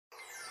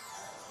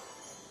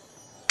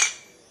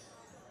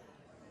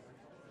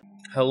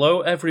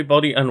Hello,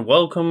 everybody, and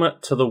welcome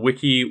to the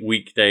Wiki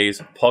Weekdays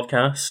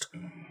podcast.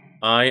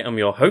 I am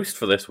your host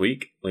for this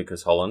week,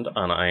 Lucas Holland,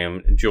 and I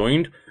am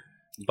joined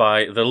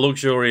by the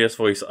luxurious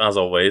voice, as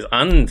always,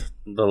 and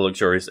the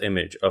luxurious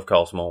image of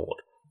Karl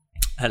Smallwood.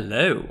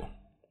 Hello.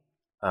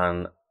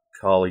 And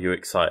Karl, are you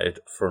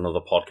excited for another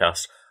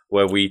podcast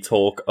where we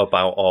talk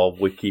about our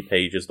wiki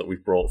pages that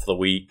we've brought for the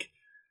week?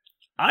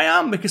 I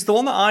am, because the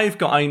one that I've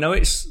got, I know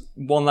it's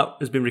one that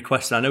has been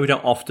requested. I know we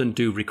don't often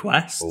do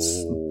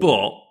requests,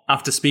 but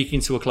after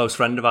speaking to a close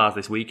friend of ours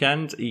this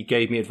weekend, he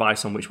gave me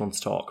advice on which one to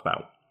talk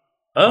about.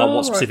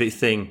 What specific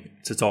thing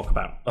to talk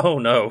about. Oh,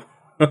 no.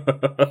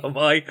 Am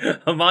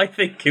I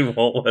thinking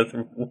what?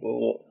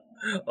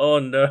 Oh,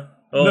 no.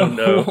 Oh,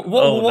 no.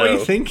 What are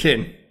you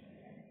thinking?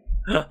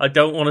 I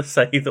don't want to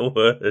say the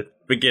word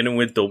beginning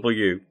with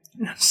W.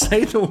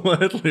 Say the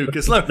word,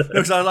 Lucas. Look,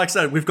 like I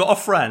said, we've got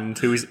a friend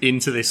who is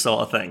into this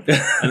sort of thing,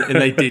 and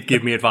they did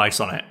give me advice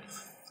on it.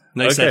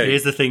 And they said,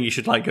 here's the thing you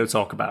should go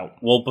talk about.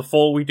 Well,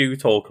 before we do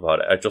talk about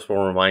it, I just want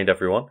to remind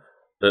everyone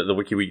that the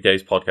Wiki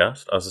Weekdays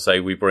podcast, as I say,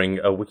 we bring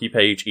a wiki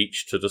page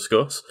each to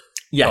discuss.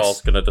 Yes.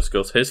 Karl's going to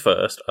discuss his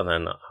first, and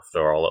then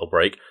after our little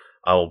break,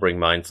 I will bring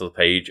mine to the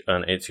page,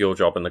 and it's your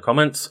job in the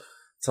comments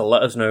to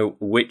let us know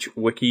which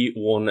wiki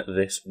won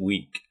this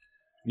week.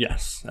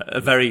 Yes,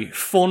 a very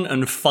fun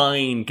and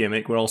fine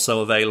gimmick. We're also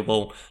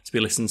available to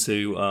be listened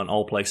to on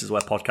all places where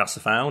podcasts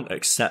are found,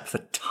 except for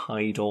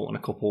Tidal and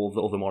a couple of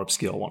the other more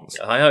obscure ones.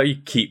 I know you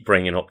keep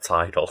bringing up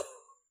Tidal.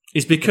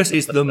 It's because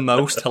it's the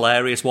most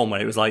hilarious one,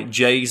 where it was like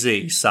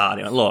Jay-Z sat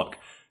and look,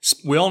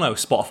 we all know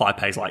Spotify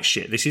pays like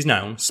shit. This is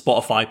known.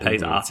 Spotify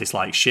pays artists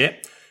like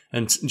shit.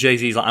 And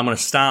Jay-Z's like, I'm going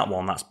to start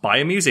one that's by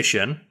a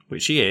musician,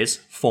 which he is,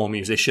 for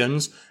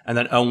musicians, and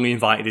then only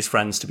invited his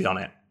friends to be on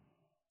it.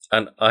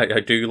 And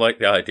I do like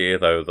the idea,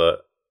 though, that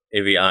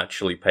if he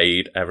actually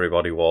paid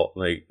everybody what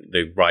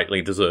they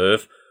rightly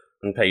deserve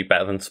and paid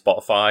better than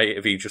Spotify,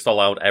 if he just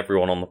allowed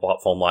everyone on the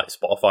platform like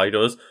Spotify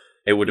does,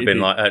 it would have been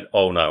like,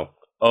 oh no,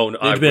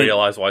 I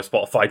realise why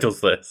Spotify does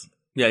this.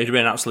 Yeah, it'd be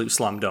an absolute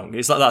slam dunk.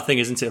 It's like that thing,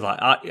 isn't it? Like,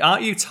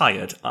 aren't you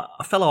tired,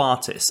 fellow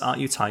artists, aren't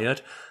you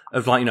tired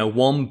of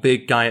one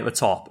big guy at the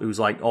top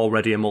who's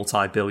already a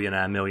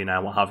multi-billionaire,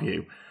 millionaire, what have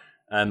you?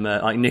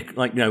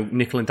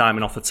 Nickel and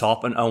diamond off the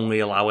top, and only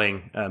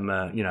allowing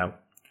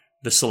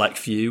the select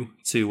few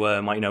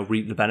to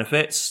reap the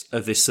benefits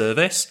of this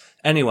service.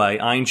 Anyway,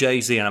 I'm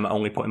Jay-Z, and I'm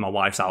only putting my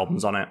wife's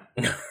albums on it.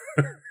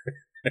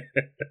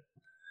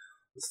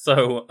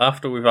 So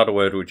after we've had a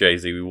word with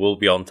Jay-Z, we will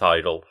be on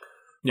Tidal.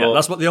 Yeah,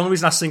 that's what the only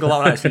reason I single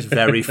out is it's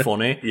very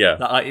funny. Yeah,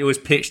 that, it was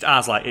pitched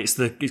as it's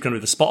going to be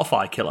the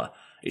Spotify killer.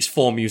 It's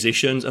for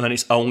musicians, and then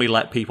it's only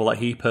let people that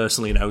he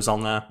personally knows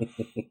on there.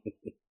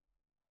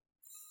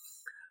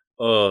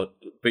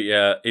 But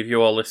yeah, if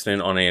you are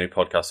listening on any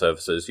podcast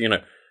services,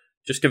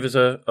 just give us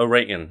a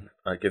rating,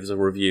 give us a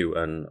review,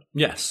 and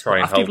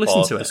try and help our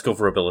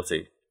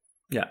discoverability.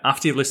 Yeah,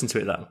 after you've listened to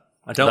it, though.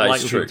 I don't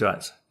like reviewing to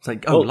it. It's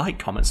like, like,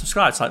 comment,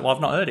 subscribe. It's like, well,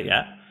 I've not heard it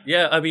yet.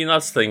 Yeah, I mean,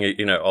 that's the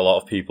thing. A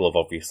lot of people have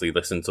obviously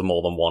listened to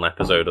more than one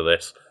episode of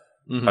this,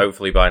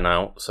 hopefully by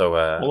now. So,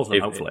 all of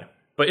them, hopefully.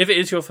 But if it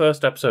is your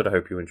first episode, I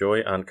hope you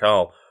enjoy. And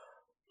Karl,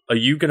 are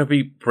you going to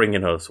be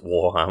bringing us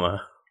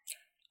Warhammer?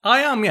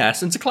 I am,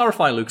 yes. And to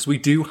clarify, Lucas, we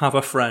do have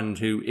a friend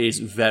who is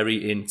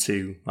very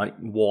into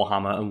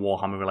Warhammer and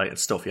Warhammer-related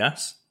stuff,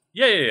 yes?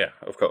 Yeah,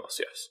 of course,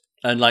 yes.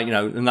 And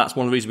and that's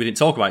one of the reasons we didn't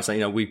talk about it.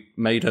 So, we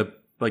made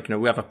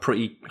we have a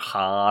pretty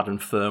hard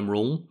and firm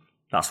rule.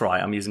 That's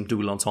right, I'm using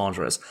double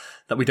entendres.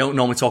 That we don't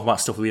normally talk about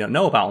stuff we don't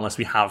know about unless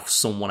we have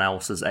someone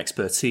else's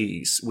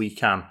expertise we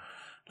can,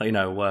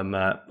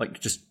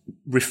 just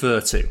refer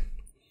to.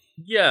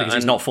 Yeah, because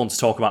it's not fun to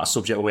talk about a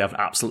subject where we have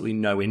absolutely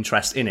no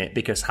interest in it,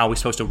 because how are we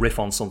supposed to riff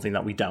on something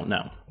that we don't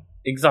know?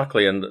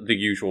 Exactly, and the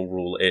usual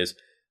rule is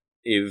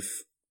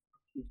if,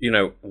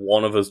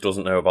 one of us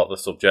doesn't know about the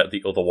subject,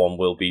 the other one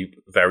will be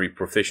very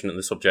proficient in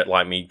the subject,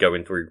 like me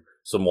going through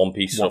some One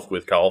Piece stuff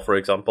with Karl, for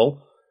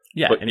example.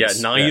 Yeah, but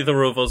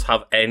neither of us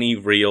have any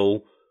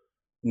real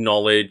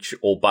knowledge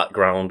or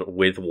background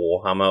with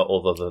Warhammer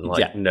other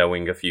than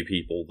knowing a few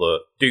people that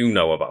do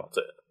know about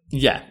it.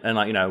 Yeah,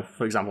 and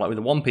for example, with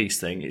the One Piece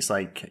thing, it's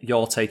like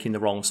you're taking the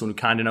wrong someone who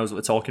kind of knows what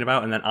they're talking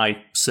about, and then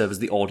I serve as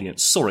the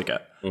audience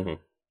surrogate. Mm-hmm.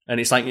 And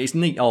it's it's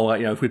neat.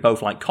 If we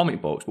both like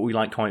comic books, but we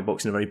like comic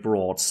books in a very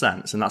broad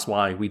sense, and that's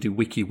why we do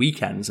Wiki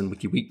Weekends and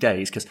Wiki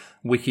Weekdays, because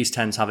wikis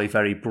tend to have a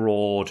very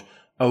broad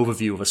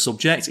overview of a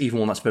subject, even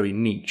one that's very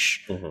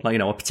niche,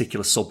 a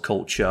particular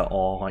subculture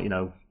or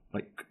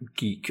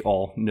geek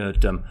or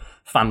nerddom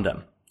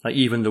fandom.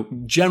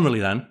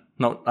 Generally,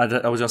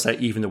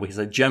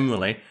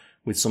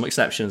 with some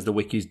exceptions, the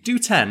wikis do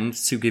tend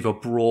to give a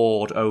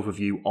broad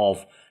overview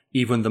of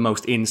even the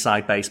most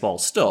inside baseball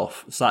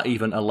stuff, so that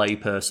even a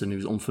layperson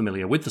who's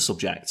unfamiliar with the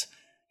subject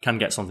can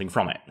get something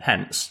from it.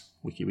 Hence,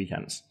 Wiki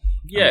Weekends.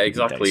 Yeah,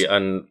 exactly.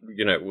 And,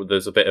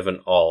 there's a bit of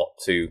an art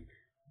to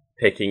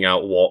picking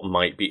out what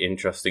might be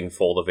interesting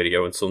for the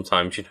video, and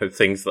sometimes,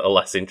 things that are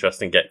less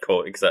interesting get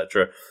cut,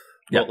 etc.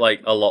 Yeah.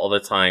 But, a lot of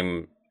the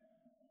time,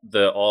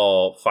 there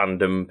are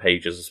fandom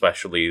pages,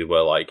 especially,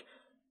 where,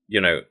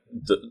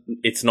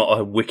 it's not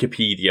a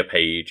Wikipedia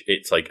page.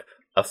 It's like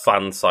a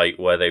fan site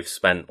where they've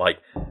spent like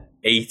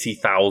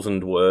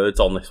 80,000 words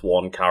on this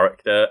one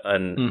character,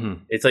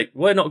 and it's like,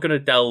 we're not going to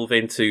delve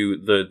into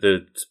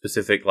the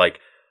specific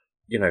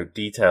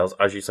details.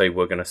 As you say,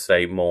 we're going to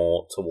stay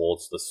more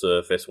towards the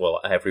surface where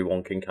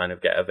everyone can kind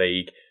of get a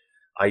vague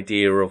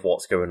idea of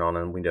what's going on,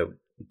 and we don't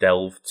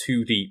delve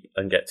too deep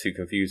and get too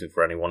confusing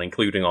for anyone,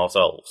 including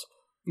ourselves.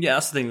 Yeah,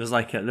 that's the thing. There's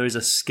there is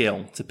a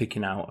skill to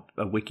picking out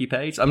a wiki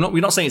page.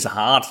 We're not saying it's a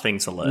hard thing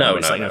to learn. No,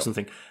 it's no.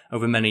 Something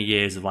over many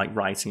years of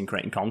writing and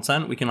creating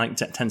content, we can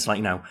tend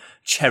to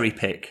cherry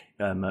pick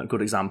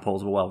good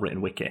examples of a well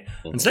written wiki.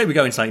 And today we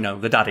go into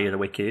the daddy of the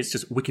wiki. It's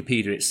just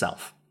Wikipedia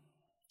itself.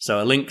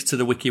 So a link to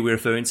the wiki we're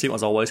referring to,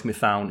 as always, can be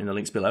found in the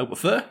links below.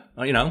 But the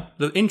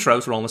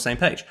intros are all on the same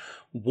page.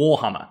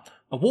 Warhammer.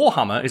 A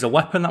warhammer is a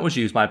weapon that was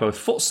used by both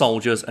foot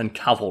soldiers and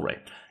cavalry.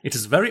 It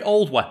is a very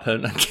old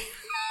weapon.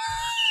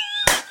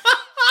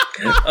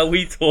 Are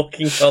we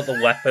talking about the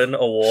weapon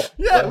or what?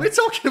 Yeah, we're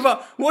talking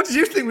about... What did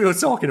you think we were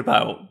talking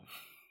about?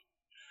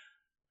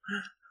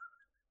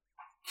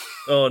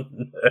 Oh,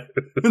 no.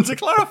 And to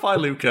clarify,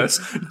 Lucas,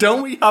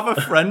 don't we have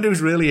a friend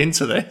who's really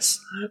into this?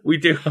 We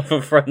do have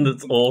a friend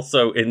that's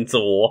also into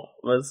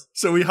Warhammers.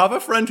 So we have a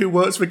friend who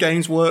works for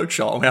Games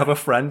Workshop, and we have a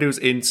friend who's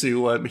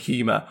into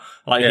HEMA,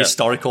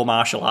 historical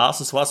martial arts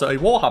and so on. So a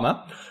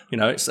Warhammer,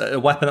 it's a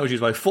weapon that was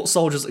used by foot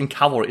soldiers and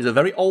cavalry. It's a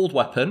very old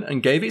weapon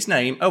and gave its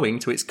name owing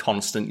to its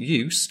constant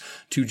use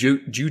to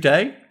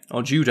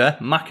Judah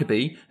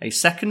Maccabee, a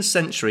 2nd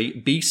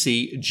century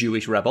BC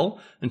Jewish rebel,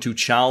 and to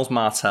Charles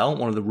Martel,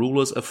 one of the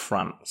rulers of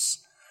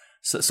France.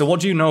 So what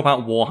do you know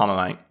about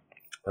Warhammer, mate?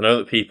 I know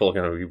that people are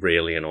going to be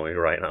really annoyed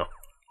right now.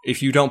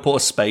 If you don't put a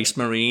Space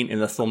Marine in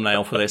the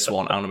thumbnail for this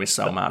one, I'm going to be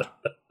so mad.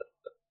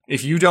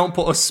 If you don't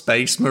put a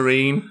Space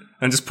Marine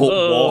and just put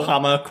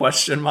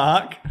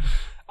Warhammer ?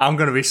 I'm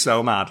going to be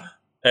so mad.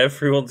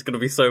 Everyone's going to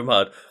be so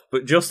mad.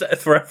 But just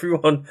for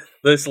everyone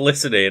that's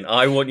listening,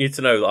 I want you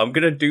to know that I'm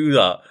going to do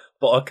that,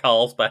 but at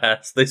Karl's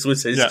behest. This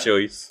was his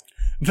choice.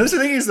 The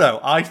thing is, though,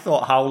 I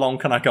thought, how long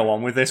can I go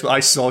on with this? But I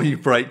saw you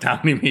break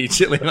down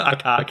immediately. I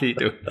can't keep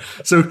doing it.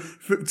 So,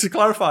 to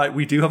clarify,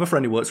 we do have a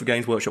friend who works for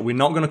Games Workshop. We're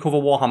not going to cover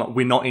Warhammer.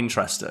 We're not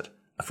interested.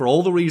 For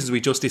all the reasons we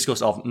just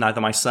discussed,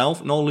 neither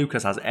myself nor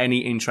Lucas has any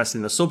interest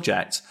in the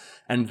subject,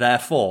 and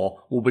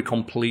therefore will be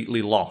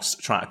completely lost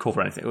trying to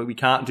cover anything. We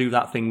can't do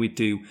that thing we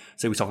do,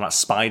 say we're talking about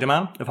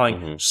Spider-Man, of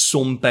having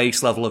some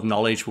base level of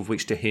knowledge with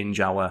which to hinge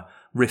our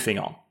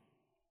riffing on.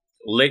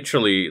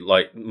 Literally,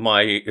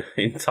 my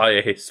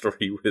entire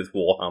history with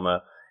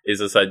Warhammer is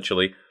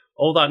essentially,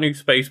 that new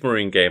Space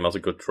Marine game has a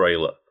good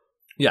trailer.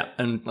 Yeah,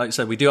 and like I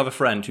said, we do have a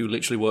friend who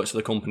literally works for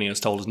the company and has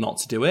told us not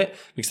to do it,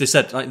 because they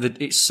said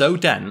it's so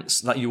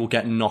dense that you will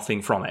get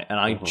nothing from it, and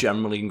I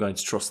generally am going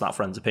to trust that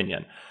friend's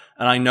opinion.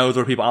 And I know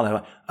there are people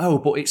out there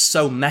but it's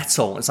so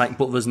metal. It's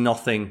but there's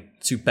nothing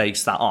to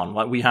base that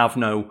on. We have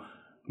no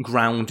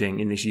grounding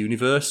in this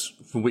universe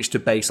from which to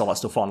base all that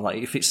stuff on.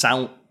 If it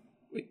sound...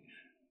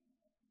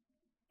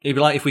 It'd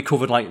be if we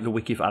covered the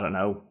wiki for, I don't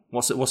know,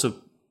 what's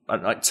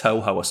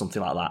Toho or something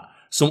like that.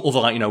 Some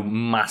other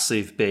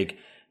massive big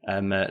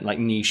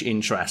niche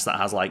interest that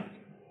has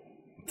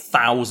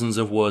thousands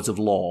of words of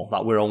lore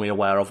that we're only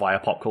aware of via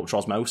pop culture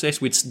osmosis.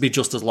 We'd be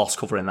just as lost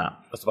covering that.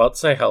 I was about to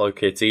say Hello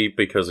Kitty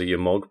because of your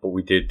mug, but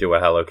we did do a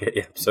Hello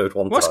Kitty episode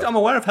one time. I'm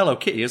aware of Hello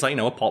Kitty as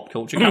a pop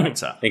culture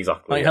character.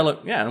 Exactly. Hello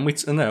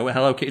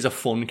Kitty is a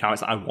fun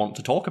character that I want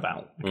to talk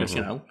about because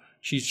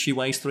she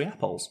weighs 3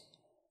 apples.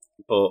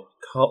 But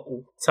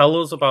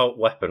tell us about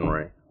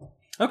weaponry.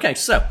 Okay,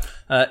 so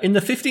in the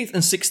 15th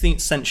and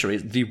 16th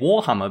centuries, the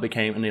Warhammer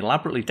became an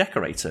elaborately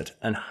decorated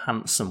and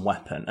handsome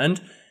weapon.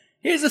 And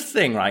here's the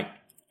thing, right?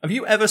 Have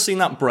you ever seen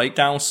that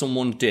breakdown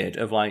someone did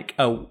of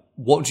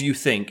what do you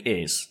think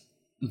is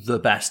the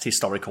best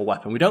historical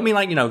weapon? We don't mean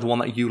the one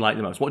that you like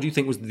the most. What do you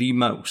think was the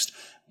most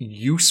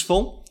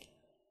useful,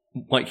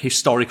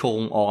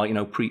 historical or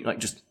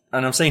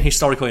and I'm saying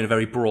historical in a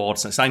very broad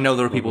sense. I know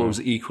there are people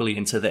who's equally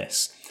into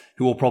this,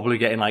 who will probably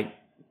get in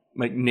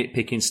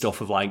nitpicking stuff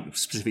of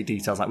specific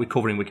details we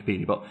cover in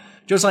Wikipedia, but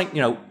just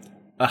a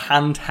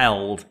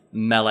handheld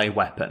melee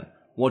weapon.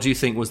 What do you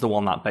think was the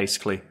one that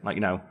basically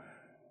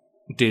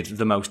did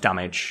the most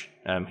damage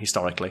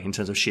historically in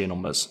terms of sheer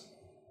numbers?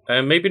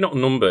 Maybe not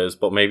numbers,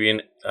 but maybe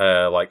in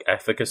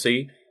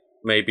efficacy.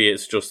 Maybe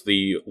it's just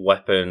the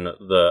weapon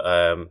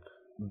that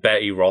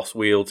Betty Ross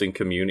wields in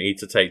Community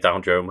to take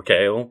down Joe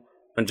McHale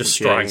and just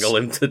strangle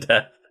him to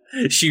death.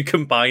 She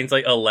combines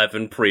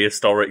 11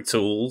 prehistoric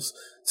tools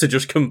to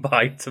just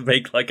combine to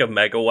make a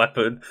mega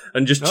weapon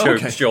and just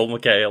chokes Joel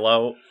McHale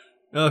out.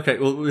 Okay,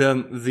 well,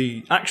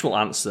 the actual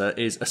answer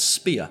is a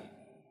spear.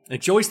 Do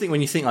you always think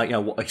when you think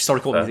what a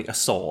historical weapon, you think a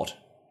sword,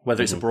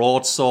 whether it's a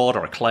broadsword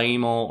or a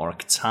claymore or a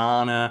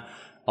katana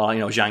or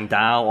Zhang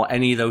Dao or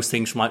any of those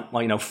things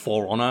from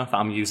For Honor that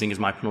I'm using as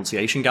my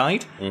pronunciation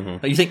guide.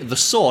 You think the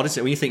sword, is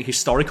it? When you think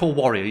historical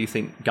warrior, you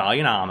think guy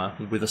in armor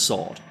with a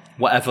sword.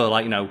 Whatever,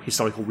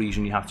 historical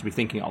region you have to be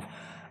thinking of.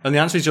 And the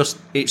answer is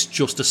it's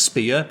just a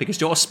spear, because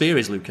do you know what a spear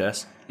is,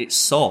 Lucas? It's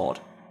sword.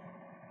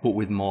 but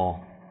with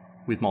more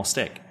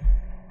stick.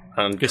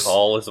 And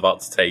Karl is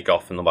about to take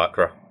off in the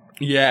background.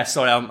 Yeah,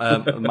 sorry,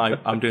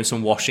 I'm doing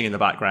some washing in the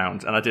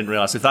background, and I didn't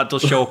realise. If that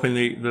does show up in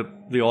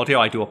the audio,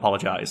 I do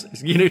apologise.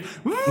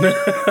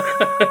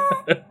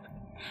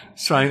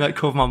 Trying to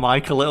cover my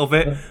mic a little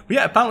bit. But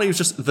yeah, apparently it was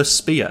just the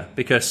spear,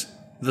 because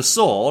the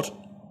sword,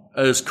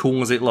 as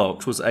cool as it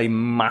looks, was a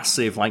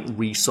massive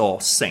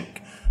resource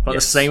sink. But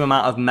the same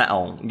amount of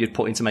metal you'd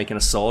put into making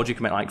a sword, you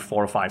can make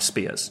 4 or 5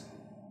 spears,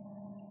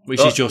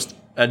 which is just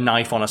a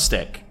knife on a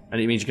stick,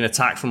 and it means you can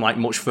attack from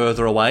much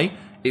further away.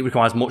 It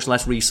requires much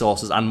less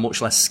resources and much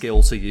less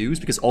skill to use,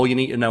 because all you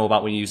need to know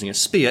about when using a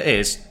spear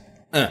is,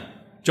 do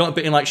you want a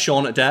bit in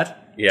Shaun of the Dead?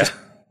 Yeah.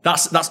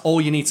 That's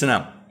all you need to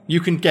know. You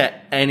can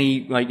get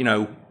any,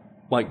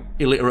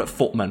 illiterate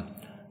footman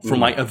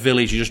from, a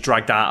village you just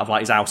dragged out of,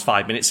 his house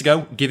 5 minutes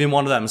ago, give him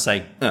one of them and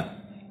say,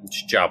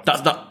 Just jab.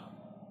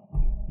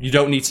 You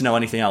don't need to know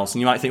anything else. And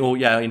you might think, oh,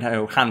 yeah,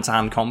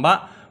 hand-to-hand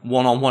combat,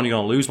 one-on-one you're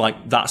going to lose.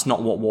 That's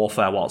not what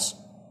Warfare was.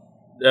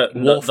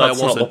 Warfare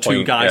wasn't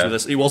two guys with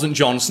us. It wasn't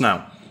Jon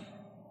Snow,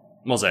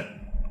 was it?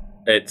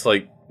 It's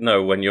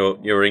no, when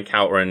you're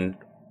encountering,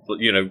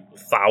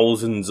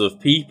 thousands of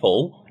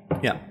people,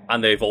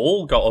 and they've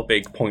all got a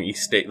big pointy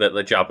stick that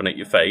they're jabbing at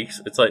your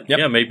face. It's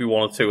maybe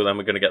 1 or 2 of them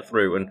are going to get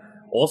through, and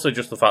also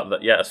just the fact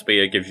that a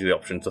spear gives you the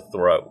option to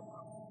throw.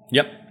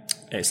 Yep.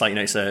 It's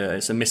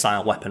it's a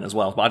missile weapon as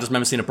well. But I just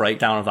remember seeing a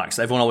breakdown of that, because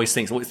everyone always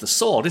thinks, well, it's the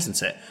sword,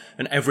 isn't it?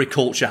 And every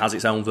culture has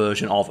its own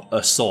version of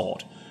a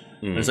sword.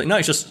 And it's no,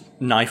 it's just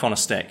knife on a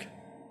stick.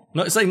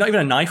 No, it's not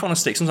even a knife on a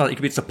stick. Sometimes it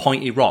could be just a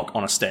pointy rock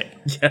on a stick.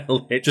 Yeah,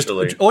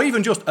 literally. Or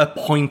even just a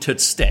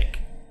pointed stick.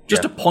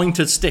 Just a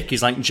pointed stick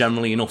is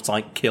generally enough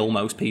to kill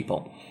most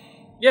people.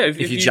 Yeah,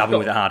 if you jab them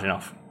with it hard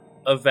enough.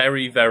 A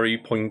very, very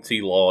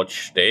pointy,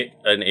 large stick,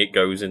 and it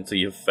goes into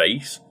your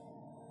face.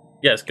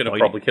 Yeah, it's going to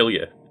probably kill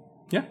you.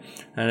 Yeah,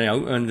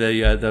 and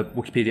the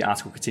Wikipedia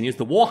article continues.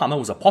 The Warhammer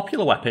was a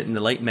popular weapon in the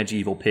late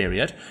medieval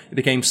period. It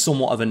became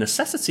somewhat of a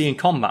necessity in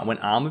combat when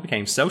armour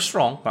became so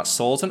strong that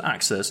swords and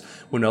axes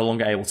were no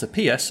longer able to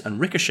pierce and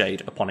ricochet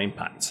upon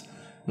impact.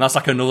 And that's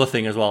another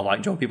thing as well.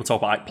 People talk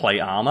about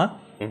plate armour,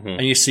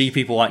 and you see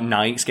people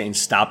knights getting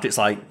stabbed. It's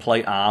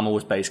plate armour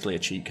was basically a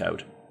cheat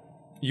code.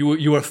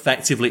 You were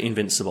effectively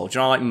invincible. Do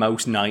you know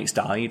most knights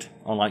died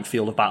on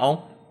field of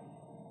battle?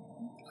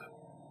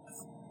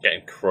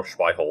 Getting crushed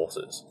by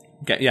horses.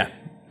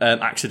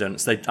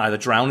 Accidents. They either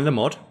drown in the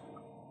mud,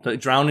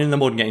 and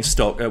getting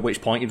stuck, at which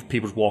point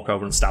people just walk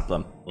over and stab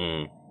them.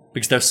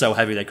 Because they're so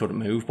heavy they couldn't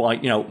move.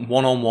 But,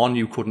 one-on-one,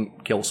 you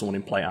couldn't kill someone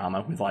in plate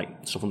armour with,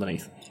 stuff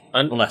underneath.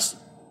 Unless...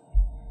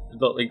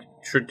 The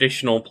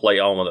traditional plate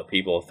armour that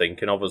people are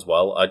thinking of as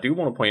well, I do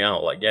want to point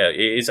out,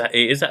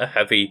 it is a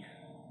heavy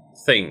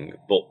thing,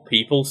 but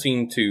people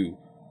seem to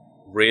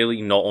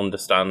really not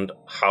understand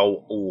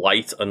how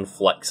light and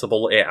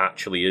flexible it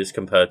actually is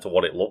compared to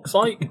what it looks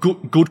like.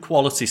 Good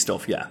quality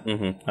stuff, yeah.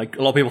 Mm-hmm.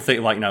 A lot of people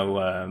think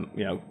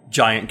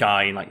giant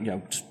guy,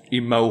 just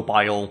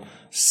immobile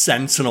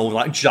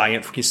sentinel,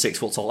 giant fucking 6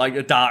 foot tall,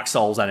 a Dark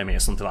Souls enemy or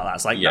something like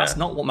that. It's that's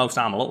not what most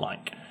armor look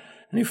like.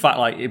 And in fact,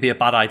 it'd be a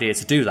bad idea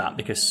to do that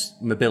because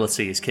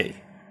mobility is key.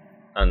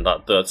 And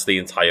that's the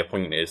entire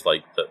point is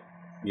that,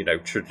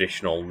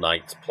 traditional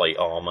knight plate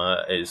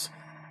armor is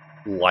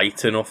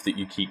light enough that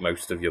you keep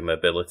most of your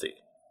mobility.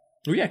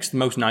 Well, yeah, because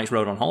most knights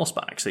rode on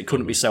horseback, so it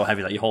couldn't be so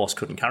heavy that your horse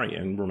couldn't carry you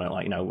and run at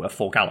a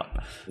full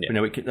gallop. Yeah.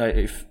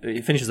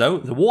 It finishes though,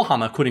 the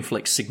Warhammer could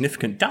inflict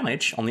significant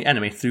damage on the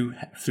enemy through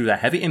their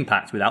heavy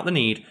impact without the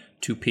need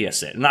to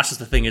pierce it. And that's just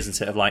the thing,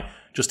 isn't it? Of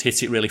just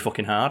hit it really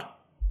fucking hard.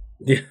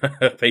 Yeah,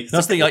 basically.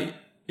 That's the thing.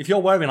 If you're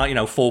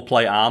wearing full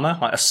plate armor,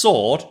 a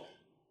sword,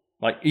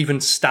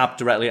 even stabbed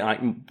directly,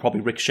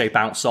 probably ricochet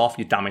bounce off,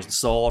 you damage the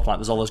sword.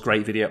 There's all those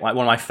great video. One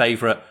of my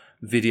favorite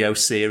video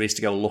series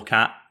to go look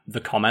at the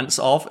comments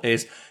of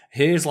is,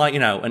 here's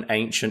an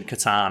ancient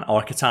katana,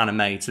 or a katana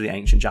made to the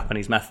ancient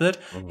Japanese method.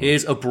 Mm-hmm.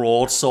 Here's a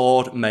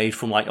broadsword made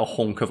from a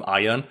hunk of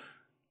iron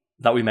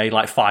that we made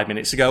 5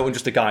 minutes ago, and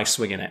just a guy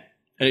swinging it,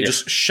 and it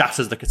just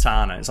shatters the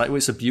katana. It's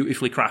it's a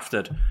beautifully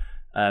crafted,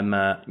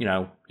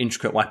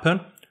 intricate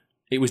weapon.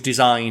 It was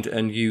designed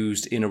and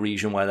used in a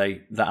region where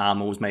the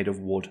armor was made of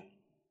wood,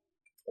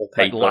 or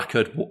paper,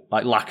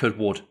 lacquered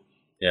wood.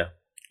 Yeah.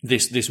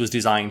 This was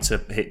designed to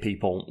hit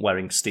people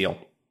wearing steel.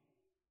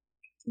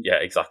 Yeah,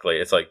 exactly.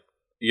 It's a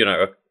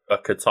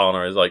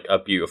katana is a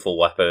beautiful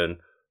weapon.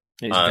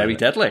 It's very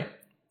deadly.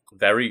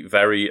 Very,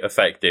 very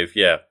effective,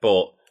 yeah.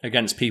 But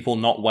against people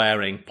not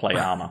wearing plate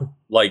armor.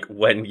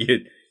 When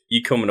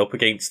you're coming up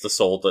against a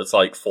sword that's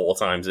 4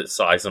 times its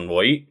size and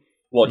weight,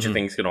 what do you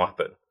think's going to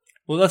happen?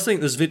 Well, I think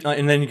there's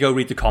and then you go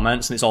read the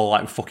comments and it's all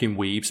fucking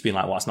weebs being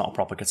well, it's not a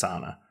proper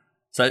katana.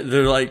 So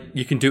they're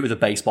you can do it with a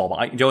baseball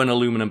bat. An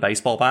aluminum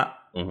baseball bat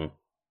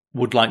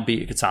would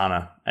beat a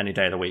katana any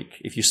day of the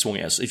week. If you swung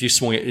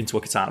it into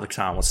a katana, the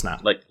katana would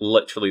snap.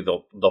 Literally,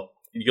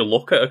 you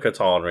look at a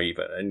katana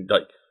even, and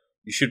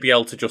you should be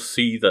able to just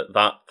see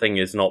that thing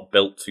is not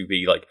built to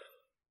be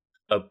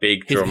a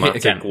big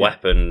dramatic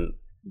weapon.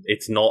 Yeah.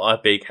 It's not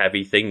a big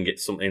heavy thing.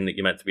 It's something that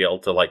you're meant to be able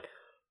to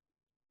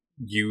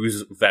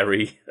use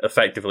very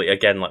effectively.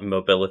 Again, like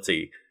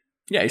mobility.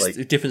 Yeah, it's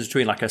the difference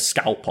between like a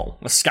scalpel.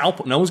 A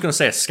scalpel. No one's going to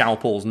say a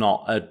scalpel's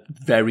not a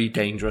very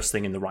dangerous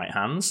thing in the right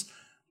hands,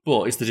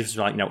 but it's the difference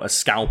between like a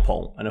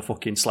scalpel and a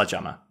fucking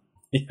sledgehammer.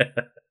 Yeah.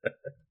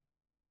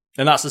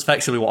 And that's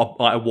effectively what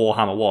a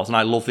Warhammer was. And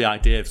I love the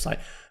idea of it's like,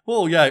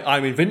 well, yeah,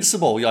 I'm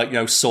invincible.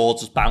 Like,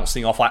 swords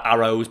bouncing off, like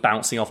arrows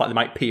bouncing off, like they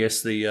might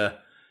pierce the,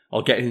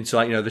 or get into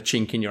like, the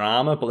chink in your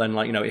armor, but then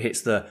like, it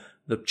hits the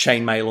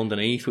chainmail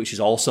underneath, which is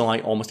also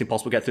like almost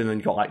impossible to get through. And then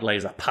you've got like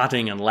layers of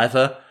padding and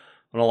leather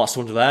and all that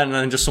stuff under there. And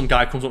then just some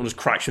guy comes up and just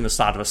cracks you in the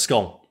side of a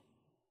skull.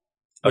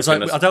 It's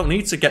like, I don't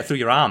need to get through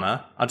your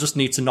armor. I just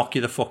need to knock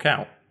you the fuck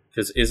out.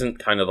 Because isn't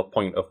kind of the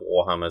point of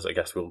Warhammers, I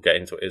guess we'll get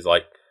into it, is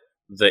like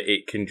that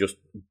it can just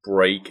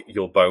break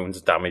your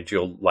bones, damage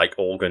your like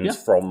organs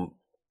from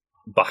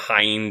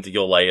behind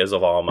your layers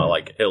of armor.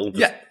 Like it'll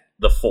just,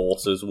 the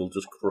forces will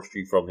just crush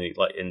you from the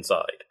like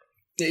inside.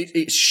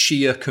 It's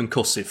sheer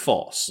concussive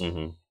force.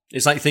 Mm-hmm.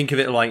 It's like, think of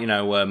it like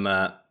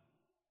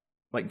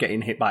like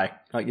getting hit by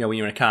when you're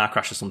in a car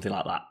crash or something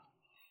like that.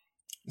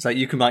 It's like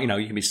you can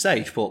you can be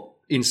safe, but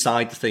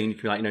inside the thing you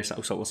can be like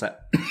so what's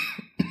that?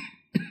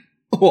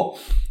 Oh,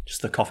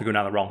 just the coffee going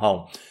down the wrong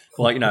hole.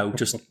 But like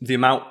just the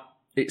amount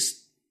it's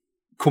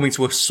coming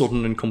to a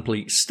sudden and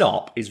complete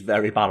stop is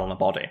very bad on the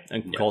body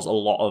and can cause a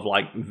lot of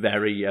like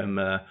very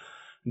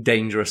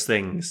dangerous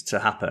things to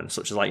happen,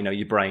 such as like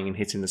your brain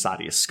hitting the side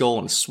of your skull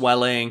and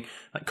swelling,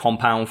 like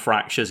compound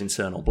fractures,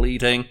 internal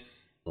bleeding.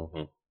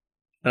 Mm-hmm.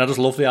 And I just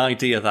love the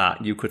idea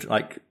that you could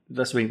like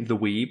the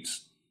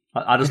weebs.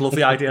 I just love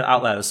the idea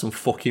out there's some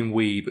fucking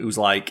weeb who's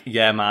like,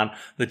 yeah, man,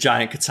 the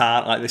giant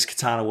katana, like this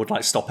katana would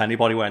like stop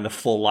anybody wearing the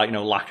full like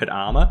lacquered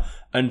armor,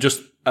 and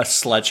just a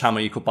sledgehammer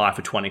you could buy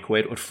for 20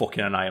 quid would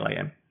fucking annihilate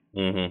him.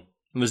 Mm-hmm. And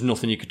there's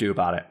nothing you could do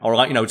about it. Or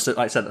like just like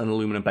I said, an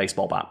aluminum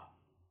baseball bat.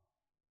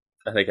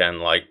 And again,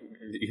 like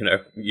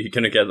you're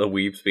gonna get the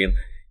weebs being,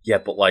 yeah,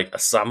 but like a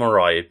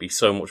samurai would be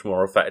so much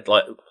more effective.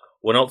 Like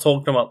we're not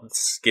talking about the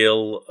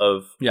skill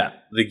of the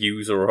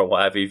user or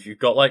whatever. If you've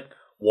got like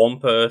one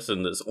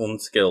person that's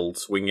unskilled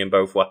swinging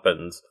both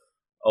weapons,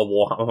 a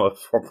Warhammer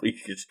probably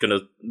just going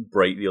to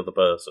break the other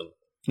person.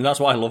 And that's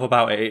what I love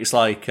about it. It's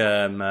like,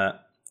 that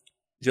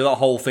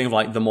whole thing of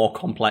like the more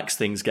complex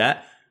things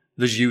get,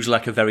 there's usually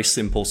like a very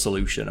simple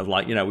solution of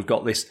like, we've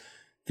got this,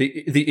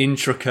 the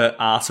intricate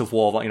art of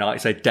war, like I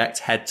say, decked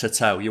head to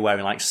toe. You're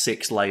wearing like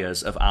 6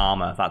 layers of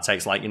armor. That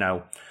takes like,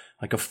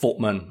 like a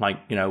footman, like,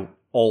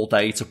 all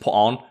day to put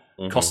on.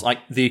 Costs like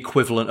the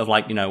equivalent of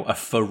like, a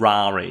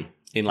Ferrari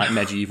in like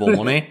medieval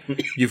money.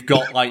 You've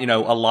got like,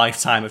 a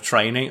lifetime of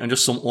training, and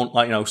just some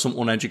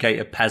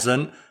uneducated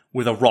peasant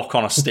with a rock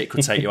on a stick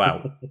could take you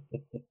out.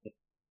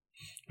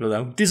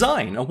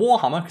 Design. A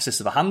Warhammer consists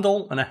of a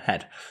handle and a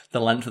head. The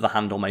length of the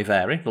handle may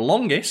vary. The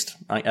longest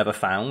I ever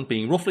found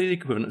being roughly the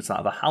equivalent to that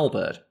of a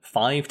halberd,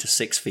 5 to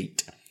 6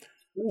 feet.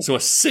 Ooh. So a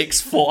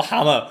 6-foot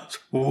hammer.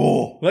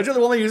 Whoa. Imagine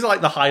the one they use at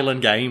like the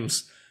Highland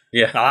Games.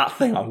 Yeah. Now, that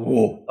thing, like,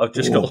 whoa. I've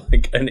just got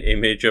like an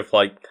image of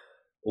like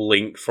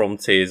Link from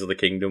Tears of the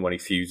Kingdom when he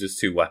fuses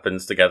 2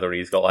 weapons together, and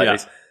he's got like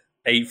this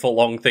 8-foot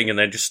long thing and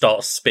then just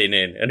starts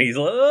spinning, and he's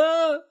like,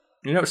 ah!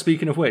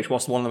 Speaking of which,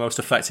 what's one of the most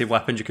effective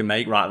weapons you can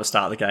make right at the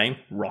start of the game?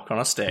 Rock on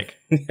a stick.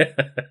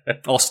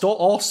 or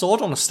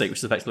sword on a stick, which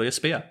is effectively a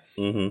spear.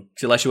 Mm-hmm.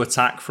 So unless you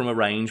attack from a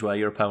range where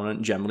your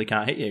opponent generally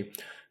can't hit you.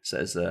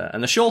 Says,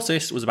 and the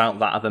shortest was about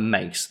that of a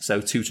mace, so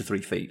 2 to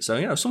 3 feet.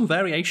 So, some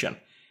variation.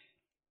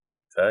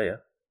 Fair, yeah.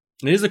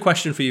 And here's the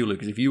question for you,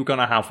 Lucas. If you were going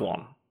to have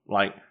one,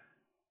 like,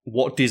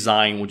 what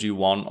design would you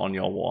want on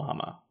your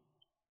Warhammer?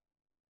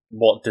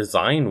 What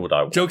design would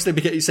I want? Jokes, they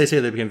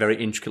became very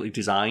intricately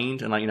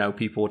designed, and like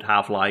people would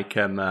have like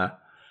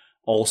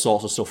all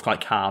sorts of stuff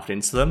like carved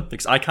into them.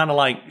 Because I kind of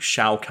like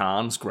Shao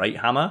Kahn's Great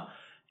Hammer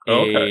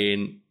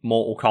in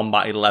Mortal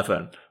Kombat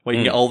 11, where you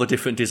can get all the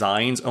different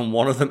designs, and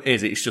one of them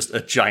it's just a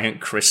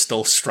giant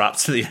crystal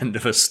strapped to the end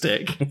of a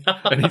stick,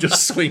 and he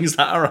just swings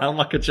that around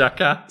like a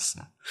jackass.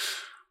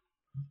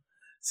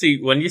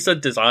 See, when you said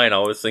design, I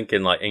was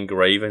thinking like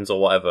engravings or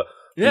whatever.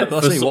 Yeah,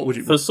 but what would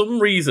you? For some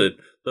reason,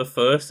 the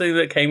first thing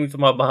that came to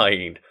my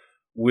mind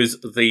was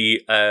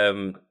the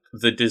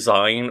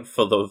design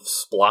for the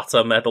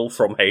splatter medal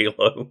from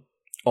Halo.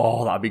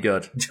 Oh, that'd be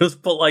good.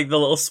 Just put like the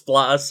little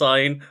splatter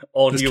sign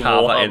on your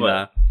Warhammer in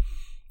there.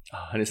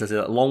 And it says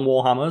that long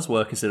Warhammers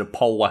were considered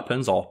pole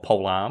weapons or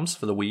pole arms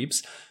for the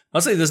weebs.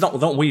 I'd say there's not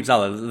weebs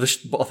out there,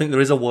 but I think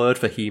there is a word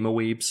for hema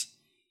weebs.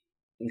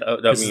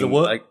 I mean,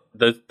 like,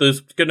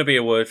 there's going to be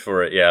a word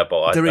for it, yeah,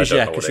 but there is, I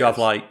don't know because you have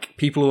like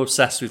people who are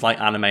obsessed with like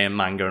anime and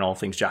manga and all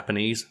things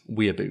Japanese,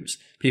 weeaboos.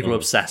 People who are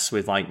obsessed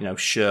with like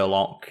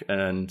Sherlock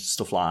and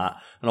stuff like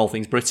that, and all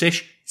things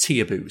British,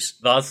 teaboos.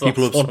 That's one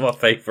of my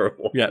favourite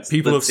ones. Yeah,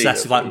 people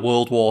obsessed with like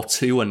World War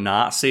II and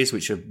Nazis,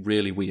 which are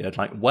really weird,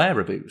 like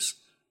wereaboos.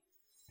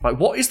 Like,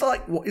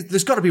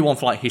 there's got to be one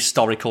for like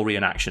historical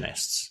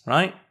reenactionists,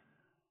 right?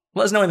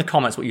 Let us know in the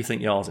comments what you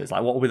think yours is.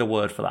 Like, what would be the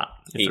word for that?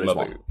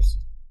 Hema-boos.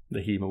 The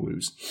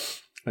hema-woos.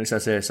 And it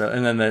says here,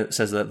 and then it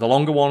says that the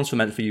longer ones were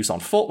meant for use on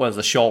foot, whereas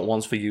the short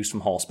ones for use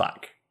from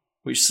horseback.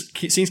 which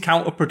seems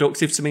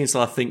counterproductive to me. And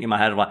so I think in my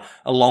head, like,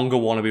 a longer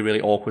one would be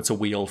really awkward to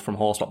wield from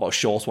horseback, but a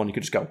short one, you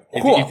could just go.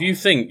 If you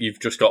think you've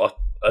just got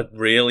a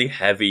really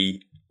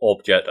heavy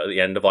object at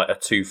the end of like a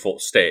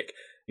 2-foot stick,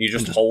 you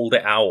just hold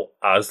it out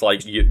as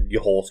like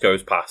your horse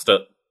goes past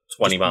at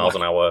 20 miles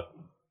an hour.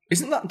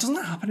 Doesn't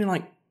that happen in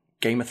like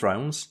Game of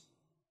Thrones?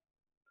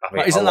 I mean,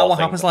 like, isn't that what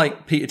happens?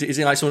 Like, Peter, is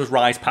it like someone just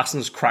rides past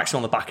and just cracks you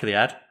on the back of the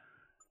head?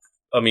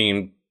 I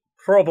mean,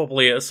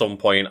 probably at some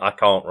point. I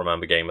can't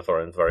remember Game of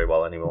Thrones very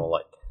well anymore.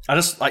 Like, I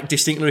just like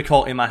distinctly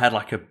recall in my head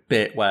like a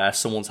bit where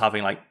someone's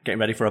getting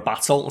ready for a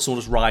battle, and someone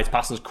just rides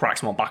past and just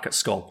cracks them on back at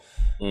skull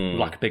with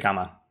like a big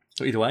hammer.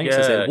 So either way, it's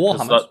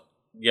Warhammer.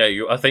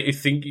 I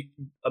think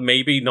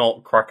maybe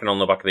not cracking on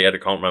the back of the head. I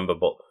can't remember,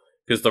 but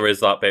because there is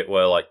that bit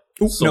where like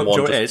someone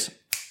no, it is.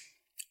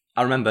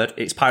 I remembered.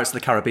 It's Pirates of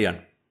the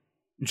Caribbean.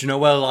 Do you know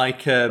where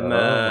like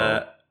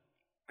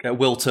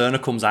Will Turner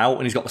comes out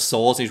and he's got the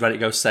swords and he's ready to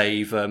go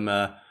save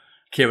Keira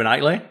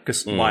Knightley?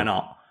 Because why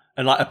not?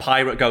 And like a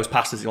pirate goes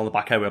past as he's on the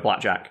back head with a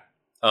blackjack.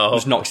 Oh,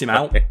 just knocks him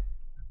out. Okay,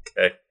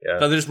 yeah.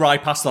 So they just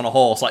ride past on a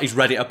horse like he's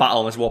ready to battle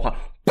and just walk past,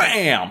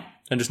 bam,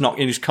 and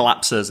just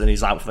collapses and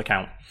he's out for the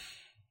count.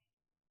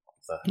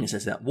 And it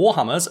says that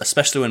Warhammers,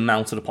 especially when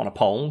mounted upon a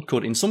pole,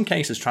 could in some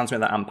cases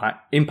transmit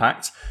that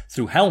impact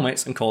through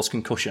helmets and cause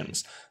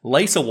concussions.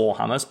 Later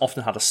Warhammers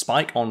often had a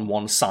spike on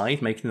one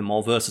side, making them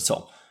more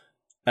versatile.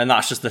 And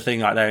that's just the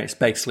thing right there. It's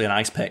basically an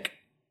ice pick.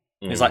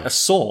 It's like a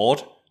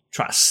sword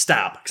trying to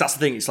stab. Because that's the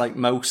thing. It's like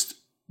most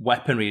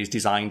weaponry is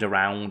designed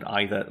around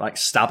either like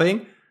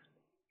stabbing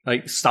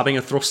and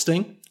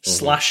thrusting,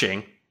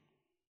 slashing,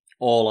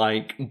 or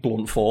like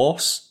blunt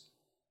force.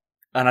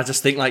 And I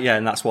just think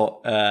and that's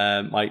what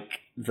like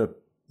the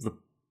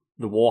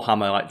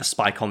Warhammer, like the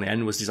spike on the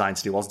end was designed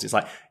to do, wasn't it? It's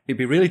like it'd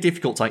be really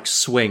difficult to like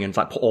swing and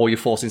like put all your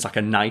force into like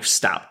a knife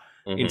stab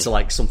into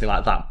like something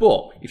like that.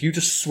 But if you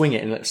just swing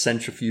it in like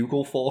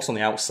centrifugal force on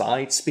the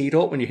outside, speed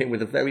up when you hit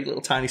with a very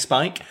little tiny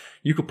spike,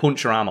 you could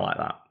punch your armor like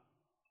that.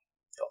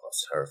 God,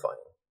 that's terrifying.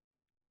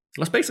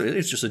 That's basically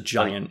it's just a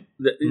giant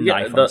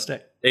knife on a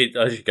stick.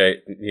 As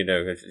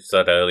you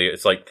said earlier,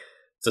 it's like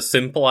it's a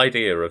simple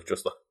idea of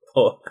just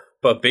put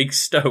a big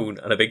stone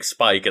and a big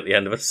spike at the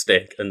end of a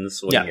stick and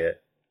swing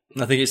it.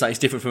 I think it's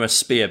different from a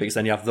spear because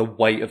then you have the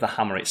weight of the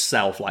hammer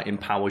itself like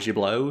empowers your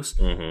blows.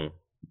 Mm-hmm.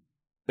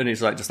 And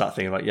it's like just that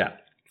thing of like,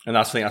 and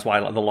that's why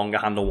like the longer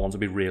handle ones would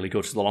be really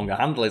good. So the longer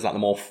handle is like the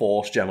more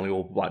force generally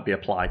will like be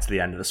applied to the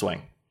end of the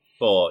swing.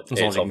 But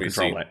it's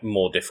obviously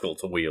more difficult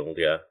to wield,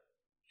 yeah.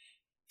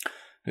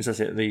 It says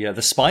here,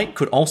 the spike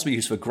could also be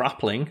used for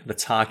grappling the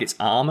target's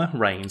armor,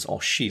 reins,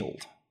 or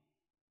shield.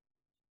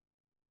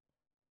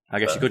 I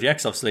guess you could,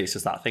 because obviously it's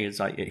just that thing. It's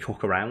like you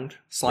hook around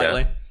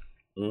slightly,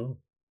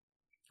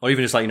 or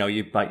even just like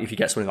if you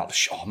get something like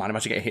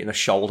imagine getting hit in the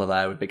shoulder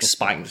there with big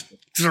spike just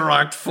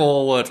dragged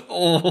forward.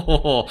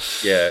 Oh,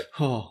 yeah.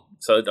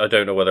 So I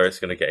don't know whether it's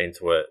going to get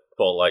into it,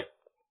 but like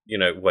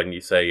when you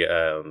say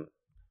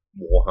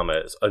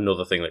Warhammer,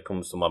 another thing that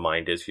comes to my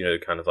mind is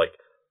kind of like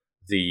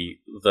the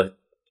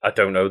I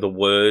don't know the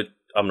word.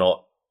 I'm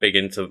not big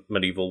into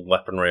medieval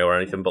weaponry or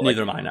anything, but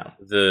neither am I now.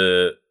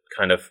 The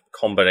kind of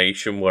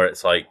combination where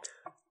it's like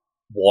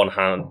one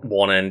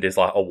end is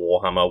like a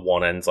warhammer,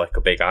 one end's like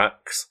a big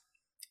axe,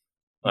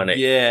 and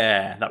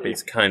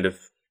it's kind of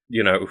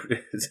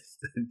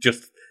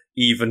just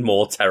even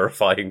more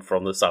terrifying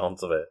from the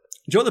sounds of it.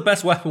 Do you know what the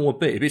best weapon would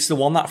be? It's the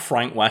one that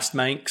Frank West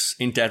makes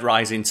in Dead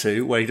Rising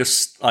 2, where he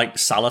just like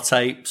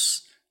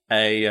sellotapes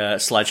a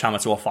sledgehammer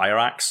to a fire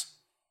axe.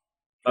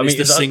 I mean, it's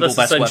the single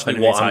best weapon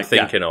in the entire I'm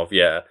thinking of.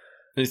 Yeah,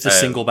 it's the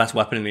single best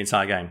weapon in the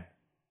entire game.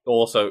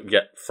 Also,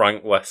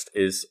 Frank West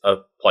is a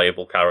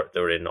playable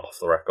character in Off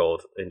the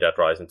Record in Dead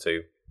Rising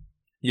 2.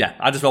 Yeah,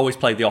 I just always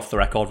played the Off the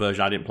Record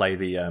version. I didn't play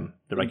the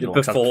regular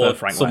one. Before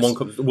Frank someone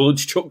comes,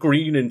 it's Chuck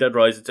Green in Dead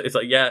Rising 2. It's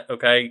like,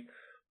 okay,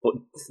 but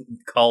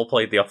Karl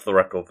played the Off the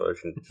Record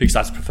version. Because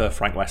I prefer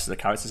Frank West as a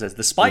character. It says,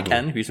 the spike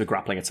end, used for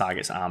grappling a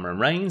target's armor and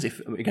reins. If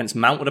against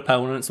mounted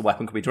opponents, the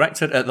weapon could be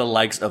directed at the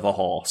legs of a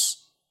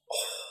horse. Oh,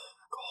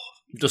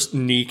 God. Just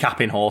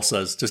kneecapping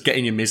horses, just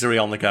getting your misery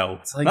on the go.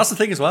 That's the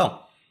thing as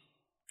well.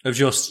 Of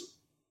just,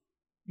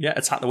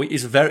 attack the weak.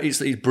 It's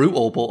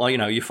brutal, but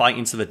you're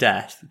fighting to the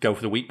death. Go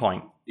for the weak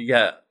point.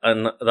 Yeah,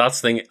 and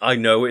that's the thing. I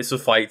know it's a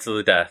fight to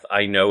the death.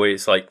 I know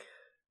it's like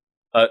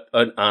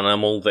an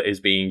animal that is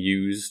being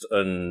used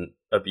and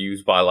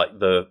abused by like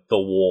the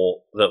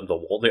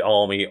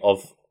army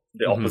of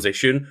the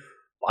opposition.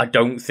 I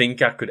don't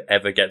think I could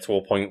ever get to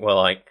a point where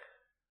like,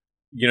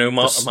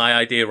 my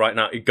idea right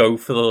now is go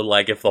for the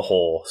leg of the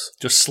horse.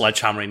 Just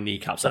sledgehammering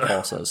kneecaps at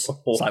horses.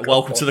 It's like,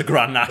 welcome to the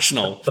Grand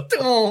National.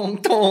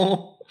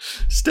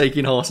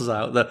 Staking horses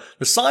out.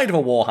 The side of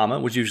a warhammer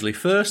was usually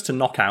first to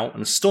knock out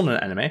and stun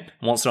an enemy,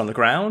 and once they're on the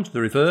ground, the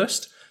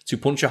reversed to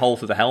punch a hole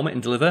through the helmet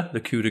and deliver the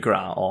coup de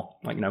grace, or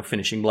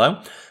finishing blow.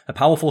 A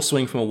powerful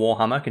swing from a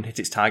warhammer can hit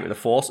its target with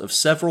a force of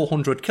several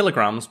hundred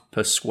kilograms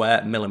per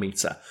square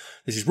millimeter.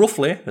 This is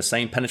roughly the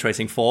same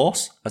penetrating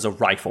force as a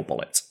rifle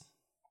bullet.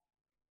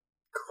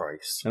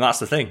 Christ. And that's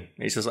the thing.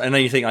 It's just, and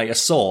then you think like a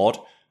sword,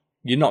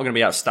 you're not going to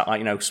be able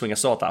to swing a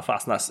sword that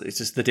fast. And it's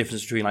just the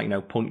difference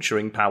between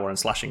puncturing power and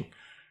slashing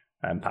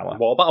power.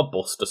 What about a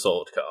Buster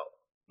Sword, Carl?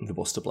 The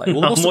Buster Blade.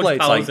 Well, the How Buster much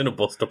Blade's power's in a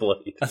Buster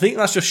Blade? I think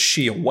that's just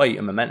sheer weight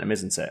and momentum,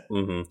 isn't it?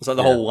 Mm-hmm. It's like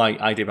the whole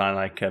idea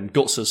behind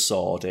Guts'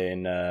 sword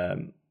in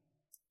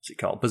what's it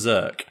called?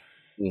 Berserk.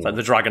 It's like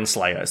the Dragon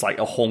Slayer. It's like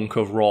a hunk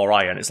of raw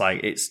iron.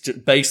 It's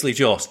basically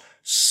just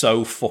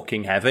so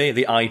fucking heavy.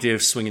 The idea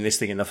of swinging this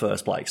thing in the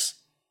first place.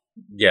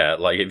 Yeah,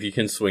 like if you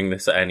can swing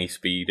this at any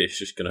speed, it's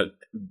just gonna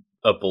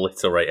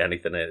obliterate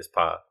anything in its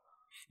path.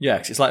 Yeah,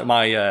 'cause it's like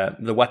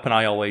the weapon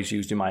I always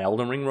used in my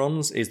Elden Ring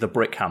runs is the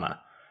brick hammer,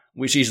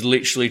 which is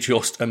literally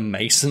just a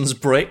mason's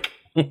brick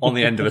on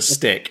the end of a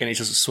stick, and it's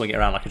just swing it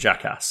around like a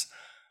jackass.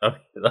 Oh,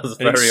 that's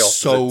very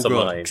opposite to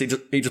mine. 'Cause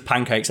it just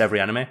pancakes every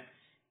enemy.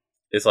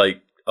 It's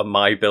like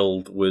my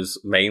build was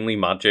mainly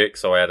magic,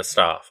 so I had a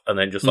staff, and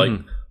then just like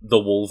the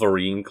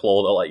Wolverine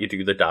claw that let you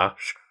do the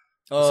dash.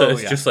 So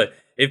it's just like,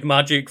 if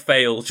magic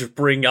fails, just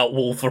bring out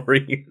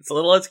Wolverine. So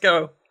let's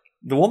go.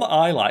 The one that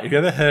I like, have you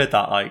ever heard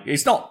that? Like,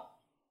 it's not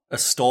a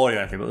story or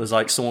anything, but there's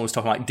like someone was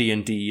talking like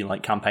D&D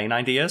like campaign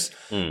ideas.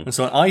 And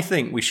so I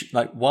think we should,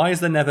 like, why has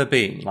there never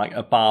been like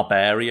a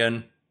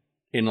barbarian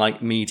in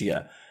like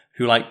media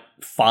who like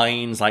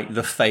finds like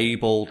the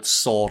fabled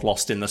sword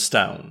lost in the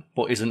stone,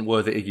 but isn't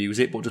worthy to use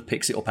it, but just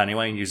picks it up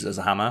anyway and uses it as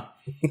a hammer?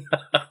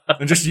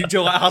 And just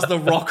has the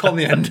rock on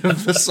the end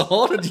of the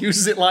sword and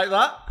uses it like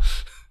that?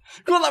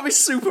 Wouldn't that be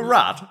super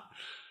rad?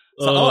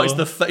 It's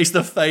like, it's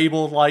the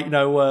fabled like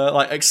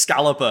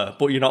Excalibur,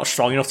 but you're not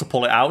strong enough to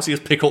pull it out, so you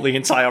just pick up the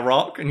entire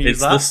rock and use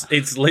that.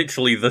 It's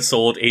literally the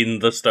sword in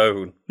the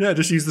stone. Yeah,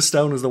 just use the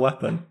stone as the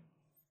weapon.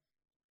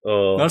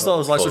 I just thought it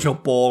was like such a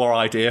baller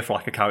idea for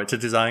like a character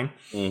design.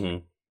 Mm-hmm.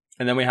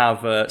 And then we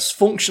have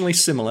functionally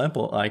similar,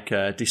 but like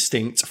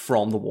distinct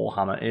from the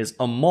Warhammer is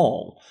a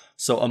maul.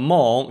 So a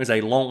maul is a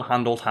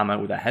long-handled hammer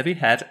with a heavy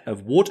head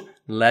of wood,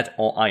 lead,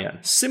 or iron,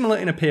 similar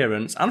in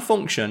appearance and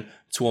function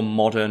to a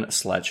modern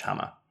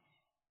sledgehammer.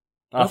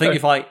 I think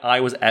if I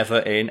was ever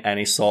in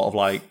any sort of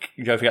like,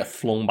 if you get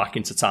flung back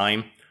into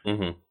time,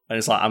 and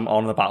it's like I'm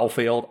on the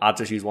battlefield, I'd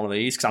just use one of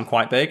these because I'm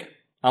quite big.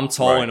 I'm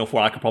tall enough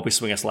where I could probably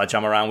swing a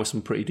sledgehammer around with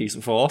some pretty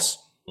decent force.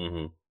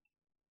 Mm-hmm.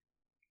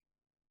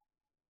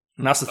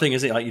 And that's the thing,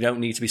 isn't it? Like, you don't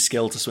need to be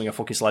skilled to swing a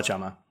fucking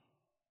sledgehammer.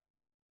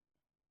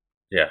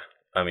 Yeah,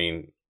 I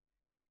mean,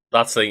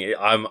 that's the thing.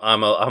 I'm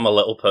a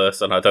little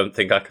person. I don't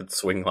think I could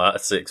swing like a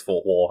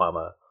 6-foot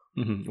Warhammer.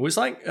 Mm-hmm. Well, it's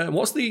like,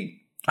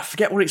 I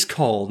forget what it's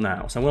called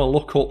now, so I'm going to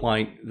look up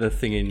like the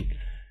thing in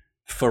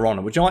For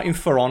Honor. Would you like in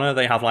For Honor,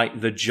 they have like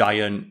the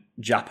giant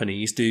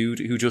Japanese dude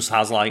who just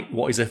has like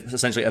what is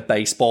essentially a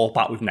baseball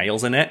bat with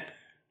nails in it.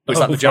 It's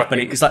like the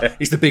Japanese,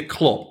 it's the big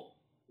club.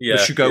 Yeah,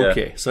 the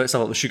Shugoki. Yeah. So let's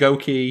have a look. The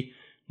Shugoki,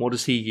 what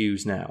does he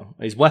use now?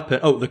 His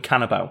weapon, the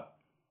Kanabo.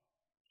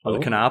 Or the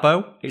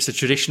Kanabo. It's a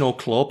traditional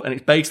club, and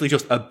it's basically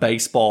just a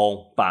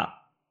baseball bat,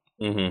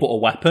 but a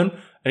weapon.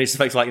 And it's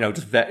effectively like,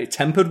 just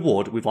tempered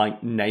wood with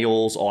like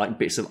nails or like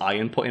bits of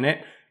iron put in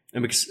it.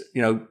 And because,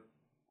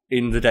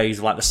 in the days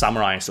of like the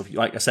samurai and stuff,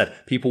 like I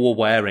said, people were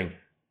wearing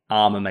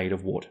armor made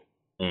of wood,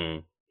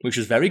 which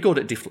was very good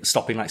at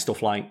stopping like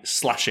stuff like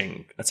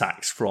slashing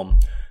attacks from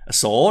a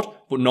sword,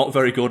 but not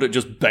very good at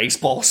just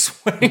baseball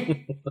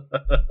swing.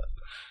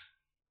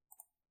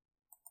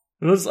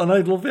 And I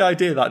love the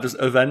idea that just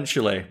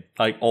eventually,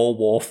 like, all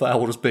warfare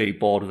will just be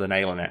bored with a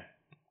nail in it.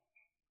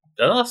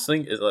 The last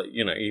thing is, like,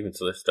 even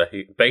to this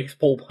day,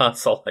 baseball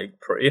bats are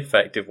like pretty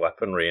effective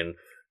weaponry, and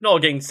not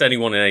against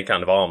anyone in any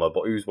kind of armor,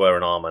 but who's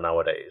wearing armor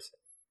nowadays?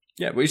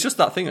 Yeah, but it's just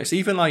that thing. It's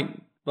even like,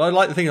 I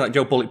like the thing like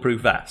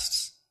bulletproof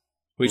vests,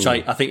 which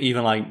I think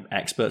even like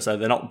experts say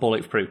they're not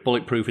bulletproof.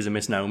 Bulletproof is a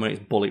misnomer.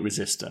 It's bullet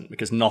resistant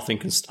because nothing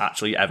can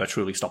actually ever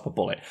truly stop a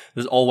bullet.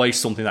 There's always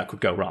something that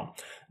could go wrong.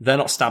 They're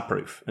not stab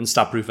proof, and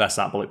stab proof vests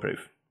aren't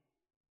bulletproof.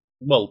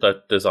 Well,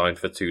 they're designed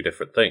for two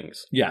different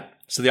things. Yeah.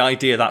 So the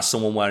idea that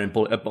someone wearing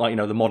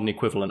the modern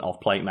equivalent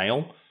of plate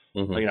mail,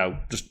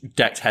 just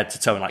decked head to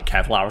toe in like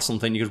Kevlar or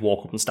something, you just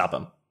walk up and stab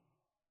them.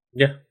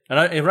 Yeah. And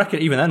I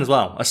reckon even then as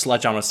well, a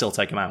sledgehammer would still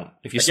take them out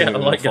if you swing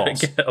with enough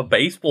force. A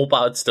baseball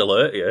bat would still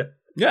hurt you.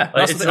 Yeah.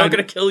 Like, it's not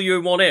going to kill you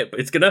in one hit, but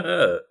it's going to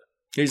hurt.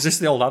 It's just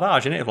the old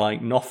adage, isn't it? Of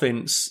like,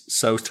 nothing's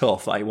so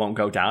tough that it won't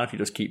go down if you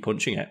just keep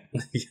punching it.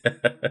 Yeah.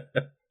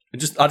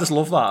 I just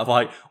love that, of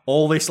like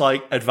all this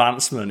like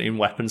advancement in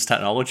weapons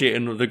technology,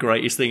 and the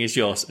greatest thing is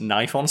just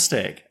knife on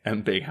stick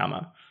and big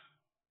hammer.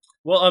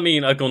 Well, I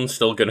mean, a gun's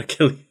still gonna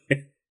kill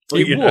you.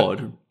 It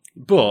would,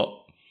 but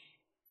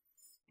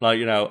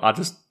like I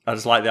just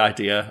like the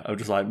idea of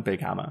just like big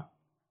hammer.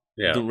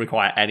 Yeah, it doesn't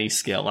require any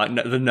skill. Like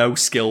the no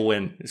skill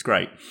win is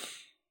great.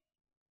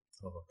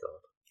 Oh my god.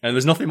 And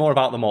there's nothing more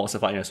about them all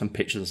except like, some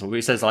pictures and stuff.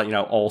 It says like,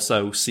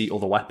 also see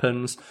other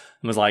weapons.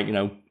 And there's like,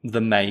 the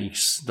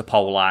mace, the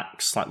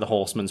poleaxe, like the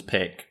horseman's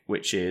pick,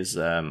 which is,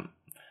 that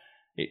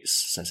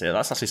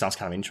actually sounds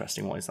kind of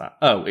interesting. What is that?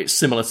 Oh, it's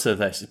similar to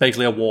this. It's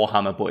basically a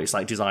warhammer, but it's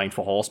like designed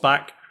for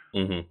horseback.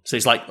 Mm-hmm. So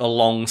it's like a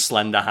long,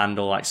 slender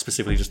handle, like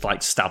specifically just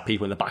like stab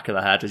people in the back of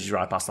the head as you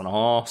ride past on a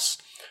horse.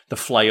 The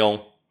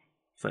flail,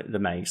 the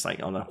mace,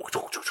 like on the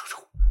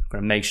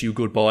Gonna makes you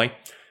good boy.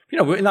 You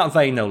know, in that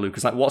vein though,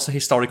 Lucas, like, what's a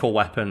historical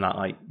weapon that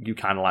like you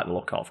kind of like the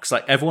look of? Because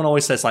like everyone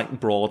always says like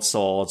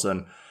broadswords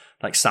and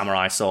like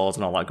samurai swords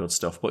and all that good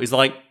stuff, but is there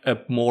like a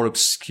more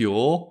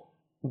obscure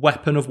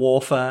weapon of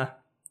warfare?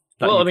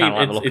 Well, I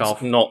mean,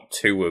 it's not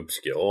too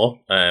obscure,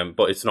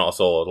 but it's not a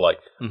sword. Like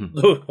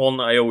the one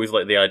that I always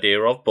like the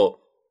idea of, but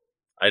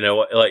I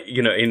know, like,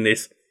 you know, in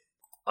this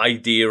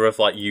idea of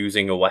like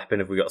using a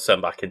weapon, if we got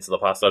sent back into the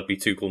past, I'd be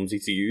too clumsy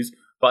to use.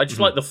 But I just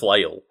like the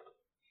flail.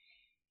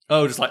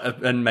 Oh, just like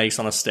a mace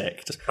on a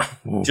stick.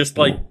 Just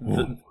like,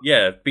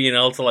 being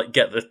able to like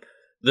get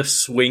the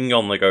swing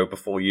on the go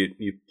before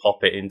you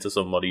pop it into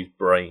somebody's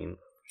brain.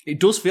 It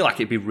does feel like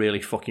it'd be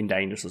really fucking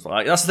dangerous as well.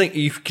 Like, that's the thing,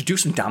 you could do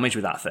some damage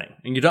with that thing.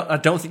 And I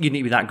don't think you need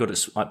to be that good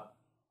at like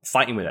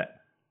fighting with it.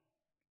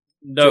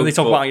 No, so when they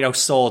talk about, you know,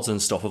 swords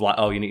and stuff of like,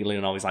 oh, you need to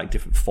learn all these like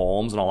different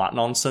forms and all that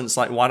nonsense.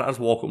 Like, why don't I just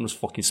walk up and just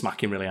fucking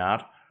smack him really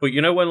hard? But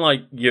you know when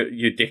like you're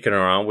dicking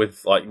around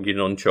with like your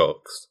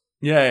nunchucks?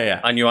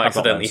 Yeah. And you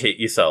accidentally hit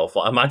yourself.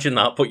 Like, imagine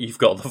that, but you've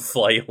got the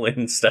flail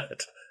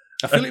instead.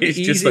 I feel it'd be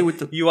easier like, with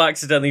the... You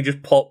accidentally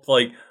just pop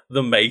like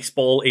the mace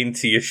ball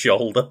into your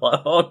shoulder.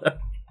 Like, oh no.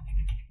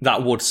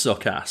 That would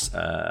suck ass.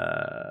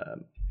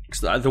 The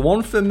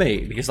one for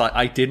me, because like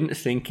I didn't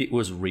think it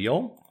was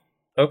real.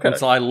 Okay.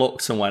 Until I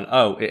looked and went,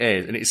 oh, it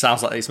is. And it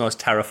sounds like it's the most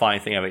terrifying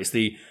thing ever. It's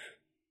the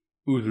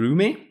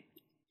Urumi,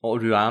 or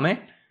Uruame.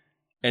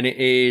 And it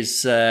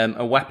is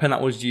a weapon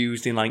that was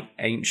used in like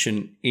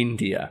ancient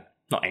India.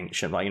 Not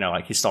ancient, but you know,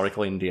 like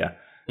historical India.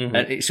 Mm-hmm.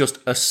 And it's just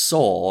a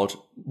sword,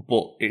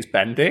 but it's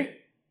bendy.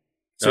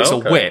 So it's a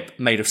whip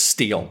made of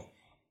steel.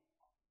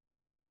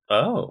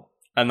 Oh.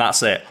 And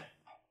that's it.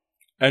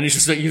 And it's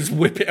just like you just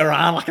whip it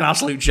around like an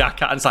absolute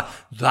jackass, and it's like,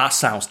 that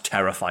sounds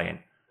terrifying.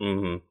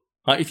 Mm-hmm.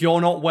 Like, if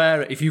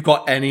you've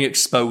got any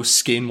exposed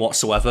skin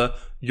whatsoever,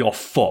 you're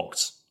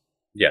fucked.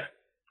 Yeah.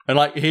 And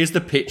like, here's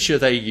the picture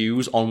they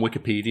use on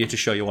Wikipedia to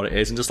show you what it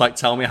is, and just like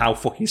tell me how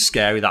fucking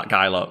scary that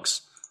guy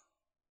looks.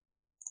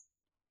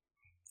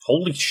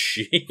 Holy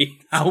shit.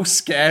 How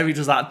scary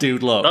does that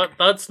dude look?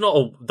 That's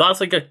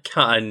like a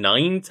cat of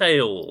nine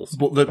tails.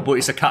 But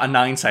it's a cat of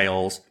nine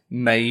tails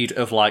made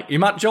of like,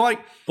 but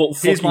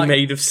fucking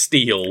made of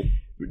steel.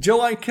 Do you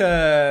like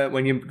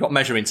when you've got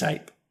measuring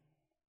tape?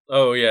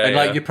 Oh yeah. And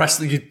like you press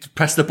the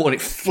button,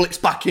 it flips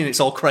back in, it's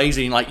all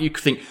crazy, and like you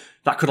could think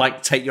that could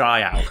like take your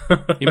eye out.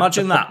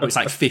 Imagine that, but it's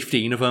like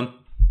 15 of them.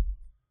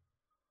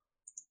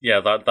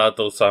 Yeah, that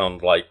does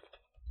sound like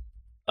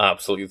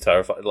absolutely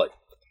terrifying. Like,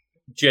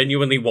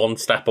 genuinely one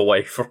step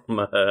away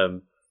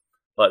from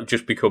like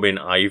just becoming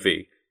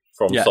Ivy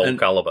from Soul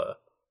Calibur.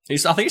 I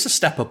think it's a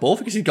step above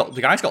because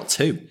the guy's got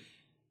two.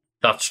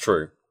 That's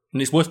true.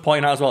 And it's worth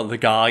pointing out as well, the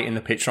guy in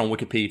the picture on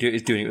Wikipedia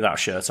is doing it without a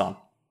shirt on.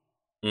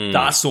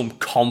 That's some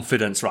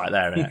confidence right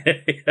there, isn't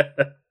it? Yeah.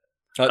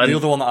 The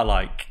other one that I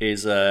like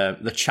is the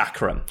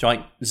Chakram. Do you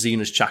like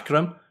Xena's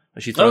Chakram?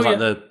 She throws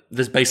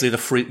there's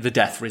basically the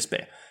death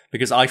frisbee.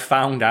 Because I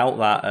found out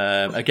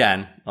that,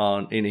 again,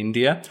 in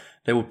India,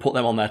 they would put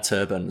them on their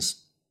turbans.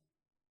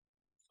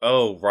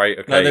 Oh, right,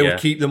 okay, They would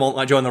keep them on,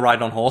 like during the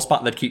ride on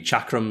horseback, they'd keep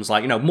chakrams,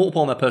 like, you know,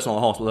 multiple on their person on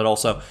the horse, but they'd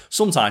also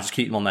sometimes just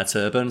keep them on their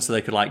turban so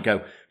they could, like,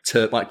 go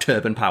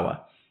turban power.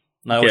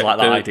 And I always like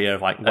that idea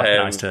of, like,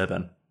 weaponized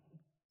turban.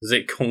 Is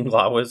it Kung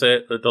Lao, is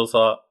it, that does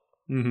that?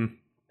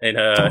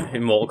 Mm-hmm.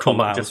 In Mortal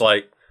Kombat, just,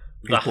 like,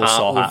 the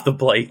hat with the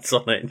blades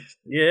on it.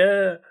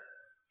 Yeah.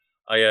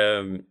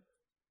 I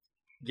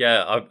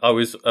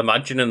was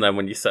imagining then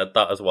when you said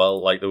that as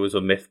well, like there was a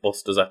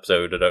Mythbusters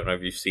episode, I don't know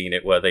if you've seen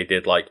it, where they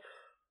did like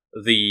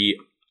the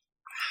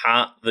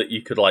hat that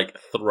you could like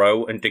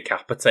throw and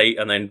decapitate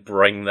and then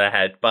bring their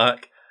head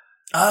back.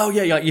 Oh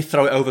yeah, you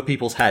throw it over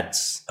people's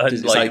heads.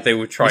 And like they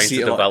were trying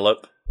to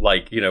develop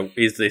like, you know,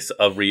 is this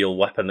a real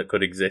weapon that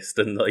could exist?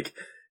 And like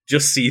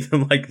just see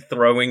them like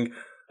throwing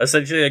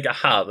essentially like a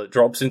hat that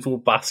drops into a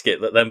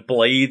basket that then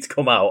blades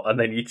come out and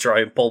then you try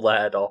and pull the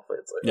head off.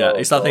 It's like,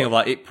 it's that thing of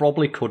like, it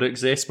probably could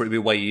exist, but it'd be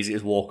way easier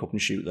to walk up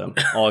and shoot them.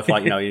 Or if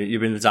like, you know,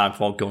 you're in the time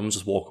before guns,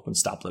 just walk up and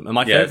stab them. And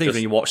my favourite thing is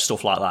when you watch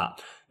stuff like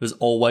that, there's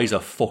always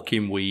a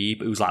fucking weeb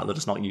who's like, they're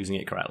just not using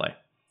it correctly.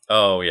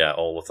 Oh yeah,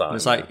 all the time. And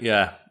it's like,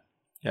 yeah.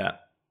 Like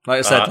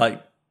I said,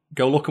 like,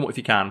 go look at what if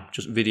you can,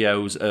 just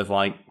videos of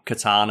like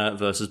katana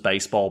versus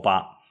baseball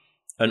bat.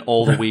 And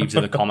all the weebs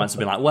in the comments have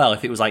been like, well,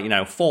 if it was like, you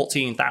know,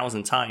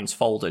 14,000 times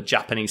folded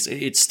Japanese,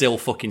 it'd still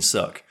fucking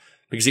suck.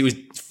 Because it was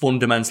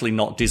fundamentally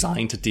not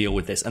designed to deal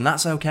with this. And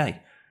that's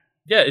okay.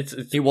 Yeah,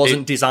 it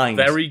wasn't designed.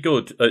 Very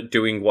good at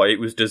doing what it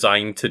was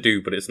designed to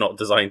do, but it's not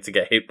designed to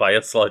get hit by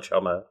a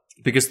sledgehammer.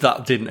 Because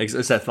that didn't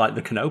exist, except for like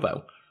the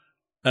Konobo.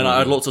 And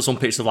I looked at some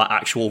pictures of like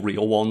actual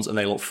real ones, and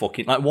they look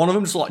fucking... Like one of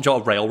them just like a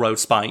railroad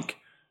spike.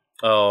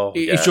 Oh,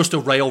 It's just a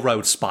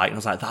railroad spike. And I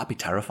was like, that'd be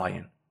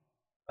terrifying.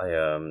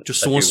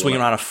 Just someone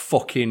swinging around a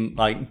fucking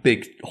like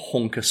big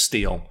hunk of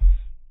steel.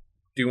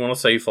 Do you want to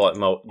say for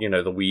like you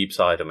know, the weeb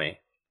side of me?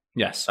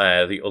 Yes.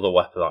 The other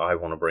weapon that I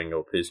want to bring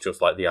up is just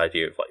like the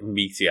idea of like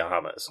meteor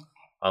hammers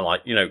and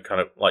like, you know,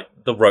 kind of like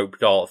the rope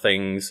dart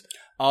things.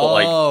 Oh, but,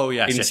 like,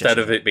 yes. Instead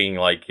of it being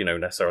like, you know,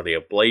 necessarily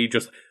a blade,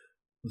 just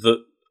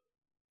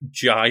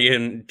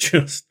giant,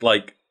 just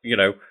like,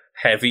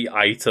 heavy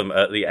item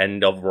at the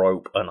end of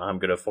rope, and I'm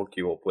going to fuck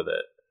you up with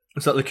it.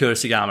 It's like the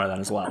Kurosagama then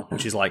as well,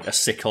 which is like a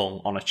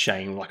sickle on a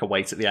chain, like a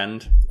weight at the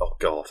end. Oh,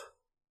 God.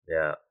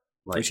 Yeah.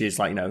 Which is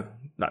like,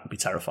 that'd be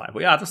terrifying.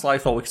 But yeah, I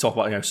thought we could talk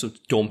about, some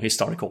dumb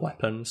historical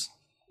weapons.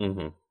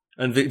 Mm-hmm.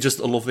 And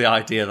I love the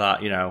idea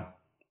that,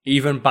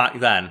 even back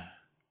then,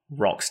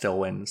 rock still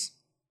wins.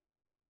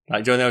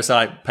 Like, do you know it's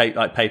like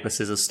paper,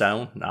 scissors,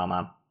 stone? Nah,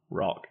 man,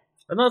 rock.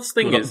 And that's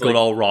the thing, is good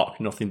old rock,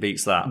 nothing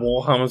beats that.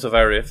 Warhammers are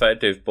very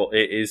effective, but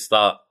it is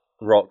that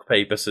rock,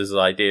 paper, scissors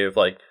idea of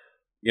like,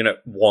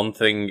 one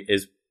thing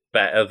is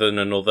better than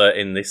another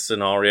in this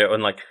scenario,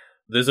 and like,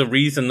 there's a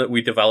reason that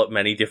we develop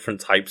many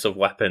different types of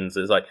weapons.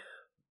 It's like,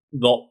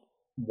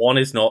 one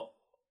is not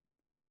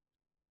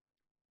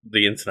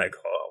the internet.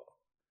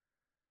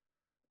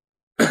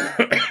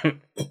 There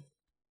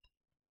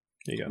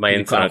you go. My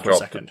internet dropped. For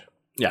a second.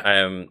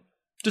 Yeah.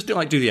 Just do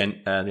the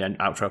end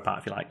outro part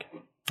if you like.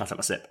 I'll take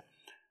my sip.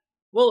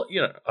 Well,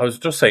 I was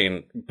just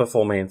saying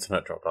before my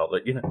internet dropped out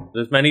that,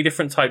 there's many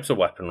different types of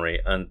weaponry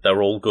and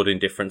they're all good in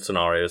different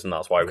scenarios, and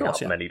that's why we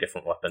have many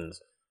different weapons.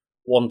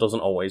 One doesn't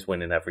always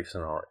win in every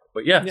scenario.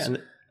 But yes. Yeah,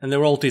 and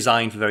they're all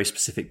designed for very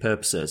specific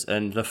purposes,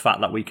 and the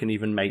fact that we can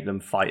even make them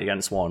fight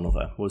against one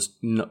another was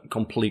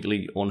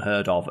completely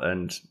unheard of,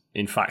 and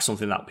in fact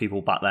something that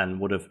people back then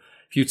would have,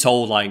 if you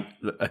told like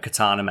a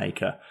katana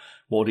maker,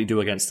 what would he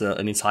do against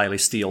an entirely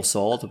steel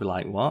sword? They'd be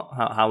like, what?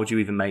 How would you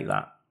even make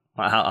that?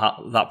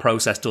 How that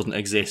process doesn't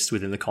exist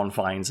within the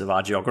confines of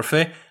our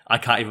geography. I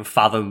can't even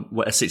fathom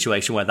a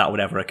situation where that would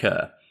ever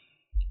occur.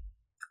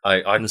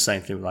 And the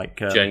same thing with like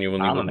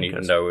genuinely wouldn't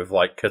even know if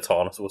like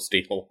katanas were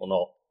steel or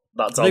not.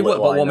 That's they were,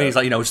 but what I mean is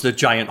like it's the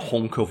giant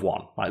hunk of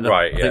one. Like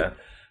the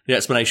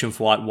explanation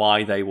for like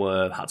why they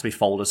had to be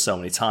folded so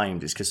many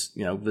times is because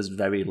there's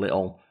very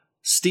little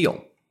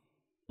steel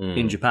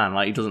in Japan.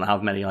 Like it doesn't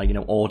have many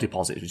ore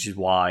deposits, which is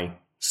why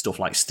stuff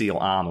like steel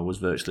armor was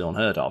virtually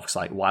unheard of. It's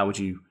like why would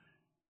you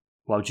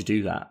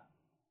do that?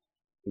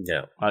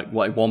 Yeah, like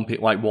one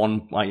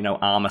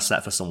armor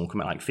set for someone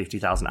come at like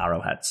 50,000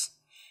 arrowheads.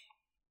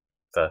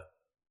 Fair.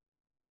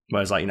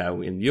 Whereas,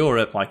 in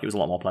Europe, it was a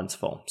lot more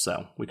plentiful,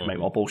 so we can make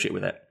more bullshit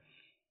with it.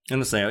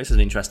 And this is an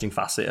interesting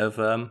facet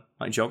of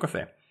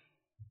geography.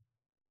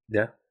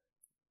 Yeah.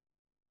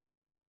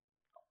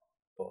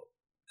 But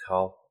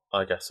Karl,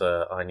 I guess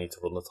I need to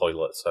run the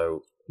toilet,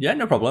 so yeah,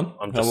 no problem.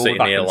 I'm just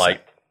sitting here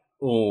like,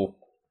 oh,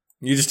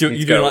 you do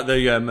like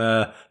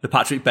the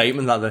Patrick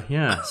Bateman,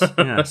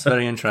 yes,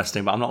 very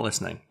interesting. But I'm not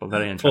listening. But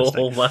very interesting.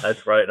 All my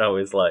head right now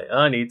is like,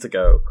 I need to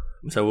go.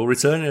 So we'll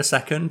return in a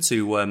second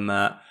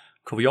to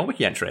cover your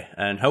wiki entry,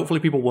 and hopefully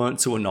people weren't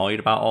too annoyed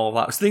about all of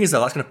that. The thing is,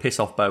 though, that's going to piss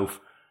off both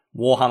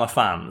Warhammer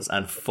fans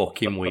and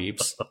fucking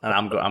weebs, and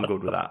I'm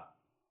good with that.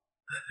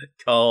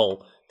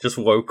 Karl just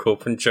woke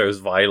up and chose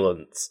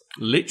violence.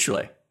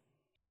 Literally.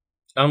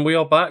 And we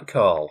are back,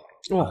 Karl.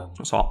 Oh,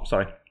 that's hot.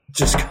 Sorry.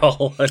 Just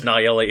Karl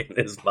annihilating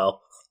his mouth.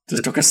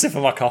 Just took a sip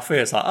of my coffee.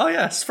 It's like, oh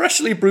yes,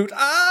 freshly brewed.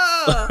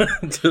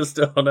 Just,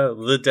 oh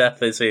no, the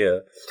death is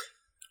here.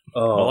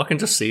 Oh. All I can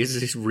just see is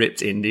this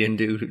ripped Indian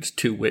dude with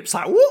 2 whips.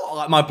 Like, what?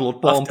 Like my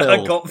Bloodborne build.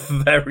 I got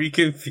very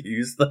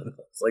confused then. I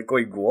was like,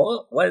 wait,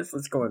 what? Where's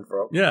this coming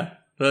from? Yeah.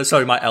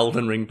 Sorry, my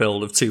Elden Ring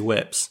build of 2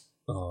 whips.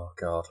 Oh,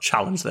 God.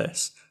 Challenge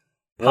this.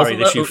 Parry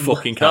this, you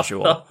fucking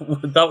casual.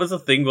 That was the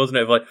thing, wasn't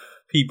it? Like,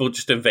 people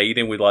just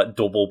invading with, like,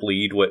 double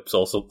bleed whips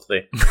or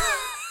something.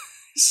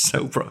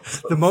 So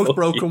the most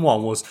broken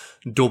one was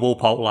double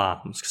pole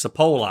arms. Because a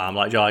pole arm,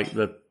 like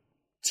the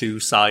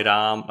 2 side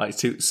arm, like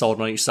 2 sword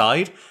on each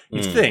side.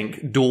 You'd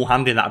think dual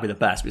handing that'd be the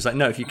best, but it's like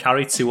no. If you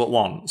carry 2 at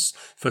once,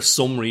 for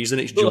some reason,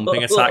 its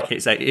jumping attack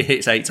hits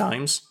 8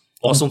 times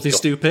or something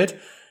stupid,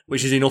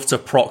 which is enough to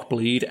proc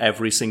bleed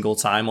every single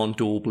time on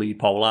dual bleed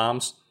pole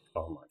arms.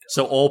 Oh my God!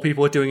 So all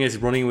people are doing is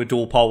running with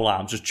dual pole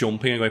arms, just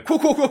jumping and going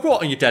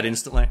quack, and you're dead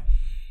instantly.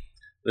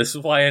 This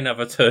is why I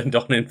never turned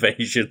on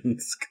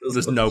invasions.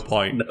 There's no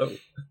point. No,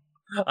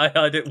 I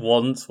had it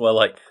once where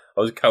like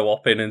I was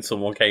co-oping and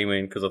someone came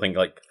in because I think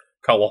like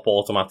co-op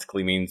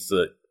automatically means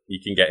that you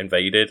can get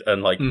invaded,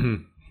 and like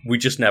we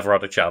just never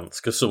had a chance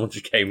because someone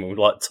just came in with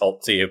like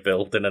top tier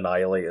build and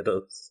annihilated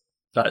us.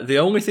 The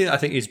only thing I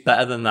think is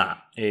better than that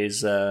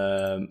is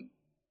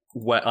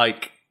where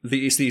like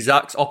it's the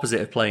exact opposite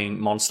of playing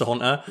Monster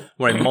Hunter.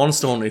 Where in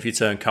Monster Hunter, if you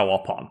turn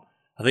co-op on,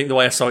 I think the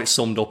way I saw it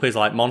summed up is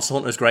like Monster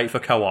Hunter is great for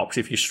co-ops.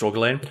 If you're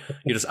struggling,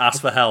 you just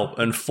ask for help,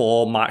 and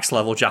 4 max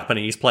level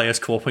Japanese players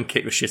come up and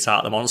kick the shit out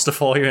of the monster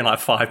for you in like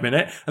 5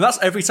 minutes. And that's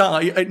every time.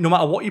 Like, no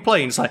matter what you're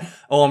playing, it's like,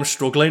 oh, I'm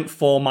struggling.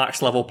 4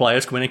 max level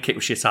players come in and kick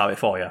the shit out of it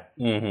for you.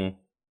 Mm-hmm.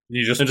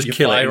 You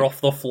fire off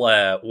the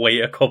flare,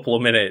 wait a couple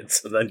of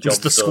minutes, and then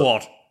just the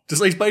squad.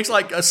 Just it's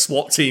basically like a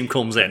SWAT team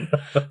comes in,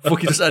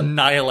 fucking just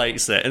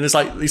annihilates it, and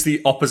it's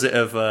the opposite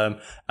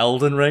of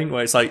Elden Ring,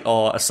 where it's like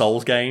a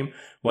Souls game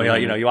where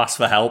you ask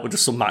for help, but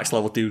just some max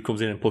level dude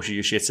comes in and pushes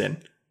your shit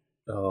in.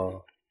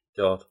 Oh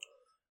God!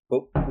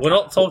 But we're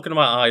not talking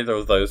about either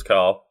of those,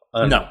 Karl.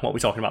 No, what are we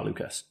talking about,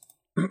 Lucas?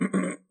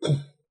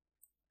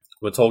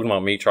 We're talking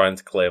about me trying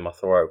to clear my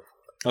throat.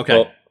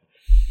 Okay.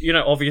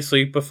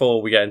 obviously,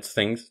 before we get into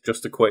things,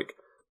 just a quick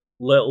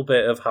little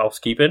bit of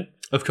housekeeping.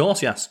 Of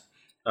course, yes.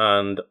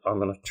 And I'm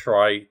going to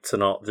try to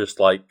not just,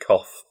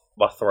 cough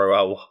my throat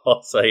out while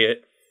I say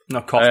it.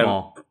 No, cough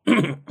more.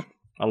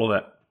 I love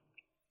it.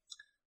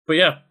 But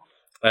yeah,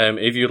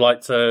 if you'd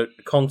like to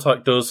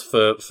contact us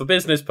for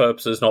business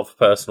purposes, not for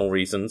personal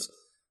reasons,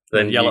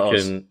 then you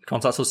can...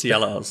 Contact us to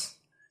yell at us.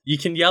 You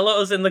can yell at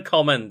us in the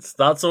comments.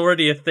 That's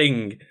already a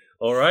thing,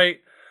 all right?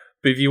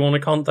 But if you want to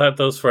contact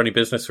us for any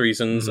business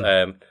reasons,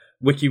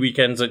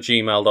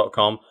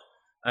 wikiweekends@gmail.com.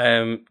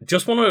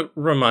 Just want to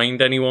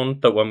remind anyone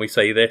that when we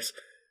say this,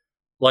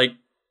 I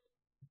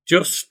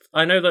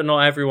know that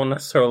not everyone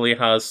necessarily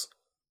has,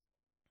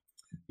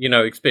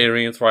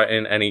 experience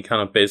writing any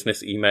kind of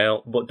business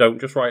email, but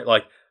don't just write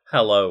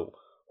hello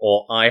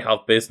or I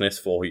have business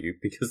for you,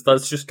 because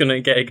that's just going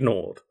to get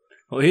ignored.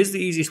 Well, here's the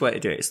easiest way to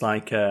do it. It's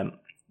the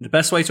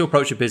best way to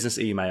approach a business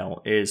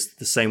email is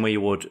the same way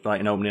you would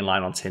an opening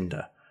line on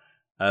Tinder.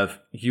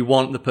 You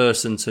want the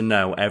person to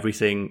know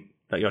everything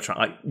that you're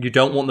trying. You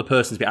don't want the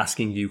person to be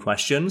asking you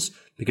questions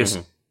because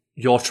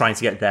you're trying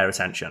to get their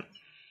attention.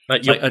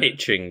 You're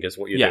pitching is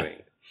what you're doing.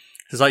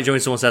 It's when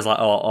someone says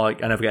I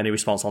never get any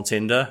response on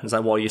Tinder. It's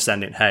what are you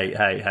sending?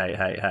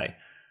 Hey.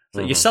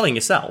 So you're selling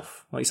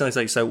yourself.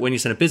 So when you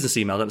send a business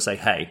email, don't say,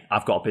 hey,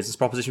 I've got a business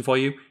proposition for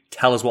you.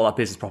 Tell us what that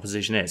business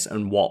proposition is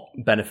and what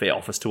benefit it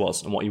offers to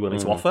us and what you're willing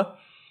to offer.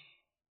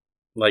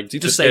 So it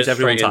just saves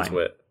everyone time.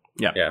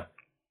 Yeah.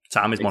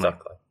 Time is money.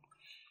 Exactly.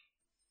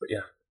 But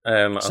yeah.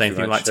 Same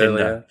thing like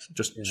Tinder.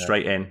 Just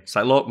straight in. It's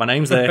look, my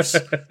name's this.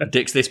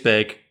 Dick's this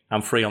big.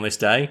 I'm free on this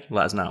day.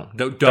 Let us know.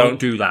 Don't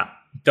do that.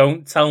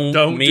 Don't tell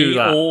me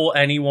or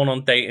anyone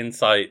on dating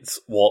sites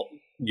what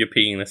your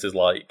penis is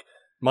like.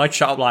 My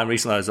chat line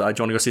recently was, do you want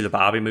to go see the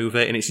Barbie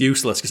movie? And it's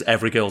useless because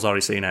every girl's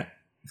already seen it.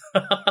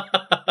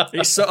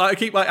 I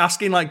keep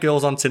asking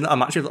girls on Tinder.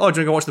 I'm actually, do you want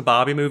to go watch the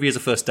Barbie movie as a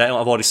first date?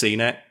 I've already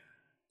seen it.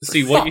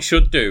 See, what you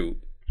should do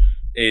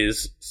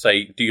is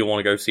say, do you want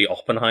to go see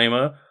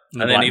Oppenheimer?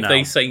 And then if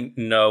they say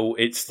no,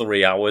 it's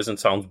 3 hours and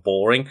sounds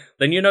boring,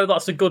 then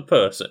that's a good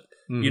person.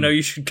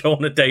 You should go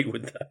on a date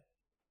with them.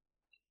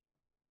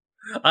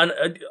 And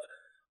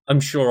I'm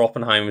sure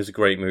Oppenheimer is a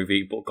great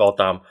movie, but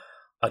goddamn,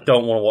 I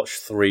don't want to watch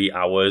 3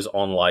 hours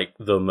on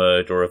the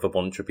murder of a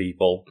bunch of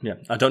people. Yeah,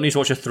 I don't need to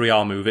watch a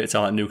 3-hour movie to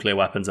tell that nuclear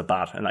weapons are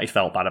bad and that he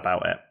felt bad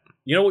about it.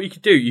 You know what you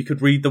could do? You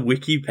could read the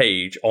wiki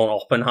page on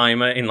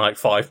Oppenheimer in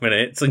 5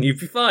 minutes and you'd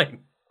be fine.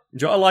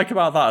 Do you know what I like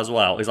about that as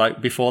well? Is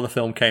before the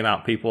film came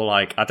out, people were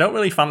I don't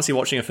really fancy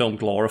watching a film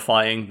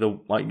glorifying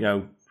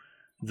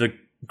the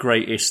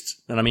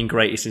greatest, and I mean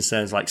greatest in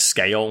terms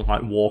scale,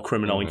 war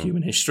criminal in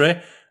human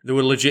history. There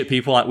were legit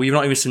people well, you've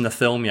not even seen the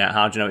film yet.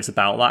 How do you know it's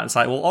about that? It's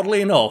well,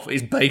 oddly enough,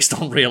 it's based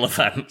on real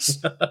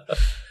events.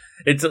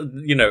 It's,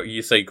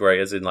 you say great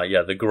as in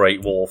the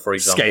Great War, for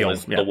example, scale,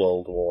 is the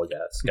World War,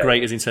 scale.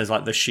 Great as in terms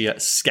the sheer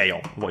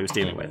scale of what he was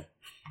dealing with.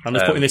 I'm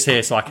just putting this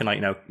here so I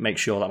can make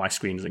sure that my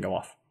screen doesn't go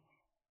off.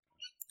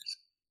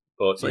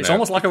 But, so it's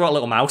almost like I've got a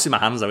little mouse in my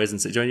hands, though,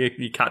 isn't it?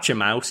 You catch a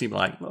mouse, you're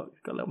look,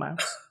 got a little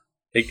mouse.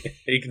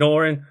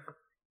 Ignoring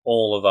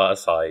all of that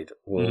aside,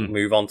 we'll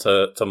move on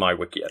to my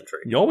wiki entry.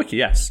 Your wiki,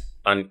 yes.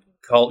 And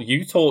Karl,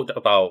 you talked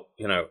about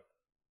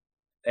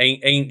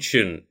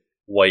ancient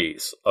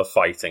ways of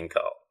fighting,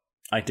 Karl.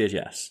 I did,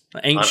 yes.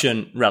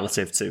 Ancient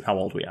relative to how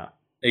old we are.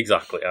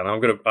 Exactly, and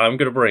I'm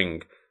gonna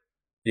bring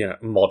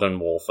modern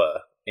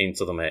warfare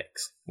into the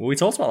mix. Well, we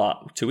talked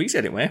about that 2 weeks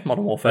ago, didn't we?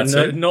 Modern Warfare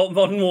 2. Not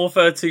Modern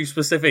Warfare 2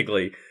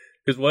 specifically,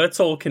 because we're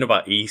talking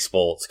about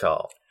esports,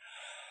 Karl.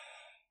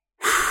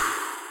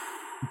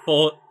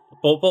 But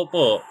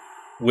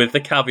with the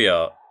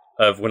caveat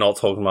of we're not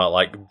talking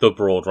about the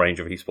broad range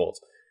of esports,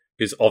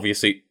 because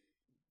obviously,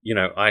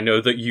 I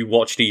know that you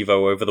watched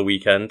Evo over the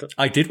weekend.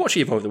 I did watch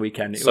Evo over the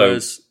weekend. It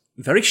was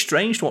very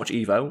strange to watch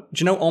Evo.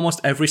 Do you know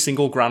almost every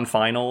single grand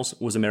finals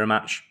was a mirror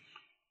match?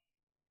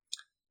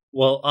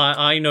 Well,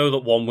 I know that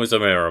one was a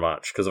mirror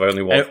match because I've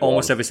only watched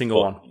almost every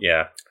single one.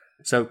 Yeah.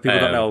 So people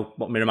don't know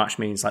what mirror match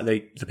means.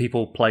 The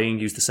people playing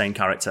use the same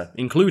character,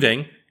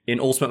 including in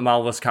Ultimate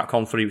Marvel vs.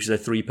 Capcom 3, which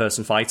is a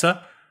 3-person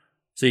fighter.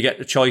 So you get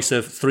the choice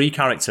of 3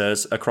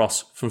 characters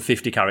from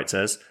 50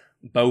 characters.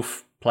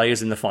 Both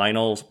players in the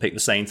finals pick the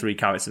same 3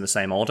 characters in the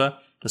same order.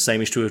 The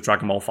same is true of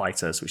Dragon Ball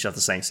Fighters, which have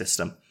the same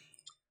system.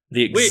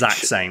 The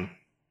exact same.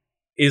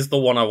 Is the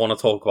one I want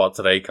to talk about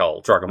today,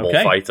 Karl. Dragon Ball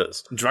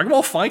Fighters. Dragon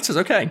Ball Fighters,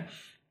 okay.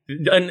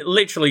 And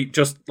literally,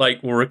 just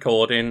we're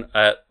recording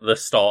at the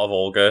start of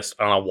August,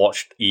 and I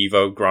watched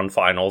Evo Grand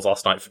Finals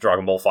last night for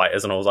Dragon Ball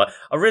Fighters, and I was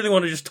I really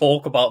want to just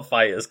talk about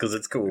fighters because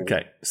it's cool.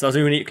 Okay, so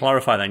we need to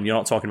clarify then, you're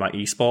not talking about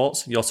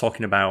esports, you're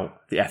talking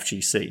about the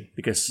FGC,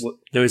 because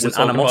there is an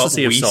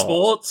animosity of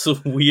sorts.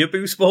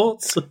 Weeaboo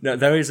sports? No,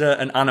 there is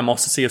an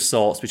animosity of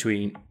sorts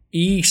between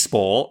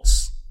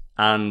esports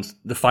and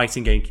the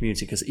fighting game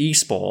community, because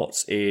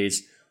esports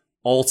is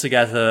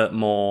altogether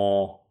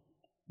more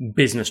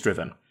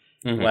business-driven.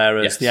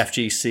 Whereas the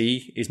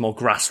FGC is more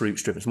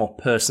grassroots driven, it's more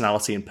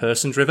personality and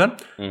person driven.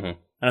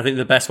 And I think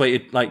the best way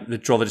to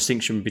draw the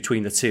distinction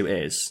between the two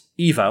is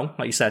Evo,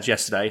 like you said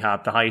yesterday,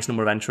 had the highest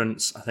number of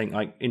entrants. I think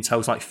in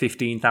total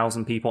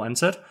 15,000 people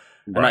entered,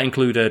 and that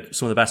included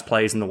some of the best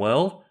players in the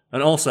world,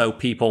 and also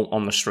people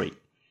on the street.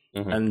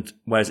 Mm-hmm. And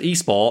whereas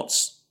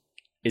esports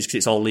is because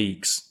it's all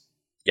leagues.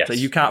 Yes. So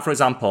you can't, for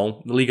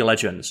example, the League of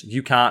Legends,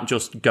 you can't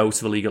just go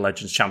to the League of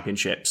Legends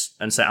Championships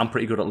and say, I'm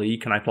pretty good at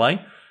League, can I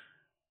play?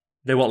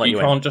 They won't let you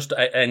in. You can't just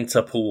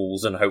enter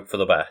pools and hope for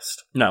the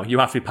best. No, you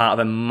have to be part of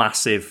a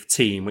massive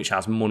team which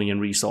has money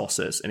and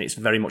resources, and it's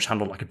very much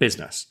handled like a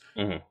business.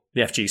 Mm-hmm.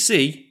 The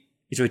FGC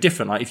is very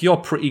different. Like, if you're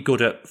pretty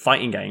good at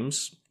fighting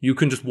games, you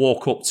can just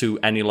walk up to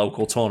any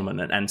local tournament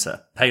and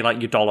enter. Pay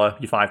like your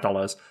 $1, your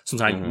 $5,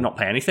 sometimes not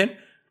pay anything.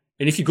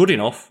 And if you're good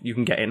enough, you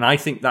can get in. And I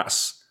think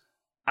that's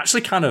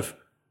actually kind of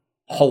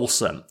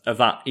wholesome of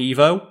that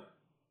Evo.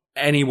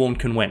 Anyone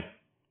can win.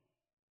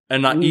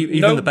 And like,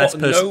 even the best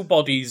person...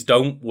 Nobodies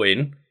don't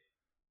win,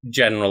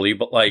 generally,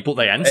 but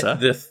they enter.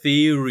 The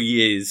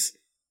theory is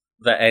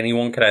that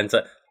anyone can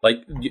enter.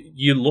 Like,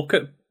 you look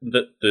at...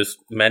 There's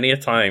many a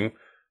time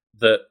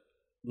that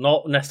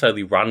not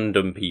necessarily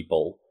random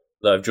people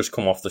that have just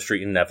come off the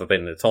street and never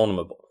been in a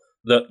tournament, but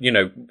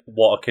that,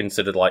 what are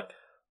considered like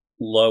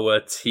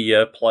lower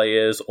tier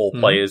players or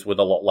players with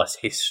a lot less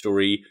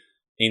history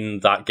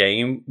in that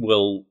game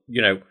will,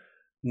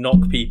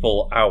 knock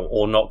people out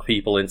or knock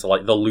people into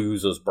like the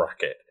losers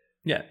bracket.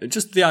 Yeah,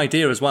 just the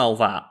idea as well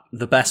that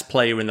the best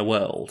player in the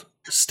world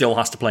still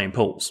has to play in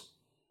pools.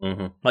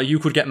 Mm-hmm. Like, you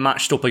could get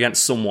matched up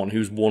against someone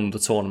who's won the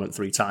tournament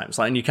 3 times.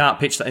 Like, and you can't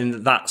pitch that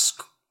in. That's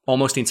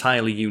almost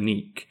entirely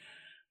unique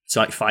to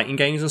like fighting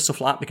games and stuff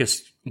like that,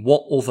 because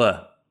what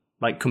other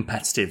like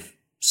competitive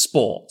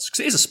sports,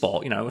 because it is a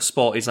sport, a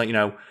sport is like,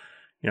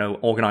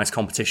 organized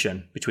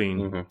competition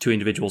between 2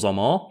 individuals or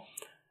more.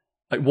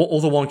 Like, what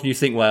other one can you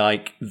think where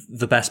like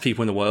the best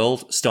people in the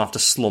world still have to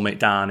slum it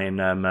down in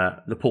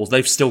the pools?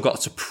 They've still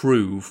got to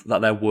prove that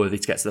they're worthy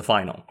to get to the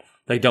final.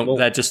 They don't. Well,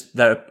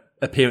 their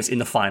appearance in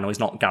the final is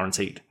not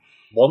guaranteed.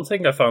 One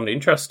thing I found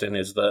interesting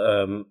is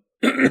that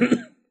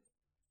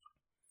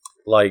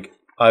like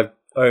I've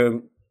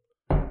one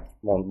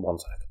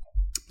second.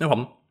 No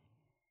problem.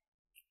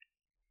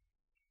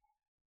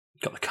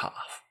 Got the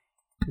calf.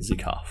 The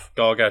calf.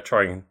 Gotta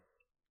trying.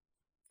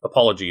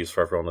 Apologies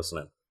for everyone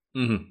listening.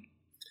 Mm-hmm.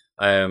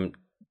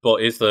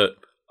 But is that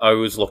I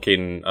was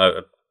looking,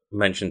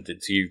 mentioned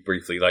it to you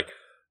briefly, like,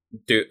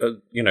 the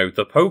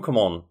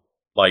Pokemon,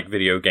 like,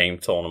 video game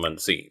tournament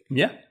scene.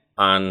 Yeah.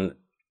 And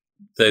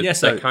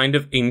they're kind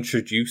of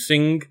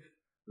introducing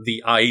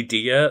the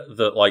idea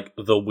that, like,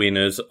 the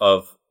winners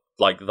of,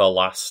 like, the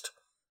last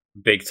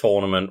big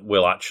tournament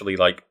will actually,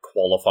 like,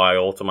 qualify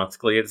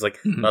automatically. It's like,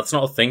 that's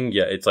not a thing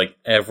yet. It's like,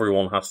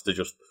 everyone has to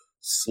just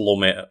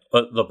slum it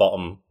at the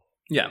bottom.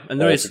 Yeah,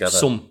 and there is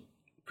some...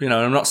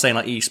 I'm not saying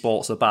like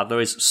esports are bad. There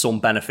is some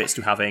benefits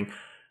to having,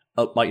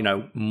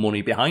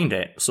 money behind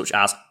it, such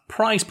as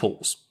prize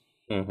pools.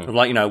 Mm-hmm.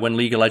 Like, when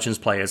League of Legends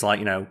players,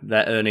 like,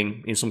 they're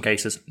earning, in some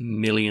cases,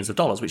 millions of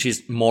dollars, which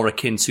is more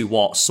akin to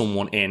what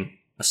someone in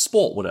a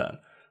sport would earn.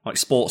 Like,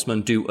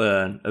 sportsmen do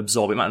earn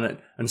absorbing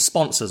and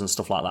sponsors and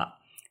stuff like that.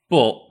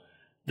 But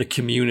the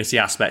community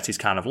aspect is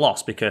kind of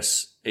lost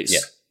because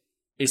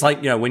it's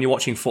like, when you're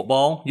watching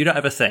football, you don't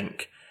ever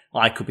think,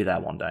 I could be there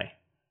one day.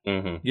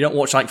 Mm-hmm. You don't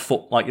watch like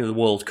the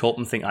World Cup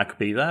and think I could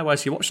be there.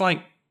 Whereas you watch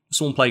like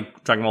someone play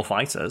Dragon Ball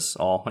Fighters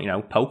or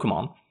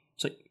Pokemon,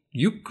 it's like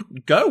you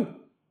could go.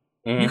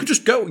 You could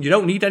just go. You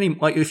don't need any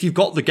if you've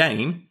got the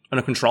game and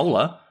a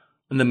controller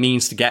and the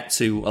means to get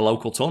to a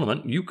local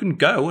tournament, you can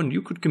go and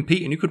you could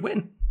compete and you could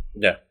win.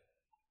 Yeah,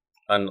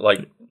 and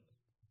like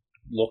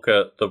look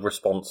at the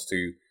response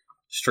to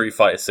Street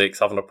Fighter 6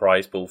 having a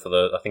prize pool for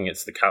I think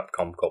it's the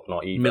Capcom Cup,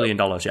 not even $1 million.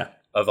 Yeah.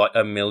 Of like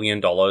 $1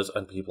 million,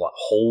 and people are like,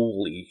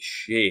 holy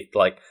shit,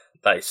 like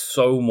that is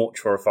so much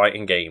for a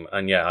fighting game.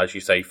 And yeah, as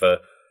you say, for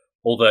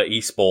other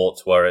esports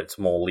where it's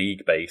more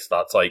league based,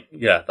 that's like,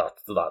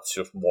 that's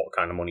just what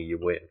kind of money you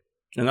win.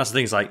 And that's the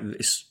thing, is like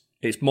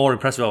it's more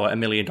impressive about $1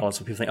 million when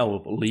people think,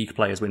 oh, well, league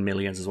players win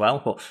millions as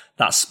well, but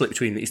that's split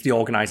between it's the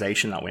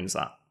organisation that wins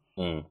that.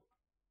 And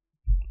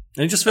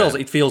it just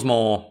feels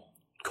more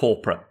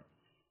corporate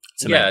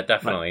to me. Yeah,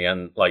 definitely.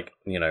 And like,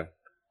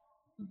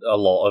 a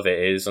lot of it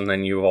is, and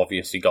then you've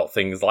obviously got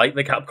things like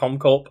the Capcom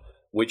Cup,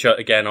 which are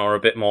a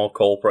bit more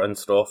corporate and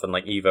stuff, and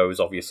like Evo is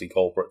obviously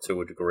corporate to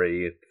a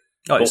degree.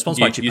 Oh, it's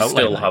sponsored by Chipotle. You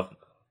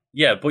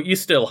still but you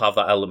still have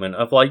that element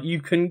of like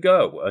you can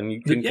go and you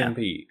can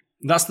compete.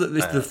 That's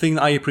the thing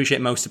that I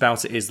appreciate most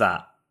about it is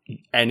that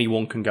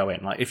anyone can go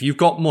in. Like if you've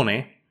got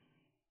money,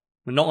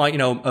 not like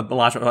a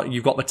large,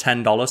 you've got the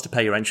 $10 to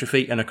pay your entry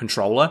fee and a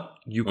controller,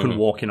 you can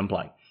walk in and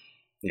play.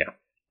 Yeah.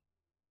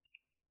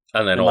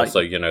 And then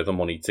also, the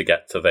money to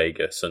get to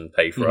Vegas and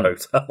pay for a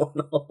hotel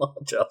and all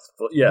that.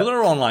 But yeah. Well,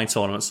 there are online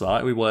tournaments,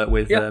 though. We work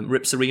with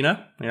Rips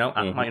Arena,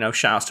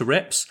 shout outs to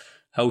Rips.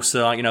 Hosts,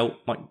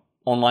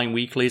 online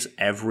weeklies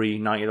every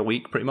night of the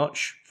week, pretty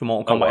much, for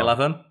Mortal Kombat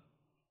 11,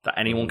 that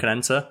anyone can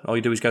enter. All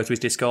you do is go to his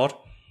Discord.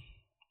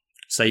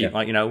 Say, does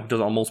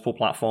it on multiple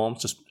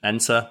platforms, just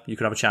enter, you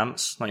could have a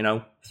chance.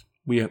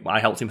 I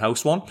helped him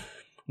host one.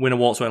 Winner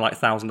walks away like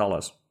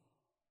 $1,000.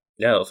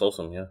 Yeah, that's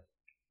awesome. Yeah,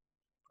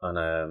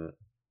 and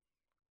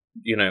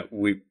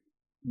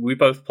we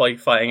both play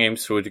fighting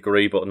games to a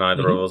degree, but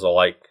neither of us are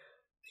like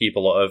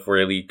people that have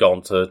really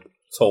gone to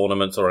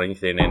tournaments or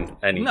anything in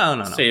any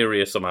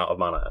serious amount of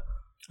manner.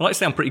 I like to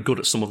say I'm pretty good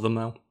at some of them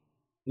now.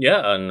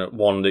 Yeah, and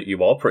one that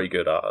you are pretty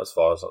good at, as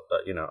far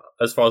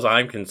as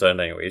I'm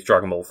concerned, anyway, is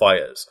Dragon Ball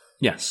FighterZ.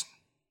 Yes.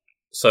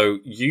 So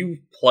you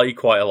play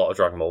quite a lot of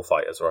Dragon Ball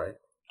FighterZ, right?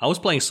 I was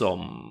playing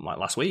some like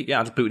last week. Yeah,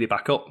 I just booted it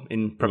back up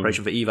in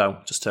preparation for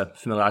Evo, just to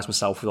familiarise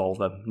myself with all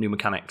the new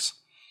mechanics.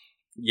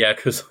 Yeah,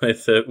 because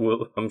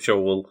I'm sure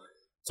we'll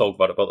talk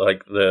about it, but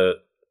like the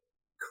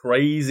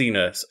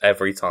craziness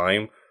every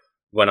time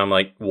when I'm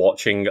like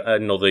watching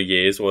another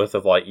year's worth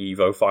of like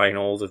Evo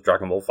finals of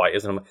Dragon Ball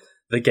FighterZ, and I'm like,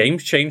 the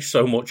game's changed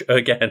so much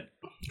again.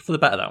 For the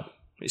better, though.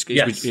 It's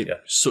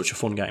such a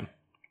fun game.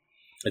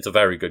 It's a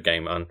very good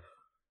game, and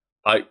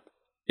I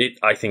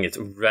think it's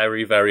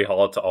very, very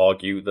hard to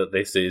argue that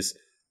this is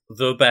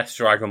the best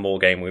Dragon Ball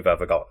game we've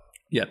ever got.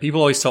 Yeah, people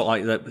always talk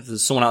like that.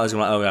 There's someone out there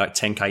going like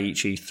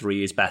Tenkaichi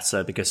 3 is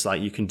better because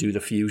like you can do the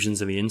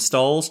fusions and the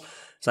installs.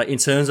 It's like in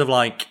terms of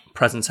like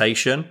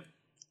presentation,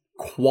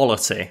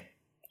 quality,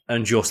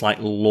 and just like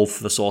love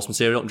for the source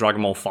material,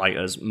 Dragon Ball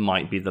FighterZ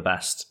might be the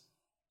best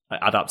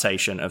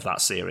adaptation of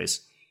that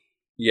series.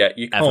 Yeah,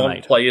 you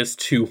can't play as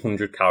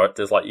 200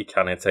 characters like you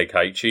can in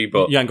Tenkaichi,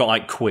 but you ain't got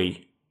like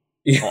Kui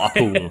or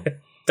Apun.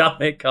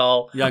 Damn it,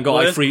 Karl. You ain't got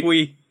like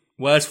Kui.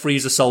 Where's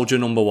Frieza Soldier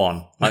number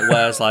 1? Like,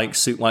 where's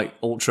like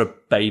Ultra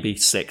Baby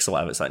 6 or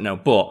whatever? It's like, no,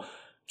 but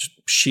just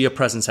sheer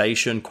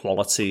presentation,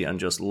 quality, and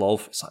just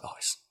love. It's like,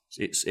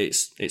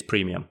 it's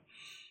premium.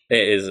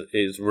 It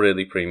is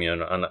really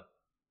premium, and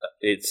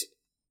it's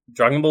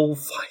Dragon Ball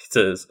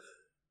FighterZ,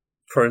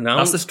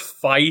 pronounced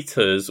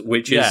Fighters,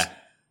 which is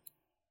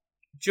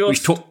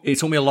just... It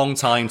took me a long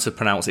time to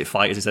pronounce it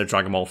Fighters instead of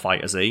Dragon Ball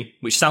FighterZ,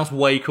 which sounds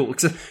way cool.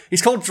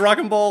 It's called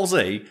Dragon Ball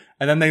Z,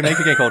 and then they make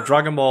a game called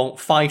Dragon Ball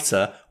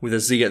Fighter with a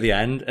Z at the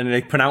end, and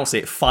they pronounce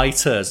it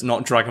Fighters,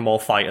 not Dragon Ball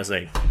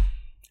FighterZ.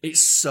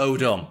 It's so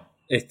dumb.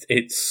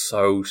 It's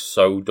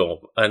so dumb.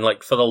 And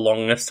like for the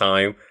longest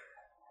time,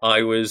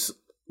 I was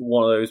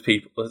one of those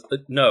people.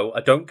 No,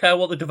 I don't care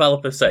what the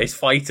developers say. It's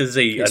Fighter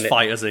Z. It's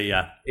Fighter Z,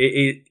 yeah.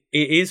 It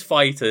is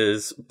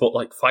Fighters, but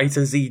like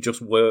Fighter Z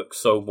just works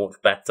so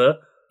much better.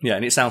 Yeah,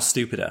 and it sounds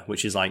stupider,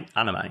 which is like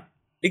anime.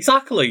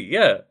 Exactly.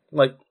 Yeah,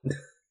 like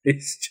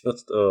it's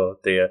just oh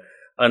dear.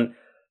 And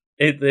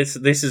this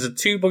is a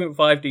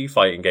 2.5D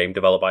fighting game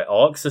developed by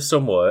Arc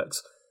System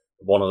Works,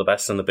 one of the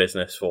best in the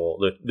business for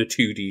the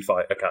 2D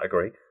fighter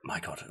category. My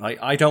God,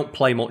 I don't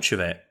play much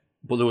of it,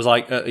 but there was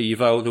like at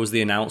Evo, there was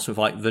the announcement of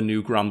like the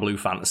new Grand Blue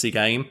Fantasy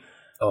game,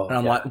 and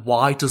I'm like,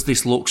 why does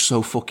this look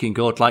so fucking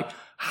good? Like,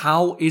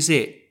 how is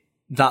it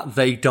that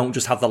they don't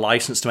just have the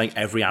license to make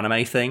every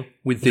anime thing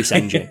with this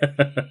engine?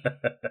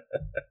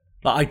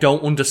 Like, I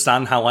don't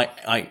understand how like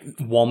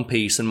One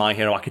Piece and My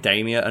Hero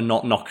Academia are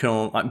not knocking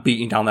on, like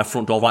beating down their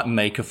front door, like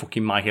make a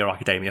fucking My Hero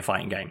Academia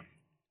fighting game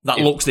that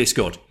looks this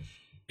good.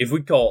 If we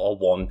got a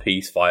One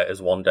Piece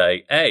fighters one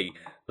day, A,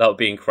 that would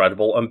be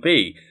incredible, and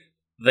B,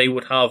 they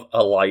would have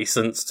a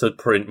license to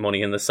print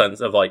money in the sense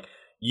of like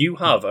you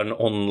have an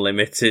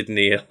unlimited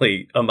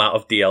nearly amount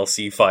of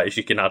DLC fighters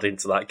you can add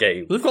into that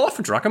game. They've got that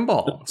for Dragon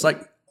Ball. It's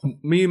like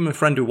me and my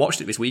friend who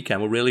watched it this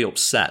weekend were really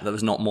upset that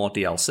there's not more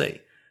DLC.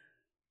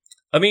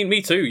 I mean,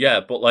 me too,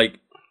 yeah, but like,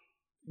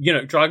 you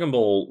know, Dragon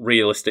Ball,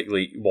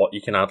 realistically, what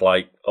you can add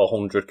like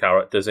 100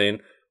 characters in,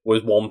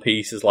 whereas One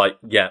Piece is like,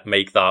 yeah,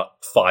 make that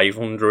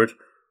 500.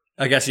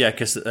 I guess, yeah,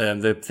 because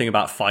the thing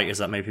about fighters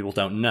that maybe people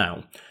don't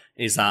know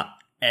is that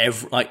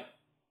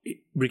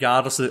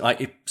regardless of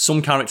like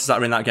some characters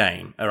that are in that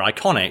game are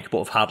iconic, but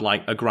have had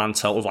like a grand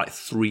total of like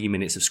 3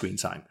 minutes of screen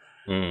time.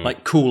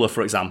 Like Cooler,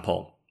 for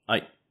example,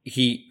 like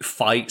he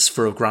fights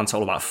for a grand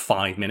total of about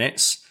 5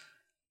 minutes.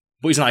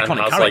 But he's an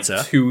iconic character.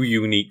 Like 2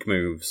 unique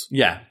moves.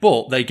 Yeah,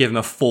 but they give him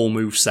a full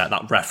move set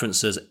that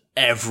references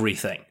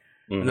everything.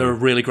 Mm-hmm. There are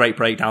really great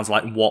breakdowns of,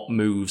 like what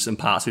moves and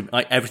parts of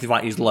like everything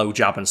like his low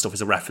jab and stuff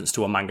is a reference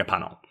to a manga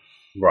panel.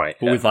 Right.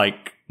 But with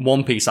like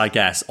One Piece, I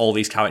guess, all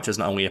these characters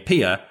not only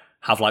appear,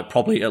 have like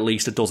probably at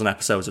least a dozen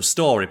episodes of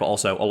story, but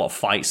also a lot of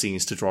fight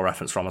scenes to draw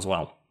reference from as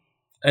well.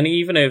 And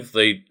even if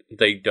they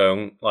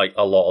don't, like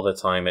a lot of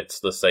the time it's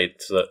the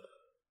states that,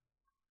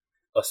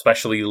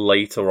 especially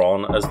later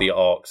on as the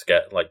arcs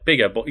get like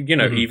bigger, but you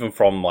know, even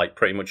from like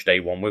pretty much day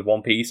one with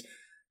One Piece,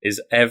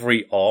 is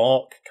every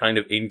arc kind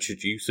of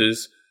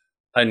introduces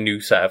a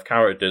new set of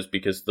characters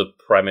because the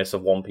premise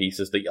of One Piece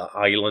is that you're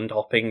island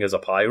hopping as a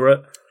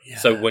pirate. Yeah.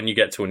 So when you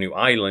get to a new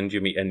island,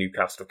 you meet a new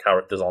cast of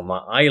characters on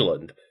that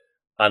island.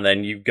 And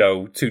then you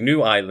go to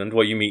new island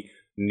where you meet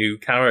new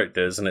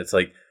characters. And it's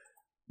like,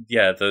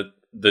 yeah,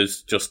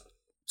 there's just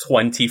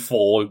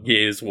 24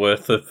 years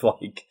worth of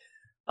like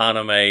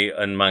anime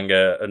and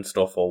manga and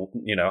stuff, or,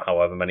 you know,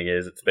 however many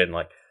years it's been.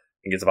 Like,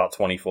 I think it's about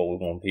 24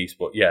 with One Piece.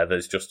 But yeah,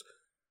 there's just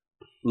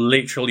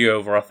literally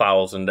over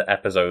 1,000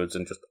 episodes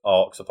and just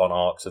arcs upon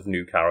arcs of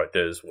new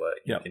characters where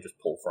you can just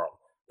pull from.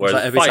 Whereas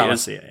like every time I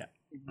see it,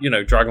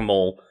 Dragon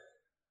Ball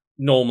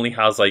normally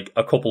has like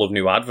a couple of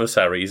new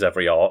adversaries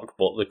every arc,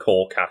 but the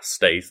core cast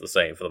stays the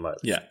same for the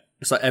most. Yeah.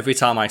 It's like every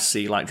time I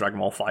see like Dragon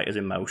Ball Fighters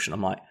in motion,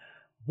 I'm like,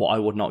 what I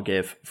would not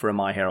give for a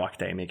My Hero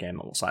Academia game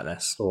that looks like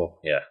this. Oh,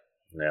 yeah.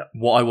 Yeah.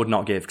 What I would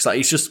not give. Because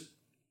it's just,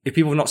 if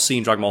people have not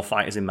seen Dragon Ball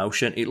Fighters in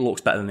motion, it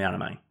looks better than the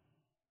anime.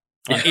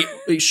 Like,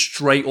 it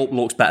straight up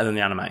looks better than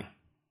the anime.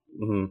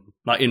 Mm-hmm.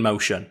 Like in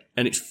motion.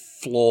 And it's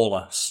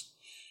flawless.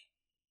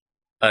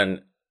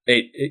 And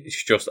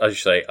it's just, as you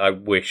say, I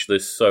wish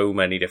there's so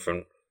many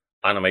different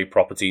anime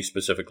properties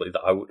specifically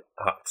that I would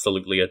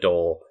absolutely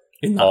adore.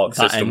 In Arc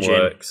that System engine.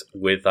 works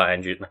with that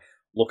engine.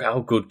 Look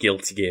how good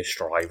Guilty Gear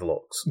Strive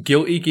looks.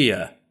 Guilty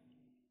Gear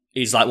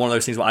is like one of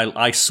those things where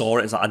I saw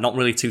it, it's like I'm not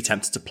really too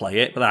tempted to play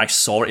it, but then I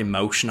saw it in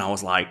motion, I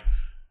was like,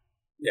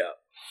 yeah,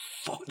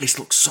 fuck, this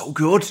looks so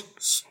good.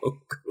 So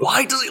good.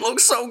 Why does it look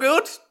so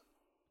good?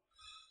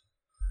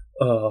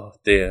 Oh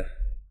dear.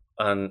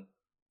 And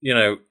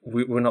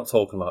we're not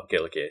talking about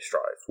Guilty Gear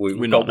Strive.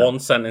 We've not, got one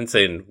sentence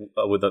in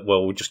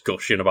we're just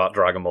gushing about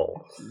Dragon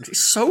Ball.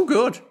 It's so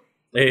good.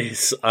 It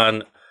is,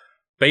 and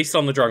based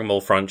on the Dragon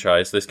Ball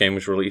franchise, this game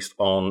was released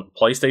on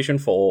PlayStation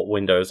 4,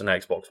 Windows, and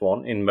Xbox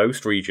One in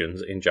most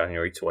regions in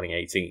January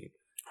 2018,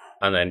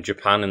 and then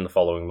Japan in the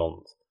following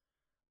month.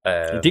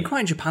 It did quite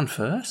in Japan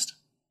first?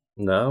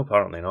 No,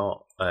 apparently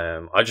not.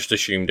 I just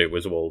assumed it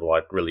was a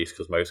worldwide release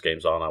because most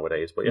games are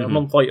nowadays. But yeah, a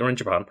month later in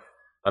Japan,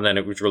 and then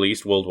it was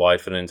released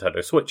worldwide for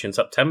Nintendo Switch in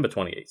September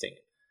 2018.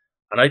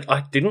 And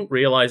I didn't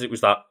realise it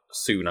was that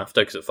soon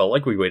after because it felt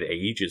like we waited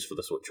ages for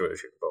the Switch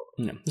version.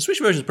 But Yeah. The Switch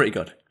version is pretty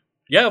good.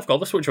 yeah, I've got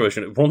the Switch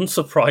version. It runs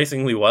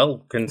surprisingly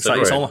well,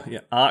 considering. It's almost,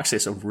 Arc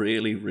System are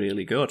really,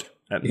 really good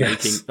at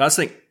Yes. making... That's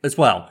the thing as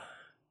well.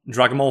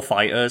 Dragon Ball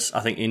Fighters, I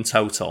think in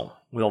total,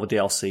 with all the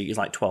DLC, is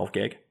like 12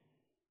 gig.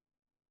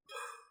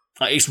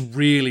 Like, it's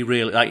really,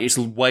 really... Like, it's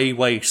way,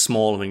 way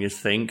smaller than you'd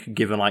think,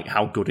 given like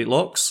how good it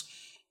looks.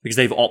 Because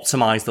they've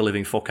optimized the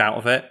living fuck out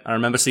of it. I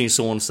remember seeing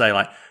someone say,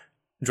 like,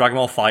 Dragon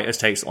Ball Fighters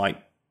takes like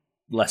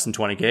less than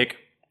 20 gig.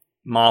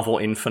 Marvel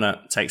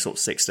Infinite takes up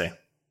 60.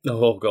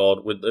 Oh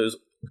god, with those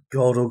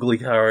god ugly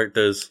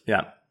characters.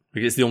 Yeah,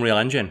 because it's the Unreal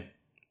Engine.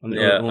 And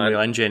the Unreal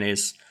Engine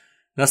is...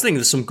 And that's the thing,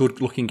 there's some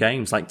good looking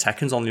games. Like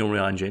Tekken's on the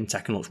Unreal Engine.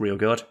 Tekken looks real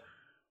good.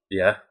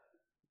 Yeah.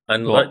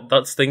 And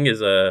that's thing is,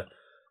 Dragon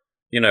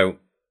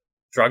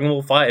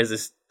Ball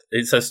FighterZ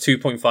it says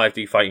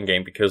 2.5D fighting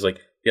game because, like,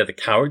 yeah, the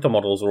character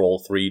models are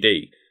all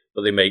 3D,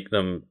 but they make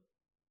them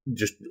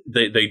just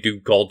they do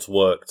God's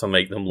work to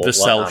make them look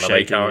like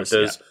anime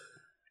characters.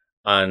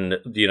 Yeah. And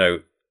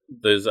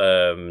there's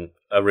a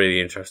really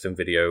interesting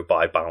video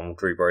by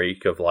Boundary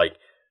Break of like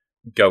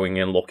going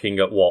and looking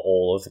at what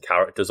all of the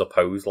characters are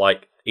posed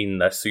like in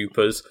their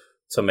supers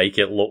to make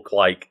it look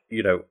like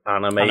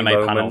anime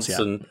moments panels,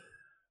 yeah. And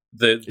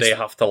they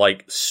have to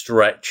like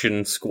stretch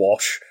and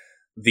squash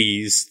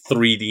these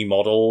 3D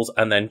models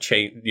and then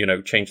change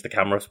the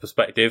camera's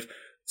perspective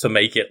to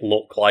make it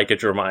look like a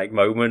dramatic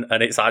moment,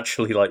 and it's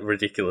actually like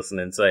ridiculous and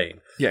insane.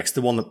 Yeah, because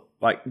the one that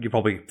like you're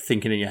probably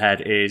thinking in your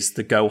head is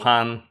the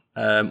Gohan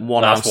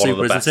one-arm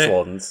super, isn't it?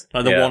 Ones.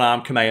 Like the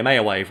one-arm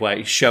Kamehameha wave where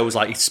he shows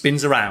like he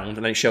spins around and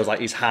then it shows like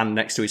his hand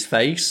next to his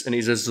face and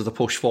he does the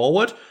push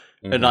forward.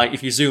 Mm-hmm. And like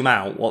if you zoom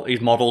out,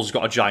 his model's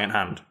got a giant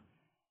hand.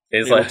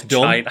 It's like a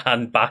giant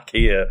hand back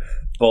here,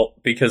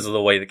 but because of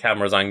the way the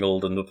camera's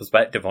angled and the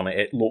perspective on it,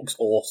 it looks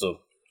awesome.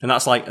 And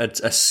that's like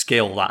a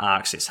skill that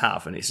Arxists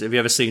have. And have you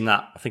ever seen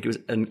that? I think it was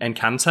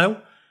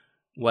Encanto,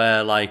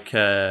 where like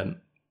the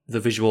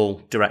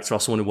visual director or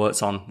someone who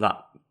worked on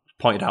that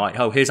pointed out like,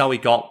 oh, here's how we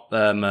got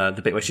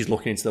the bit where she's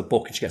looking into the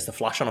book and she gets the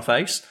flash on her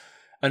face.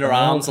 And her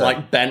arms are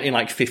like bent in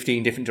like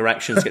 15 different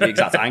directions to get the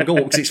exact angle.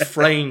 Because it's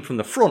framed from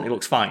the front, it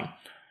looks fine.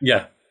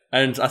 Yeah.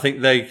 And I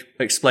think they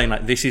explain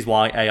like this is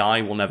why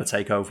AI will never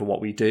take over what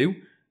we do,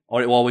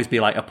 or it will always be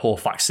like a poor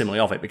facsimile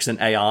of it, because an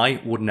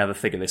AI would never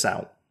figure this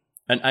out.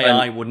 An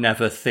AI would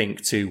never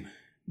think to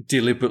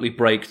deliberately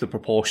break the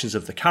proportions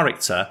of the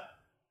character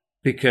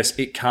because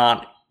it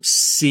can't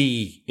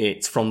see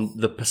it from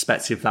the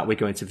perspective that we're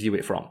going to view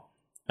it from.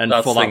 And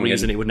for that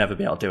reason, it would never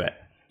be able to do it.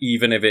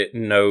 Even if it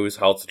knows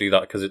how to do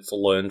that because it's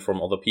learned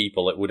from other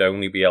people, it would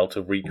only be able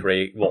to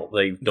recreate what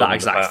they've done. That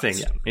exact thing,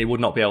 yeah. It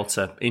would not be able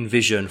to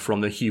envision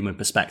from the human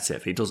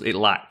perspective. It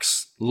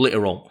lacks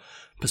literal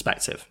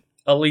perspective.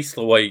 At least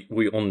the way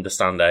we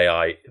understand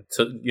AI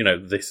to,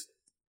 this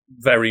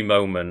very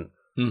moment.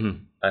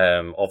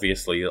 Mm-hmm.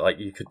 Obviously, like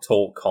you could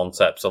talk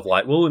concepts of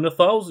like, well, in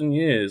 1,000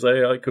 years,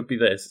 AI could be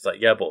this. It's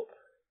like, yeah, but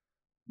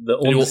the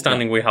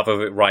understanding we have of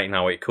it right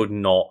now, it could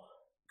not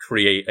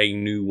create a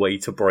new way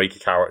to break a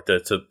character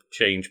to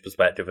change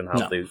perspective and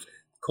have those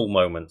cool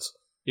moments.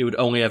 It would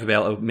only ever be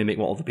able to mimic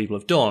what other people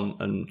have done,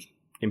 and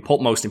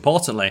most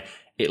importantly,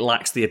 it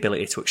lacks the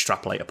ability to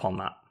extrapolate upon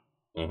that.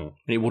 Mm-hmm. And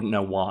it wouldn't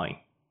know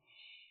why.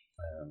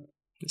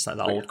 It's like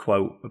that old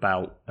quote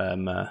about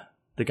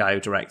the guy who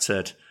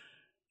directed,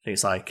 I think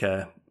it's like,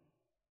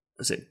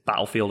 is it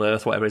Battlefield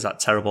Earth, whatever it is,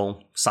 that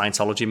terrible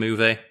Scientology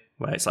movie,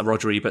 where it's like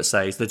Roger Ebert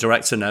says, the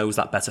director knows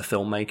that better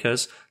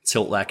filmmakers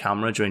tilt their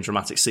camera during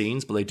dramatic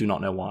scenes, but they do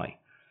not know why.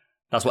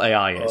 That's what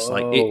AI is.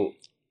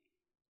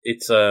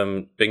 It's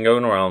been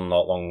going around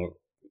not long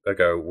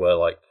ago where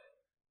like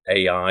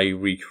AI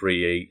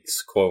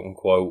recreates quote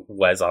unquote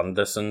Wes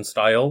Anderson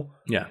style.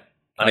 Yeah.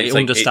 And it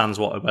understands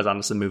what a Wes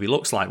Anderson movie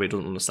looks like, but it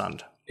doesn't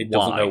understand. It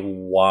doesn't know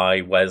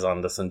why Wes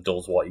Anderson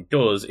does what he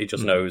does. It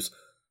just knows,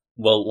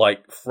 well,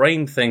 like,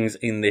 frame things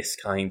in this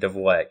kind of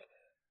way.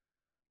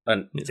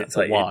 And it's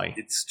like, why?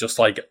 It's just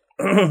like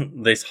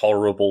this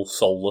horrible,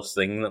 soulless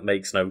thing that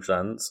makes no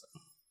sense.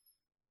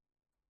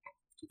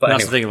 But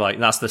that's the thing, like,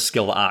 that's the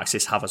skill that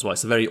artists have as well.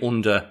 It's a very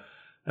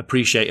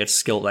underappreciated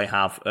skill they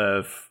have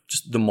of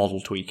just the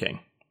model tweaking.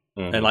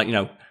 Mm-hmm. And, like, you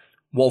know,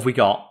 what have we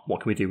got?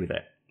 What can we do with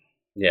it?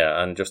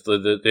 Yeah, and just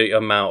the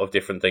amount of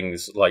different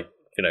things, like,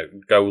 you know,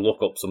 go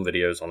look up some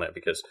videos on it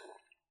because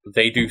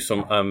they do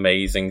some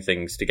amazing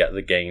things to get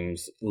the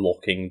games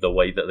looking the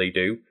way that they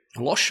do.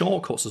 A lot of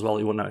shortcuts as well,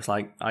 you wouldn't know. It's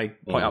like, I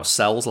point out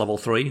Cells Level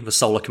 3, the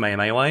Solar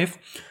Kamehameha Wave,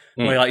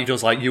 where like, he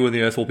does like, you and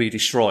the Earth will be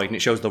destroyed, and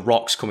it shows the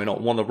rocks coming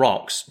up. One of the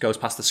rocks goes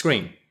past the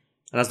screen.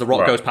 And as the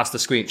rock goes past the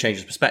screen, it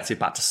changes perspective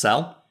back to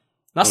Cell.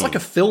 That's like a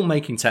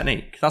filmmaking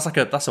technique.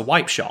 That's a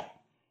wipe shot.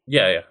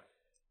 Yeah.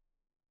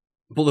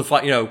 But the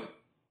fact, you know,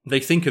 they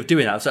think of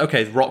doing that. So,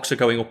 okay, the rocks are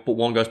going up, but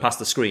one goes past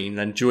the screen.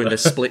 Then during the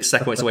split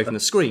second when it's away from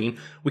the screen,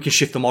 we can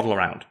shift the model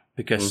around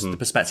because the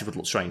perspective would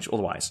look strange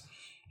otherwise.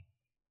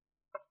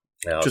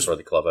 Yeah, that's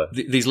really clever.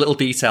 These little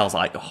details,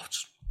 like,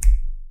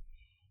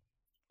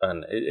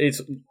 and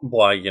it's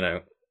why, you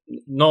know,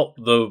 not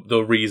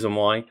the reason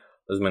why.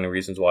 There's many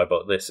reasons why,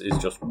 but this is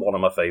just one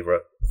of my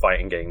favourite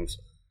fighting games.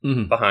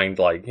 Behind,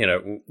 like, you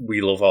know,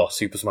 we love our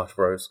Super Smash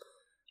Bros.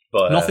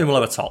 But nothing will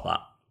ever top that.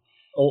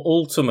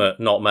 Ultimate,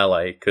 not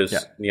Melee, because,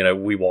 you know,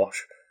 we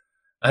wash.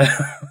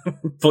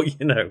 But,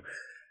 you know,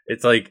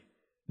 it's like...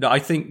 No, I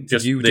think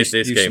this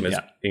game is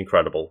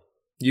incredible.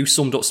 You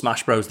summed up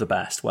Smash Bros. The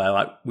best, where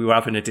like we were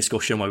having a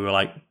discussion where we were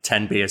like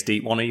 10 beers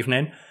deep one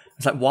evening.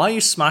 It's like, why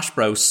is Smash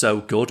Bros.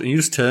 So good? And you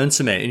just turned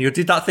to me and you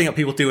did that thing that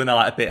people do when they're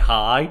like a bit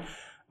high.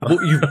 But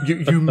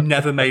you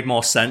never made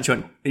more sense. You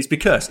went, it's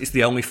because it's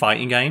the only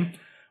fighting game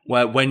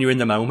where when you're in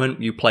the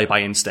moment, you play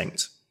by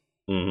instinct.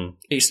 Mm-hmm.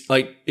 It's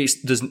like,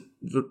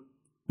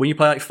 when you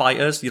play like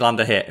fighters, you land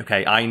a hit.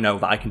 Okay, I know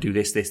that I can do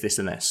this,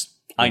 and this.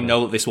 I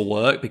know that this will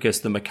work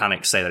because the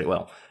mechanics say that it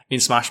will. In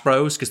Smash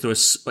Bros, because there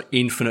are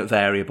infinite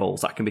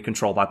variables that can be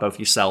controlled by both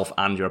yourself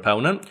and your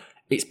opponent,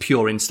 it's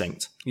pure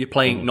instinct. You're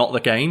playing not the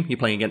game, you're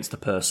playing against the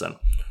person.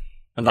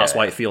 And that's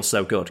why it feels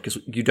so good, because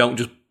you don't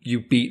just, you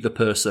beat the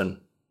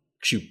person,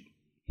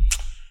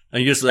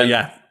 and you just,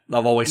 I've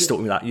always stuck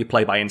with that. You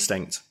play by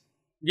instinct.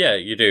 Yeah,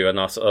 you do, and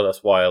that's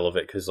why I love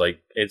it, because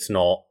like it's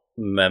not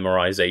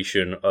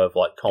memorization of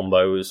like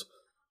combos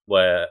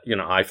where, you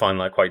know, I find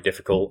that quite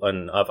difficult,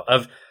 and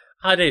I've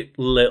had it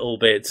little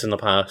bits in the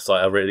past.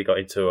 Like I really got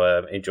into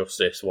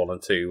Injustice 1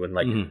 and 2 and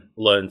like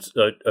learned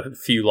a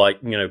few like,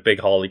 you know, big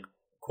Harley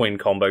Quinn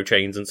combo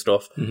chains and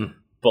stuff.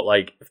 But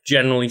like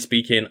generally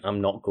speaking,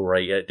 I'm not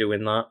great at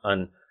doing that,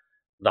 and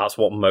that's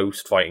what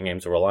most fighting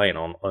games are relying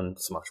on, and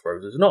Smash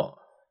Bros. Is not.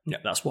 Yeah,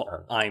 that's what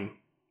I'm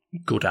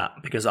good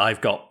at, because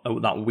I've got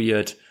that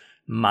weird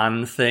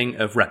man thing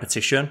of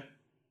repetition.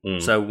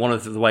 So one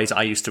of the ways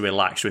I used to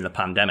relax during the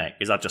pandemic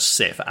is I'd just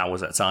sit for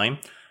hours at a time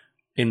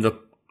in the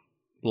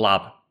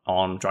lab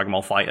on Dragon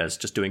Ball Fighters,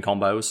 just doing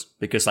combos,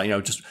 because like, you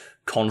know, just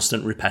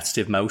constant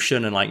repetitive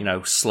motion and like, you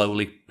know,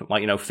 slowly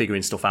like, you know,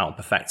 figuring stuff out and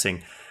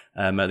perfecting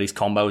these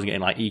combos and getting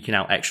like eking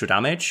out extra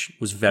damage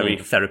was very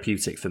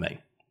therapeutic for me.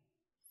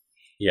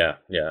 Yeah.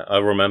 I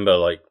remember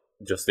like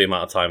just the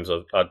amount of times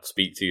I'd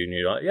speak to you and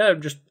you're like, yeah,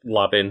 I'm just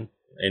labbing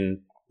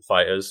in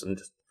Fighters, and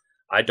just,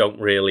 I don't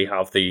really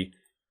have the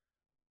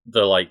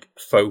like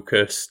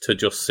focus to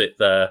just sit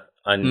there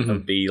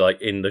and be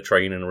like in the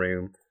training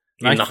room,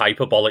 in the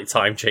hyperbolic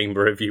time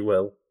chamber, if you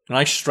will. And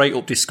I straight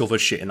up discovered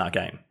shit in that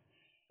game.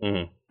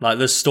 Like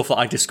there's stuff that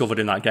I discovered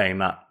in that game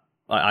that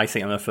I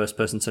think I'm the first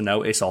person to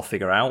notice or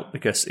figure out,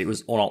 because it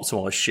was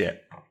unoptimal as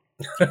shit.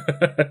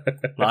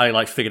 I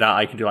like figured out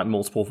I can do like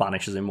multiple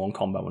vanishes in one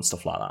combo and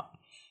stuff like that.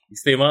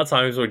 It's the amount of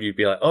times when you'd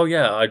be like, oh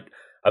yeah,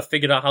 I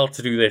figured out how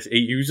to do this. It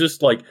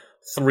uses like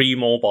 3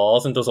 more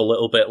bars and does a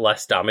little bit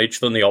less damage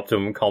than the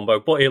optimum combo,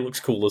 but it looks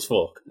cool as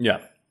fuck. Yeah.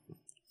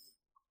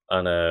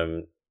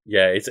 And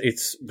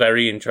it's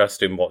very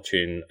interesting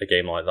watching a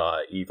game like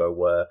that at EVO,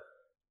 where,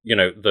 you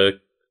know, the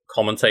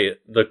commentators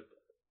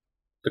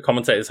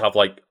have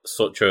like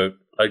such a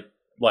like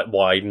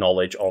wide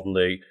knowledge on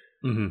the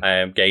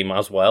game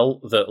as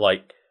well, that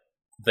like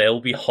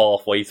they'll be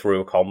halfway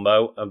through a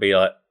combo and be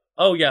like,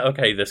 oh yeah,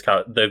 okay, this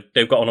character,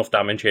 they've got enough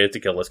damage here to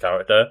kill this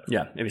character.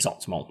 Yeah, if it's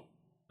optimal.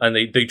 And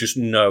they just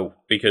know,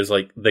 because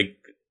like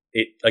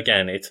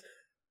it's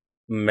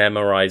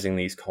memorizing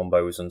these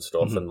combos and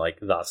stuff, and like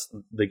that's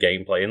the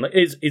gameplay, and like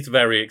it's a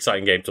very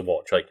exciting game to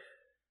watch. Like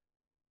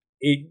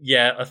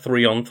a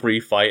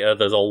 3-on-3 fighter,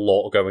 there's a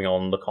lot going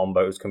on. The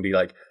combos can be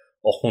like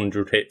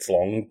 100 hits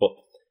long, but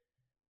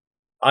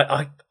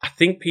I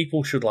think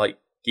people should like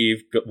give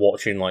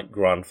watching like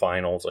grand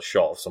finals a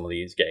shot of some of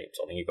these games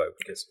on Evo,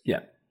 because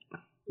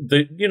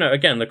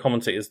the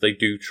commentators, they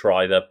do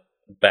try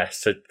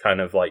best to kind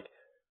of like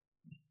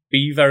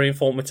be very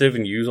informative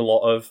and use a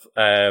lot of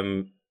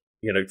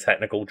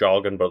technical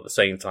jargon, but at the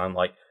same time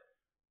like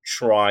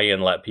try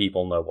and let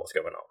people know what's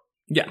going on.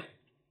 Yeah,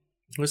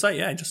 it's like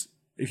just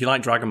if you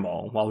like Dragon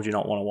Ball, why would you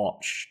not want to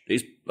watch?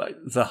 It's like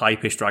the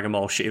hypest Dragon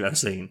Ball shit you've ever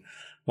seen.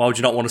 Why would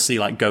you not want to see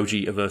like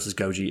Gogeta versus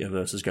Gogeta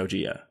versus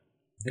Gogeta,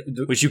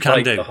 which you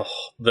can do?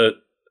 The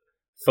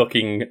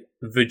fucking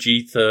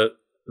Vegito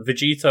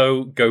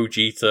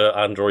Gogeta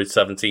Android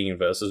 17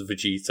 versus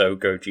Vegito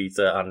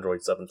Gogeta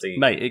Android 17.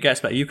 Mate, it gets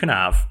better. You can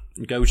have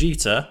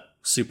Gogeta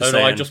Super Saiyan.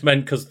 No, I just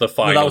meant because the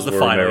final. That was the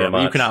final.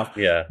 Yeah, you can have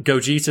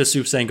Gogeta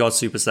Super Saiyan God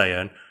Super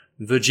Saiyan,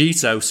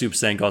 Vegito Super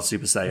Saiyan God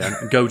Super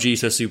Saiyan,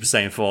 Gogeta Super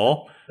Saiyan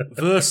 4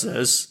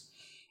 versus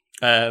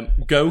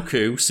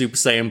Goku Super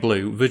Saiyan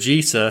Blue,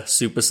 Vegeta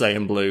Super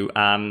Saiyan Blue,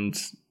 and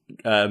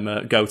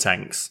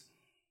Gotenks.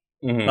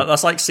 Mm-hmm.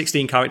 That's like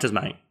 16 characters,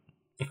 mate.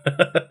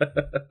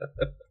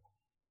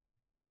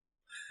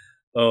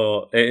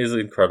 Oh, it is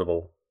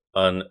incredible.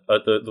 And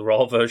the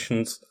raw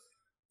versions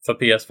for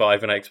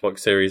PS5 and Xbox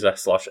Series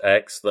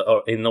S/X that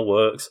are in the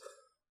works,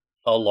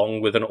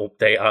 along with an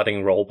update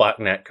adding rollback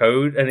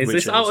netcode. And is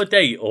this out of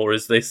date, or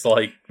is this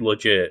like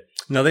legit?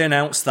 No, they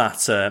announced that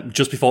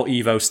just before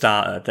EVO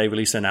started, they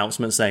released an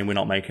announcement saying we're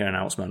not making an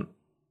announcement.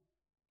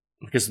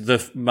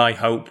 Because my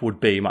hope would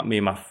be, me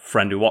and my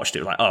friend who watched it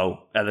was like,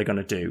 oh, are they going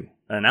to do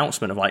an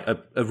announcement of like a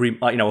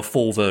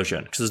full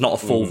version? Because there's not a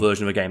full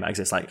version of a game that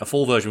exists, like a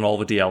full version with all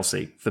the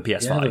DLC for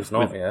PS5. Yeah, there's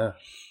not,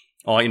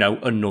 Or,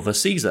 another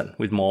season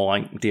with more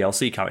like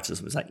DLC characters.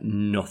 It was like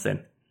nothing.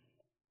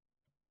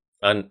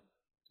 And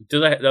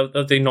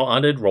have they not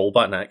added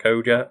rollback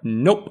netcode yet?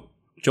 Nope. Do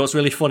you know what's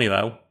really funny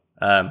though?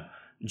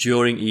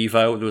 During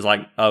EVO, there was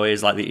like,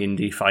 here's like the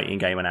indie fighting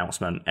game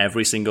announcement.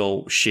 Every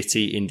single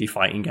shitty indie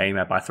fighting game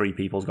made by 3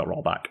 people's got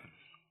rollback.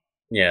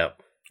 Yeah.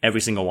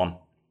 Every single one.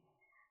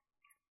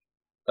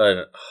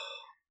 Was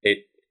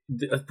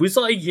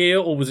that a year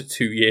or was it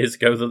 2 years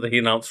ago that they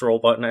announced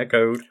rollback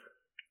netcode?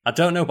 I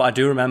don't know, but I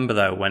do remember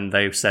though when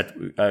they said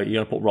you're going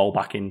to put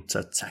rollback into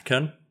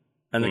Tekken,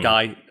 and the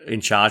guy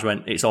in charge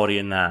went, it's already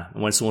in there.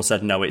 And when someone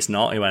said no, it's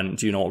not, he went,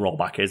 do you know what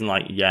rollback is? And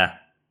like, yeah,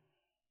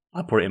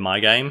 I put it in my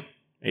game.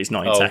 It's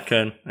not in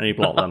Tekken, and he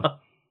blocked them.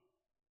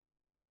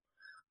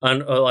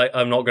 And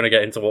I'm not going to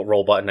get into what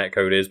rollback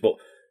netcode is, but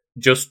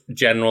just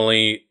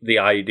generally the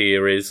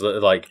idea is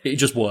that like it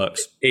just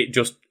works. It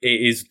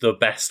is the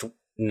best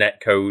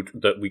netcode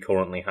that we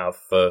currently have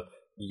for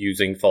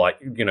using for like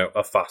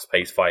a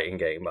fast-paced fighting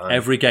game. And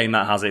every game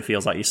that has it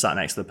feels like you sat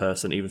next to the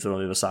person, even if they're on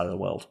the other side of the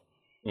world.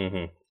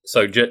 Mm-hmm.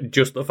 So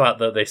just the fact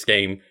that this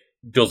game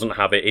doesn't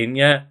have it in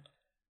yet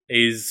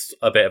is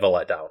a bit of a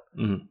letdown.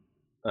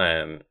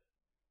 Mm-hmm.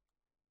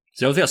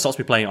 So the only thing that stops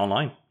me playing it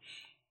online.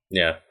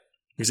 Yeah.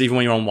 Because even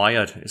when you're on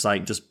Wired, it's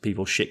like just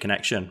people's shit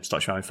connection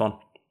starts having fun.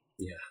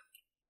 Yeah.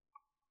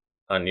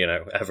 And,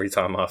 every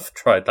time I've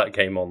tried that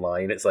game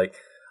online, it's like,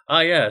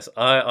 yes,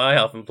 I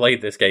haven't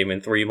played this game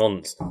in 3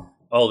 months.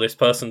 Oh, this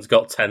person's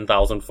got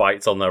 10,000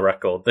 fights on their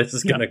record. This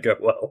is going to go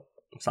well.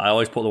 So I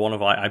always put the one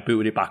of, I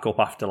booted it back up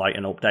after,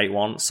 an update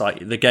once. So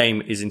the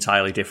game is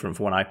entirely different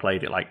from when I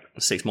played it,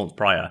 6 months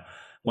prior.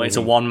 When it's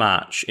a one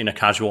match, in a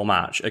casual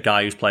match, a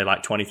guy who's played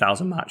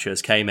 20,000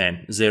 matches came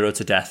in, 0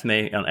 to death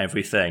me on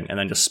everything, and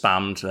then just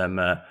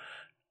spammed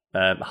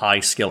high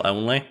skill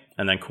only,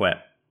 and then quit.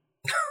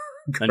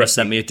 And just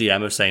sent me a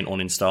DM of saying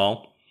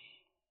uninstall.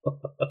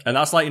 And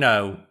that's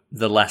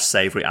the less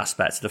savoury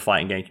aspect of the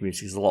fighting game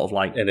community. There's a lot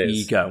of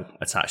ego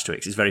attached to it,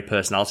 'cause it's very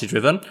personality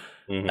driven,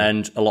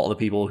 and a lot of the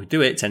people who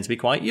do it tend to be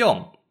quite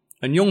young.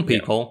 And young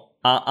people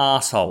are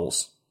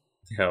arseholes.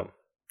 Yeah.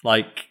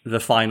 Like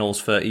the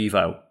finals for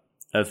EVO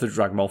of the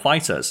Dragon Ball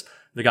Fighters.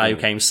 The guy who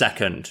came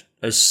second,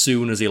 as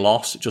soon as he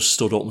lost, just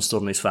stood up and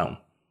stood on his phone.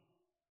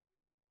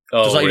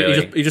 Oh,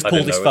 really? He just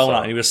pulled his phone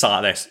out and he was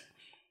sat like this.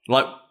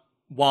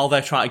 While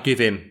they're trying to give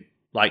him,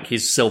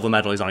 his silver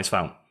medal, he's on his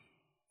phone.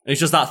 And it's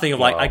just that thing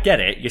of, I get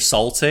it, you're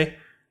salty,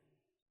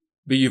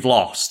 but you've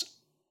lost.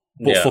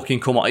 But fucking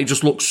come on, it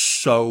just looks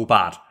so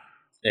bad.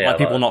 Yeah,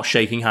 people not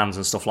shaking hands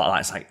and stuff like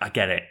that. It's I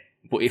get it.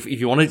 But if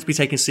you want it to be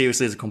taken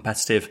seriously as a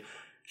competitive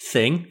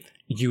thing,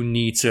 you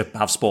need to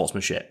have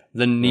sportsmanship.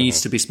 There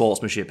needs to be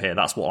sportsmanship here.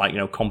 That's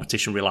what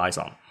competition relies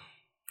on.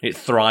 It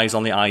thrives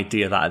on the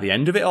idea that at the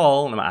end of it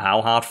all, no matter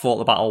how hard fought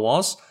the battle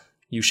was,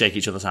 you shake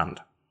each other's hand.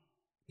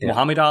 Yeah.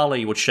 Muhammad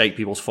Ali would shake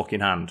people's fucking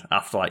hand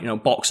after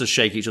boxers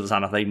shake each other's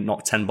hand after they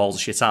knock 10 balls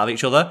of shit out of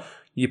each other.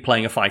 You're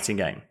playing a fighting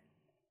game.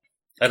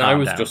 And I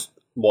was just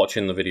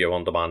watching the video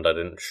on demand. I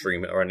didn't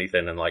stream it or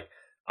anything, and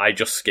I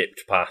just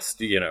skipped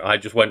past. I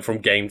just went from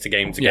game to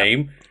game to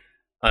game.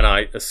 And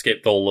I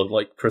skipped all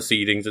the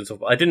proceedings and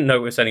stuff. I didn't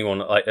notice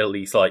anyone at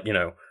least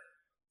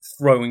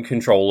throwing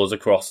controllers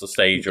across the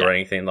stage or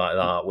anything like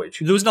that. Which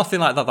there was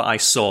nothing like that I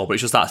saw, but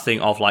it's just that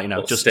thing of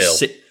just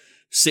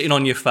sitting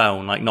on your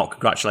phone, not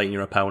congratulating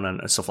your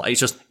opponent and stuff like.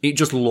 It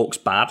just looks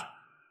bad.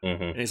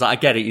 Mm-hmm. It's I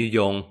get it. You're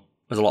young.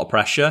 There's a lot of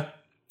pressure,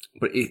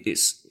 but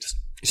it's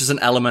just an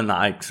element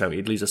that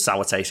it leaves a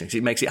sour taste because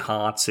it makes it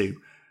hard to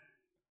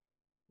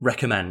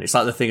recommend. It's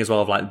like the thing as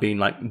well of like being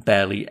like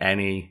barely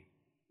any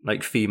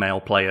like female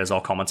players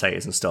or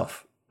commentators and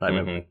stuff.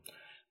 Like,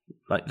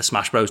 like the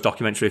Smash Bros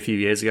documentary a few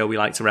years ago we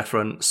like to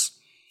reference,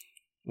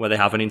 where they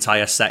have an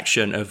entire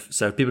section of,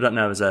 so if people don't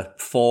know, there's a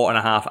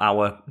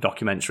 4.5-hour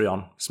documentary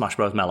on Smash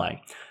Bros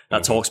Melee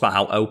that talks about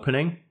how open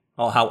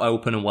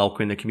and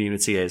welcoming the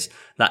community is.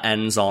 That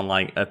ends on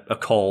like a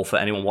call for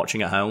anyone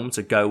watching at home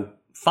to go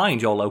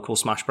find your local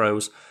Smash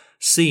Bros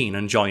scene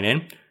and join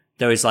in.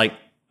 There is like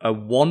a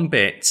 1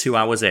 bit 2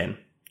 hours in.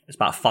 It's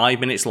about 5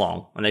 minutes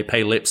long, and they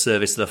pay lip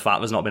service to the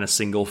fact there's not been a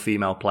single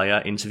female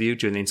player interviewed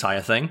during the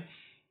entire thing.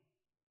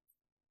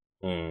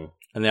 And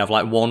they have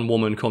like one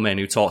woman come in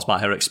who talks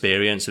about her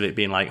experience of it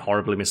being like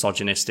horribly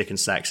misogynistic and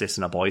sexist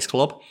in a boys'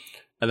 club.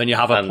 And then you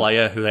have a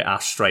player who they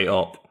ask straight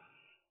up,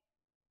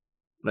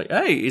 like,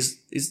 "Hey, is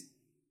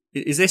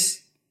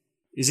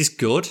this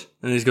good?"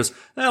 And he goes,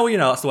 "Oh, well, you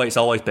know, that's the way it's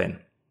always been."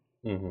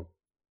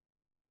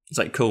 It's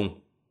like, cool.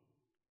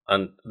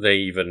 And they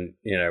even,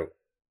 you know,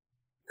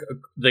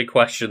 they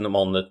question them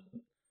on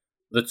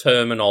the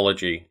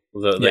terminology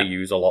that they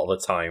use a lot of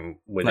the time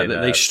within.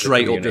 Like, they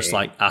straight up just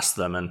like ask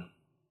them,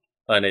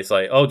 and it's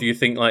like, oh, do you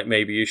think like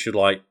maybe you should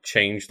like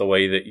change the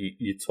way that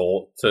you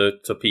talk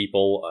to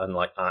people and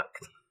like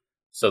act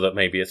so that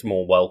maybe it's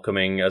more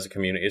welcoming as a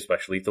community,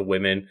 especially to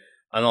women?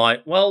 And I'm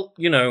like, well,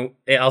 you know,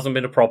 it hasn't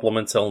been a problem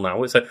until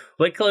now. It's like,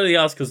 well, it clearly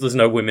has because there's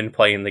no women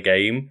playing the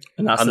game.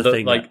 And that's the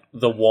thing. Like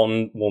the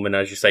one woman,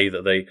 as you say,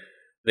 that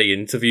they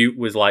interviewed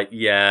was like,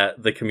 yeah,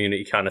 the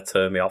community kind of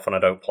turned me off and I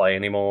don't play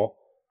anymore.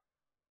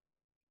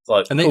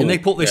 Like, and they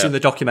put this in the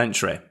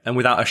documentary, and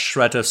without a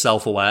shred of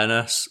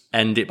self-awareness,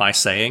 end it by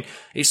saying,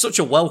 it's such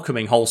a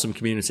welcoming, wholesome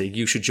community,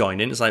 you should join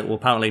in. It's like, well,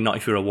 apparently not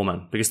if you're a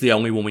woman, because the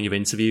only woman you've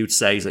interviewed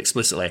says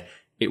explicitly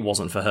it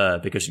wasn't for her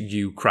because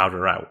you crowded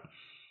her out.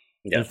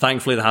 Yeah. And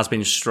thankfully there has been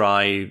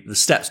the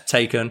steps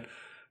taken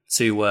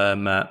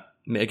to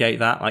mitigate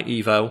that. Like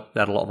Evo,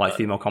 they had a lot of like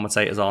female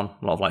commentators on,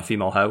 a lot of like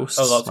female hosts.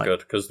 Oh, that's like, good,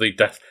 because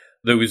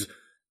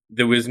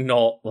there was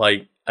not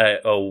like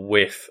a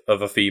whiff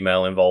of a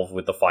female involved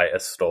with the fighter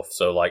stuff.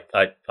 So like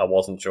I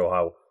wasn't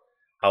sure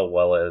how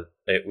well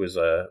it was.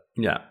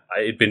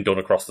 It'd been done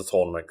across the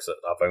tournament because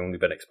I've only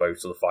been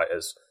exposed to the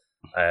fighters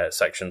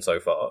section so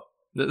far.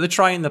 They're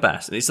trying the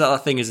best. It's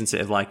that thing, isn't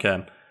it? Of like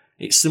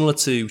it's similar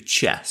to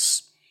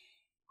chess,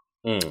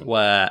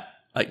 where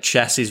like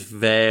chess is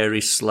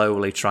very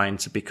slowly trying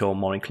to become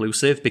more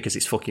inclusive because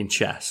it's fucking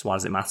chess. Why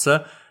does it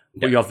matter?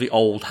 But you have the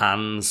old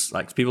hands.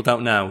 Like, people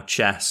don't know,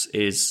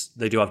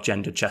 they do have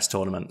gendered chess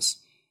tournaments.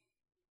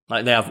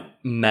 Like, they have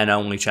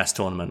men-only chess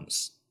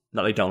tournaments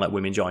that they don't let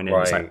women join in.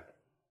 Right. It's like,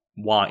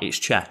 why? It's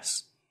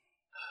chess.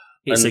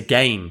 It's a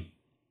game.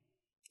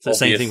 It's the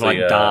same thing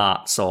like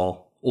darts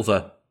or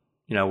other,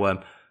 you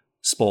know,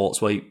 sports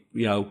where,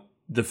 you know,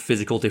 the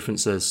physical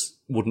differences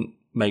wouldn't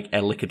make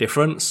a lick of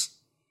difference.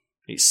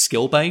 It's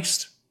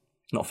skill-based.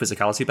 It's not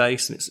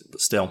physicality-based, but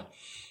still.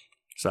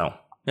 So,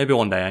 maybe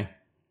one day, eh?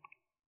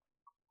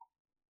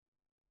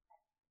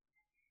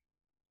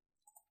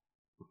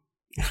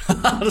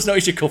 I just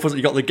noticed your cup,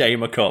 you got the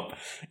gamer cup.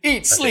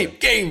 Eat, sleep,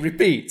 game,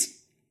 repeat.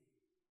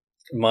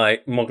 My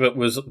mug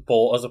was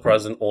bought as a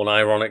present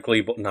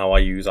unironically, but now I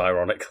use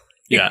ironically.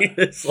 Yeah.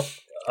 It's like,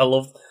 I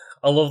love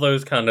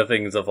those kind of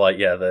things of like,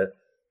 the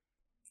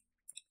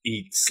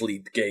eat,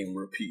 sleep, game,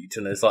 repeat.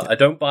 And it's like, I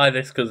don't buy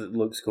this because it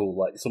looks cool.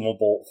 Like, someone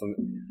bought for me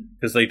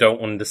because they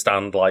don't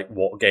understand like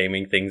what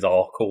gaming things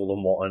are cool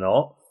and what are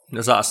not.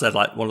 As I said,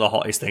 like, one of the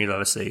hottest things I've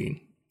ever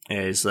seen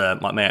is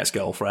like my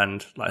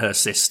ex-girlfriend, like her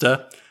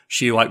sister.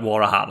 She like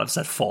wore a hat that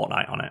said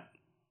Fortnite on it.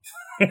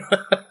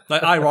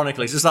 Like,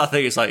 ironically, it's just that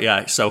thing. It's like,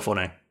 it's so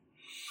funny.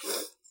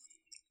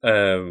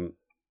 But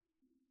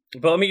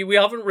I mean, we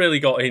haven't really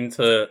got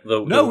into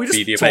the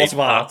Wikipedia page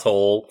at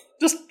all.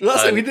 Just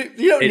that's it.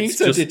 You don't need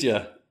to, did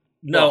you?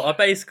 No, what? I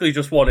basically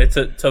just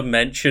wanted to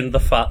mention the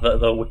fact that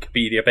the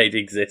Wikipedia page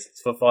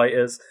exists for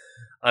fighters,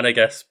 and I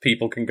guess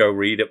people can go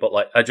read it. But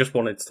like, I just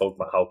wanted to talk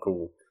about how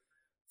cool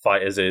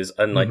fighters is,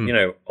 and like, you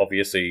know,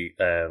 obviously,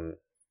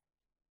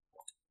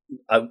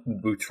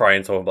 we try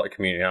and talk about the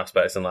community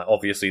aspects, and like,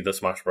 obviously the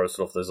Smash Bros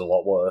stuff, there's a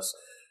lot worse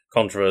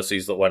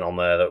controversies that went on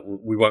there that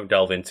we won't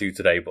delve into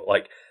today, but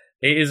like,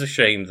 it is a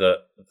shame that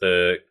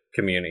the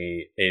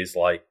community is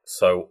like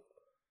so,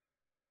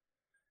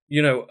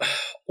 you know,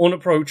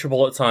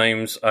 unapproachable at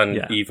times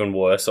and even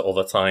worse at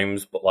other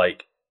times. But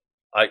like,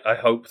 I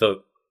hope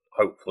that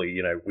hopefully,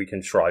 you know, we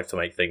can strive to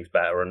make things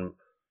better and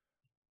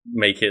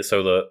make it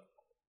so that,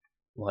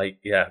 like,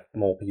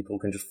 more people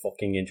can just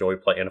fucking enjoy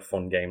playing a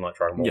fun game like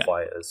Dragon Ball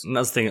Fighters. And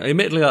that's the thing.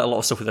 Admittedly, like, a lot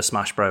of stuff with the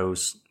Smash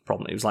Bros.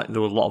 Problem, it was like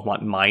there were a lot of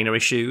like minor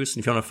issues.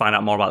 And if you want to find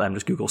out more about them,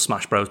 just Google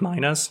Smash Bros.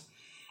 Minors.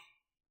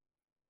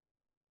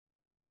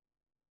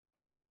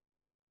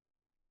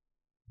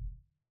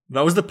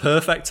 That was the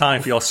perfect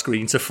time for your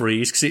screen to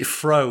freeze because it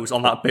froze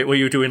on that bit where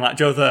you were doing like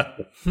Joe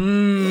the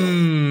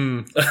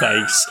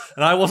face,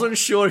 and I wasn't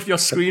sure if your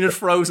screen had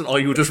frozen or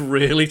you were just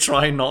really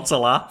trying not to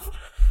laugh.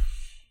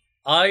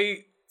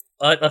 I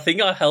I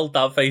think I held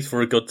that face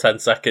for a good 10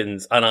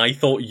 seconds, and I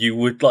thought you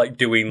were like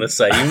doing the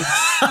same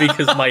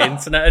because my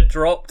internet had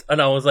dropped,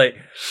 and I was like,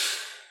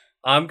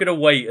 I'm gonna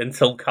wait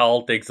until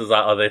Karl digs us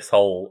out of this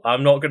hole.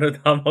 I'm not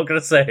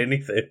gonna say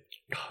anything.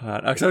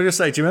 I was just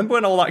say, do you remember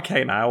when all that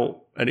came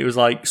out and it was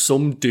like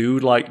some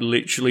dude like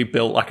literally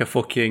built like a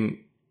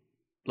fucking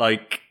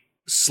like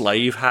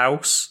slave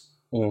house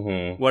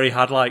where he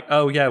had like,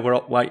 oh yeah,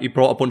 he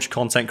brought a bunch of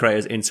content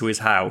creators into his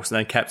house and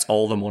then kept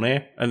all the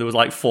money, and there was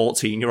like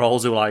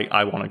 14-year-olds who were like,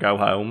 I want to go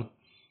home.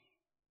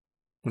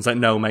 It's like,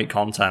 no, make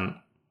content.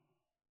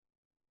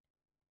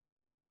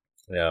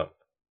 Yeah.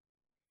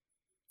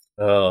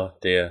 Oh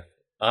dear.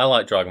 I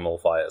like Dragon Ball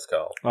Fighters,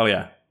 Karl. Oh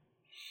yeah.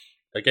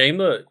 A game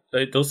that,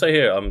 it does say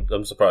here, I'm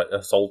surprised,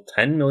 it sold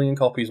 10 million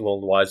copies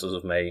worldwide as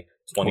of May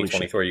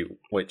 2023,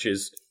 which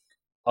is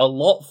a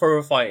lot for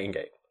a fighting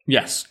game.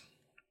 Yes.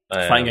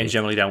 Fighting games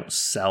generally don't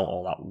sell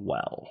all that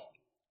well.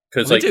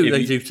 Because they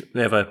do.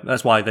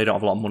 That's why they don't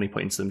have a lot of money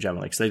put into them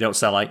generally, because they don't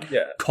sell like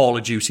Call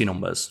of Duty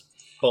numbers.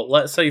 But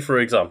let's say, for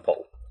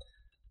example,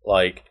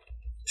 like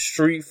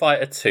Street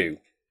Fighter 2.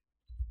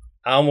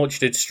 How much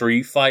did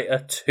Street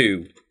Fighter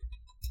 2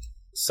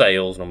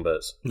 sales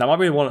numbers? That might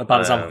be one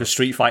bad example, because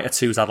Street Fighter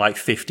 2's had like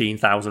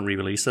 15,000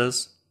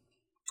 re-releases.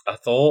 I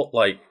thought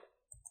like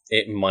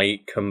it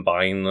might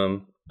combine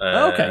them.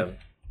 Okay.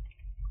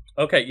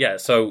 Okay, yeah,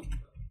 so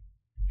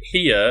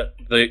here,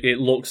 it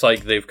looks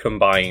like they've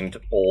combined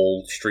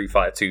all Street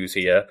Fighter 2s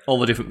here. All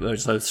the different...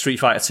 So Street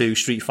Fighter 2,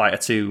 Street Fighter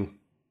 2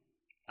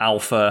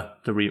 Alpha,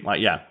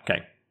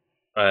 okay.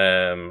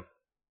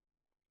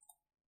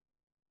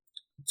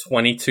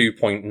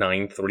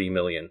 22.93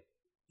 million.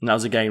 And that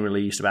was a game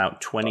released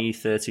about 20,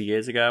 30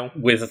 years ago.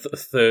 With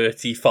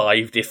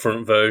 35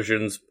 different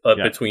versions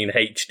between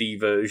HD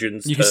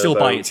versions. You can still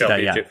buy it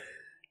today,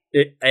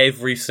 yeah.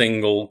 Every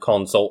single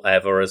console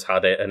ever has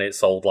had it, and it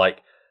sold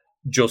like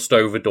just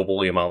over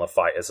double the amount of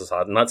fighters has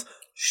had. And that's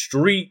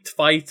Street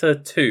Fighter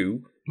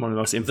 2. One of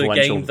the most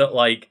influential. The game that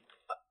like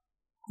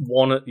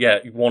one of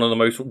the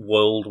most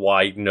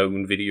worldwide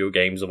known video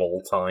games of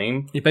all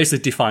time. It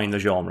basically defined the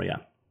genre, yeah.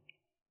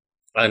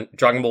 And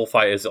Dragon Ball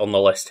FighterZ on the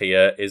list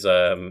here is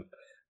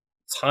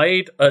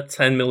tied at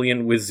 10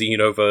 million with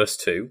Xenoverse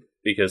 2,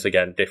 because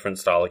again, different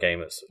style of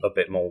game is a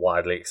bit more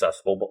widely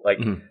accessible, but like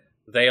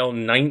they are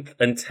 9th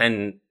and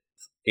 10th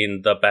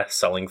in the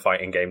best-selling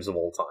fighting games of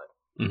all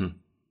time.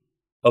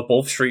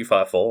 Above Street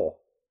Fighter 4,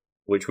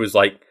 which was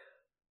like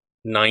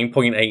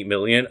 9.8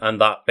 million, and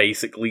that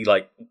basically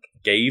like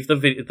gave the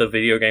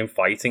video game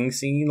fighting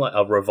scene like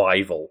a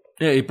revival.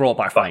 Yeah, it brought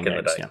back fighting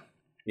games,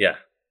 yeah.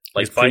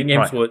 Like, fighting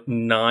games were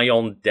nigh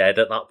on dead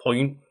at that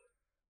point.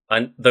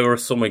 And there were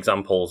some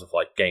examples of,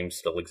 like, games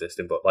still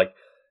existing, but, like,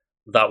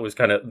 that was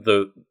kind of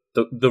the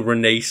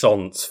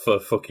renaissance for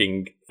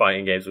fucking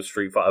fighting games with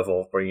Street Fighter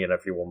 4, bringing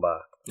everyone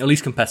back. At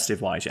least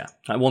competitive-wise, yeah.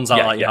 Like, ones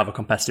that you have a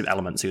competitive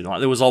element to them.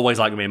 Like, there was always,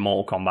 like, going to be a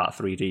Mortal Kombat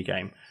 3D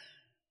game.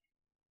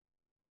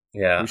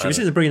 Yeah. Which we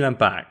seem to bring them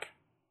back.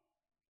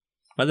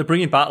 Like, they're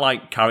bringing back,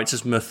 like,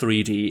 characters from the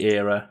 3D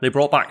era. They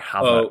brought back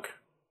Havoc.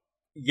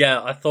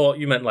 Yeah, I thought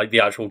you meant like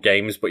the actual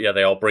games, but yeah,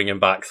 they are bringing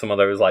back some of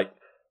those like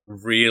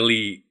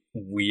really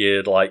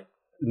weird like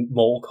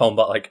Mortal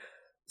Kombat like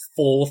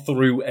 4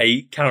 through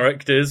 8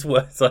 characters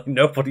where it's like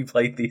nobody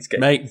played these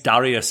games. Mate,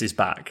 Darius is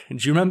back. Do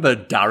you remember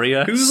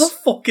Darius? Who the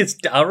fuck is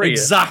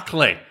Darius?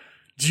 Exactly.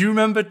 Do you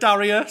remember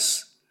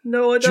Darius?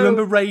 No, I don't. Do you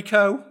remember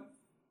Reiko?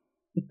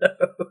 No.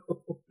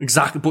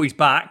 Exactly, but he's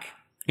back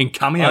in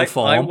cameo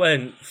form. I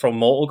went from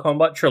Mortal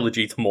Kombat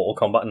Trilogy to Mortal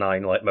Kombat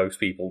 9 like most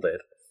people did.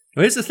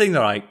 Here's the thing,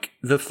 though, like,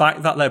 the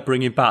fact that they're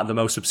bringing back the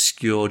most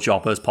obscure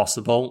jobbers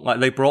possible, like,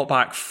 they brought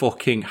back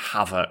fucking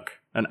Havoc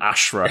and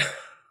Ashra.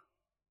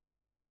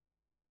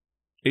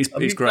 It's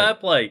great. Fair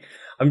play.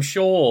 I'm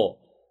sure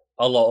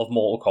a lot of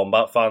Mortal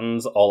Kombat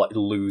fans are, like,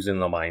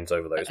 losing their minds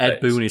over those Ed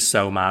Boon is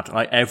so mad.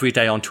 Like, every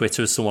day on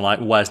Twitter is someone like,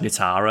 where's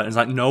Nitara? And it's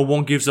like, no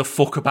one gives a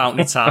fuck about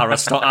Nitara.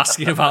 Stop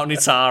asking about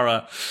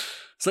Nitara.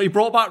 So he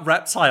brought back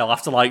Reptile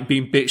after like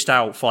being bitched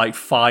out for like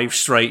 5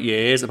 straight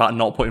years about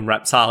not putting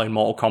Reptile in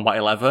Mortal Kombat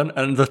 11.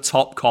 And the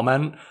top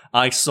comment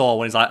I saw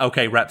when he's like,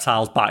 okay,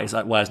 Reptile's back, he's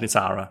like, where's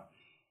Nitara?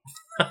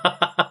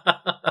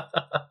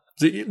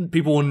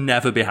 People will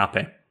never be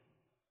happy.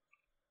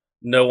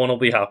 No one will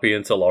be happy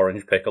until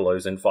Orange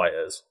Piccolo's in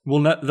Fighters.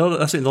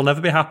 They'll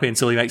never be happy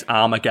until he makes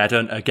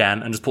Armageddon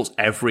again and just puts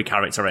every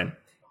character in. Oh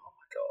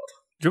my god.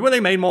 Do you remember when they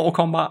made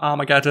Mortal Kombat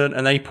Armageddon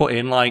and they put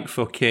in like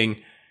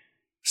fucking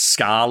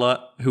Scarlet,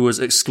 who was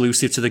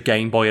exclusive to the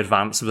Game Boy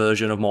Advance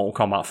version of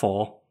Mortal Kombat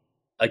 4.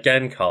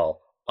 Again, Karl,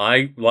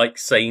 I, like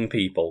sane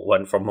people,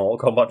 went from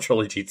Mortal Kombat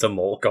Trilogy to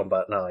Mortal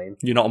Kombat 9.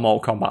 You're not a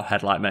Mortal Kombat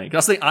head like me.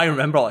 That's the thing I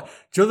remember. Like,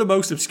 do you know the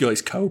most obscure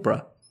is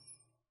Cobra?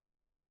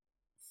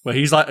 Where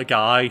he's like a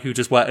guy who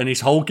just wears, and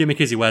his whole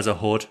gimmick is he wears a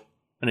hood,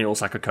 and he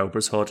looks like a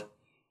Cobra's hood.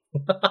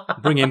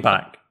 Bring him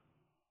back.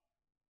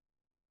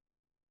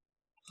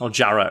 Or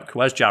Jarek.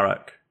 Where's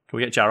Jarek? Can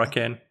we get Jarek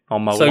in? Or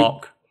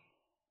Moloch?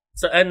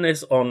 To end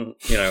this on,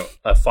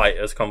 a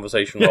fighter's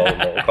conversation role in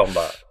Mortal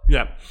Kombat.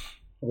 Yeah.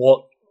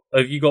 What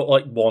have you got?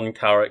 Like one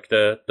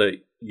character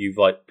that you've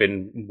like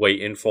been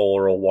waiting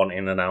for or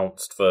wanting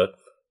announced for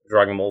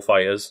Dragon Ball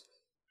Fighters?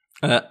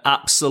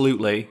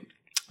 Absolutely.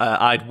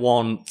 I'd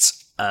want.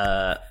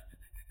 I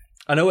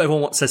know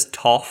everyone says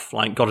Toph,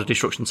 like God of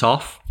Destruction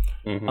Toph.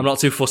 Mm-hmm. I'm not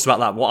too fussed about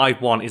that. What I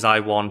want is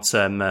either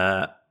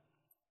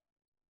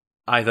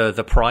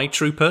the Pride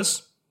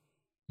Troopers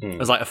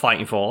as like a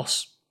fighting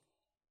force,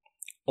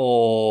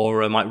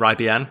 or like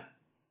Raibien.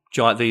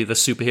 Do you like the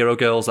superhero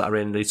girls that are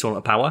in the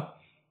Tournament of Power?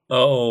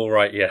 Oh,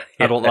 right, yeah.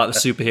 I don't like the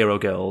superhero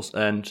girls.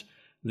 And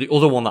the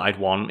other one that I'd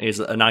want is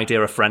an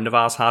idea a friend of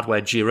ours had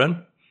where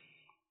Jiren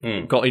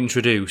got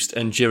introduced,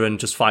 and Jiren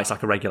just fights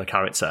like a regular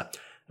character.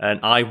 And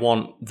I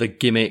want the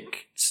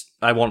gimmick,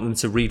 I want them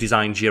to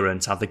redesign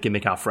Jiren to have the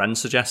gimmick our friend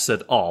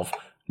suggested of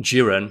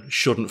Jiren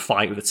shouldn't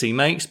fight with the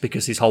teammates,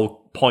 because his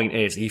whole point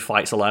is he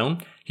fights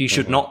alone. He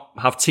should not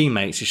have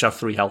teammates, he should have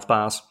 3 health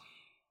bars.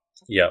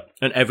 Yeah.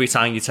 And every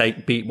time you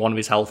beat one of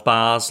his health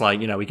bars, like,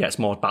 he gets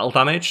more battle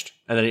damaged,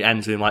 and then it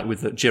ends with him like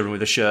with Jiren with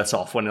the shirt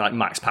off when like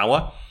max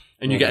power.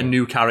 And you get a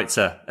new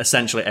character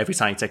essentially every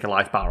time you take a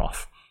life bar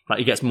off. Like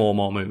he gets more and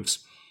more moves.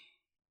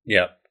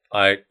 Yeah.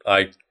 I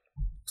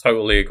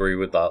totally agree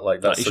with that.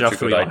 Like that's such a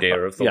good idea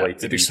of the way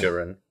to do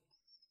Jiren.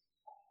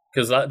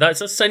 Because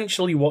that's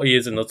essentially what he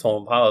is in the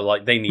Tournament of Power.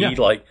 Like they need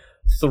like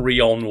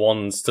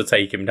 3-on-1s to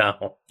take him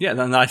down. Yeah,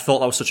 and I thought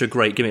that was such a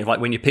great gimmick.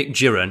 Like when you pick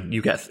Jiren,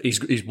 you get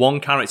he's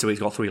one character, but he's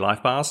got 3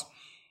 life bars.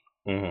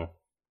 Mm-hmm.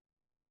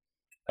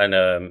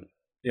 And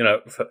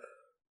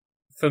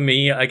for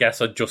me, I guess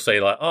I'd just say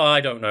like, oh,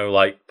 I don't know,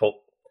 like put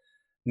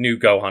new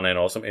Gohan in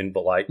or something,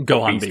 but like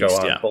Gohan Beast,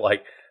 Gohan. Yeah. But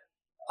like,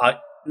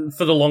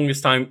 for the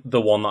longest time, the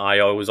one that I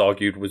always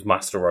argued was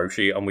Master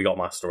Roshi, and we got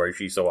Master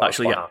Roshi, so I was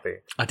quite happy.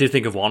 I did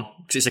think of one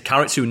because it's a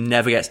character who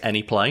never gets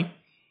any play.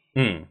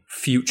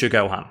 Future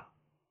Gohan.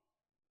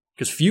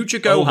 Because Future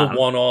Gohan... the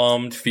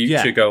one-armed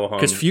Future Gohan.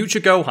 Because Future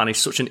Gohan is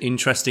such an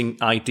interesting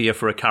idea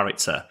for a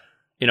character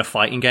in a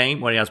fighting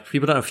game, where he has...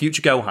 People don't know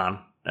Future Gohan.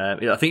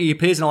 I think he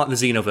appears in like the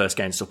Xenoverse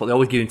game and stuff, but they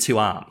always give him 2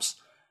 arms.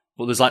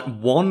 But there's like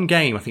one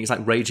game, I think it's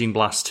like Raging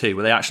Blast 2,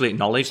 where they actually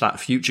acknowledge that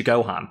Future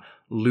Gohan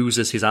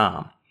loses his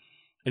arm.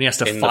 And he has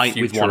to fight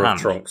with one hand.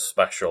 Trunks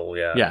special,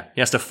 yeah. Yeah,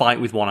 he has to fight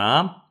with one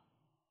arm.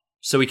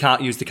 So he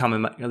can't use the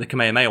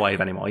Kamehameha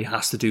wave anymore. He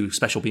has to do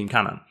Special Beam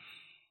Cannon.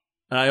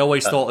 And I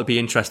always thought it'd be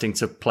interesting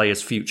to play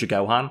as Future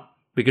Gohan,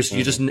 because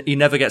he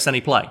never gets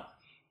any play.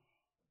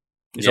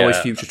 It's always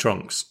Future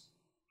Trunks.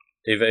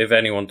 If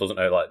anyone doesn't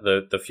know, like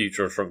the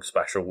Future of Trunks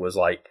special was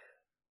like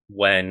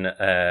when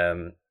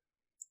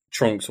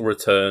Trunks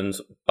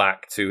returns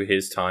back to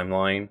his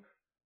timeline,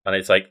 and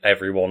it's like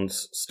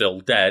everyone's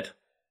still dead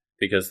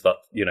because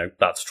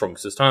that's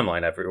Trunks'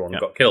 timeline. Everyone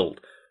got killed,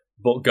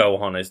 but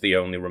Gohan is the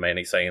only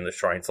remaining Saiyan that's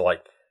trying to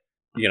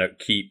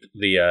keep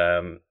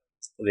the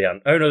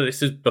oh no,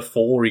 this is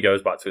before he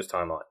goes back to his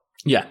timeline.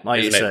 Yeah,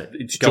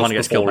 it's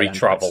just before he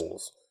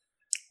travels.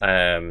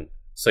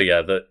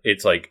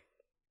 It's like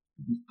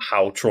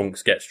how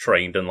Trunks gets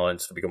trained and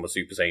learns to become a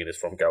Super Saiyan is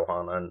from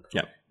Gohan, and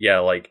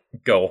like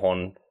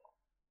Gohan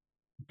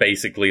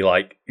basically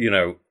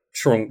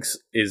Trunks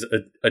is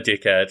a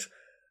dickhead,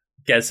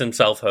 gets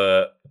himself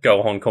hurt.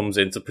 Gohan comes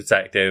in to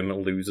protect him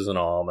and loses an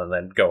arm, and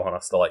then Gohan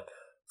has to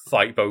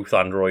fight both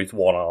androids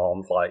one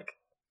arm. I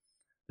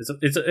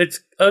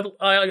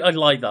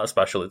like that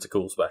special. It's a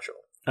cool special.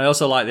 I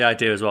also like the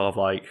idea as well of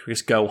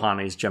because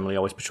Gohan is generally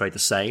always portrayed the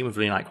same, of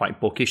being quite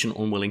bookish and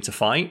unwilling to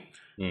fight.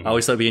 I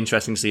always thought it'd be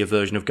interesting to see a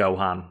version of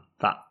Gohan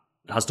that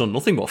has done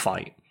nothing but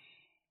fight.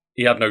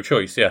 He had no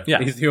choice. Yeah.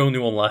 He's the only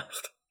one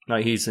left.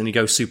 He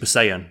goes Super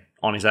Saiyan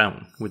on his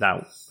own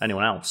without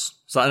anyone else.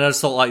 So I just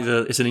thought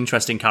it's an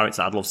interesting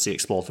character I'd love to see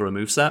explore through a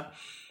moveset.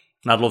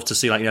 And I'd love to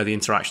see the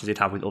interactions he'd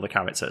have with other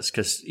characters,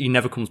 because he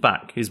never comes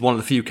back. He's one of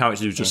the few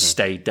characters who just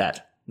stayed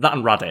dead. That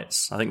and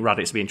Raditz. I think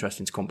Raditz would be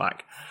interesting to come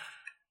back.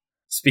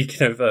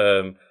 Speaking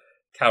of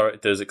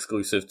characters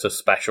exclusive to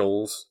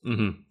specials,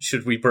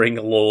 should we bring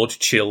Lord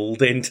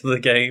Chilled into the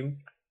game?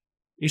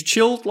 He's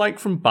Chilled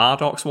from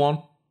Bardock's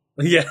one.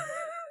 Yeah.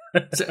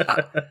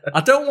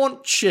 I don't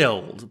want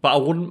Chilled, but I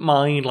wouldn't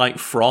mind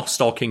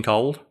Frost or King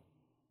Cold.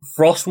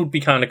 Frost would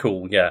be kind of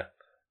cool, yeah.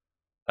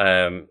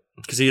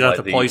 Because he'd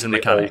have the poison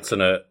mechanic. The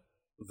alternate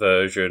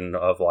version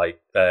of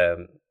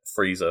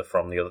Frieza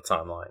from the other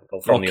timeline,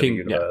 or from the other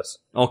universe.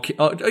 Yeah.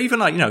 Or even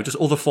just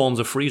other forms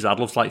of Frieza. I'd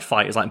love to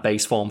fight as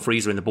base form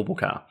Frieza in the bubble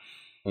car.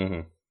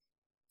 Mm-hmm.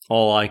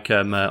 Or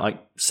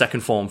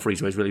second form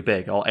Frieza is really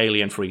big, or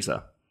alien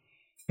Frieza.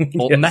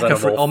 Or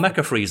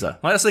Mecha Frieza.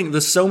 I just think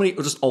there's so many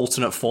just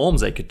alternate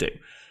forms they could do.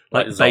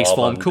 Base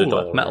form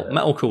Cooler,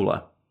 metal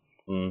Cooler.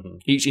 Mm-hmm.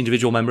 Each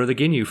individual member of the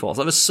Ginyu Force.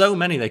 There's so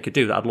many they could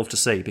do that I'd love to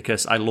see,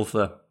 because I love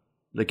the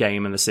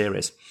game and the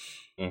series.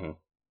 Mm-hmm.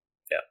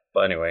 Yeah,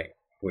 but anyway,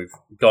 we've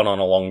gone on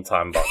a long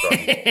time about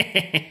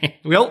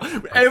Well,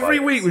 every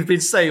week we've been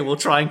saying we'll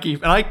try and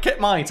keep, and I kept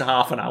mine to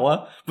half an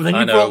hour, but then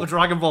you brought the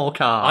Dragon Ball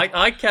card.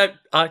 I kept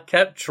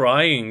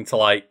trying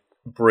to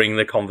bring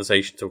the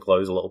conversation to a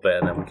close a little bit,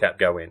 and then we kept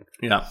going.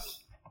 Yeah.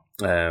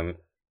 But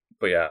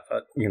yeah,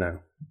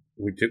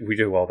 we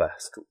do our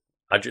best.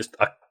 I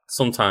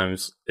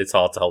sometimes it's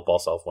hard to help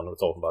ourselves when we're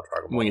talking about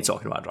Dragon Ball. When you're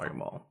talking about Dragon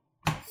Ball.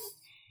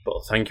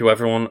 But thank you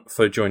everyone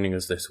for joining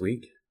us this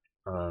week,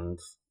 and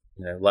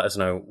let us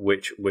know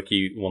which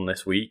wiki won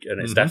this week, and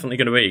it's definitely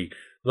going to be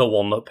the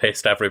one that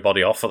pissed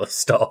everybody off at the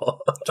start.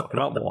 Talking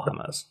about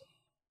Warhammers.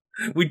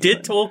 We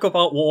did talk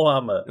about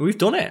Warhammer. We've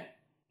done it.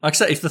 Like I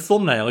said, if the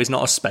thumbnail is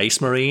not a Space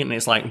Marine and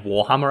it's like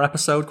Warhammer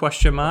episode ?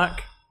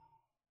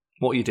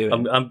 What are you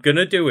doing? I'm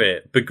gonna do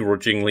it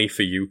begrudgingly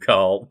for you,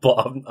 Karl,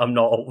 but I'm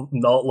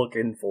not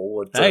looking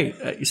forward to. Hey,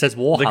 it says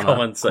Warhammer ? The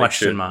comment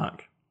section.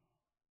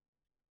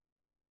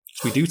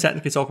 So we do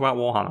technically talk about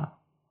Warhammer.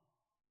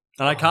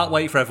 And I can't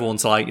wait for everyone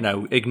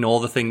to, ignore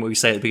the thing we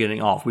say at the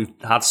beginning off. We've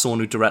had someone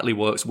who directly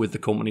works with the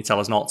company tell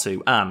us not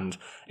to, and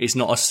it's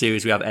not a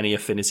series we have any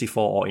affinity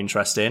for or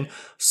interest in.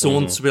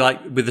 Someone to be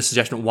with the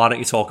suggestion, why don't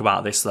you talk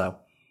about this, though?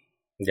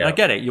 Yeah. I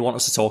get it. You want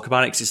us to talk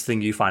about it because it's a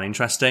thing you find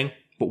interesting,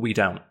 but we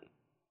don't.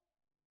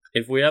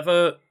 If we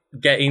ever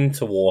get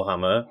into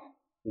Warhammer,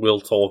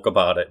 we'll talk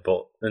about it,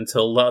 but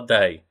until that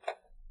day,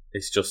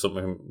 it's just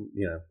something,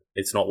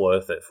 it's not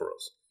worth it for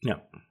us. Yeah.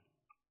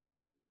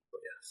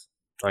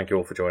 Thank you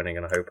all for joining,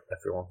 and I hope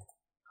everyone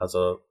has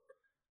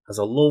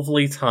a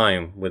lovely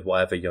time with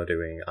whatever you're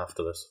doing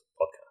after this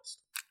podcast.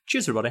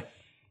 Cheers, everybody.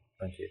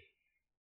 Thank you.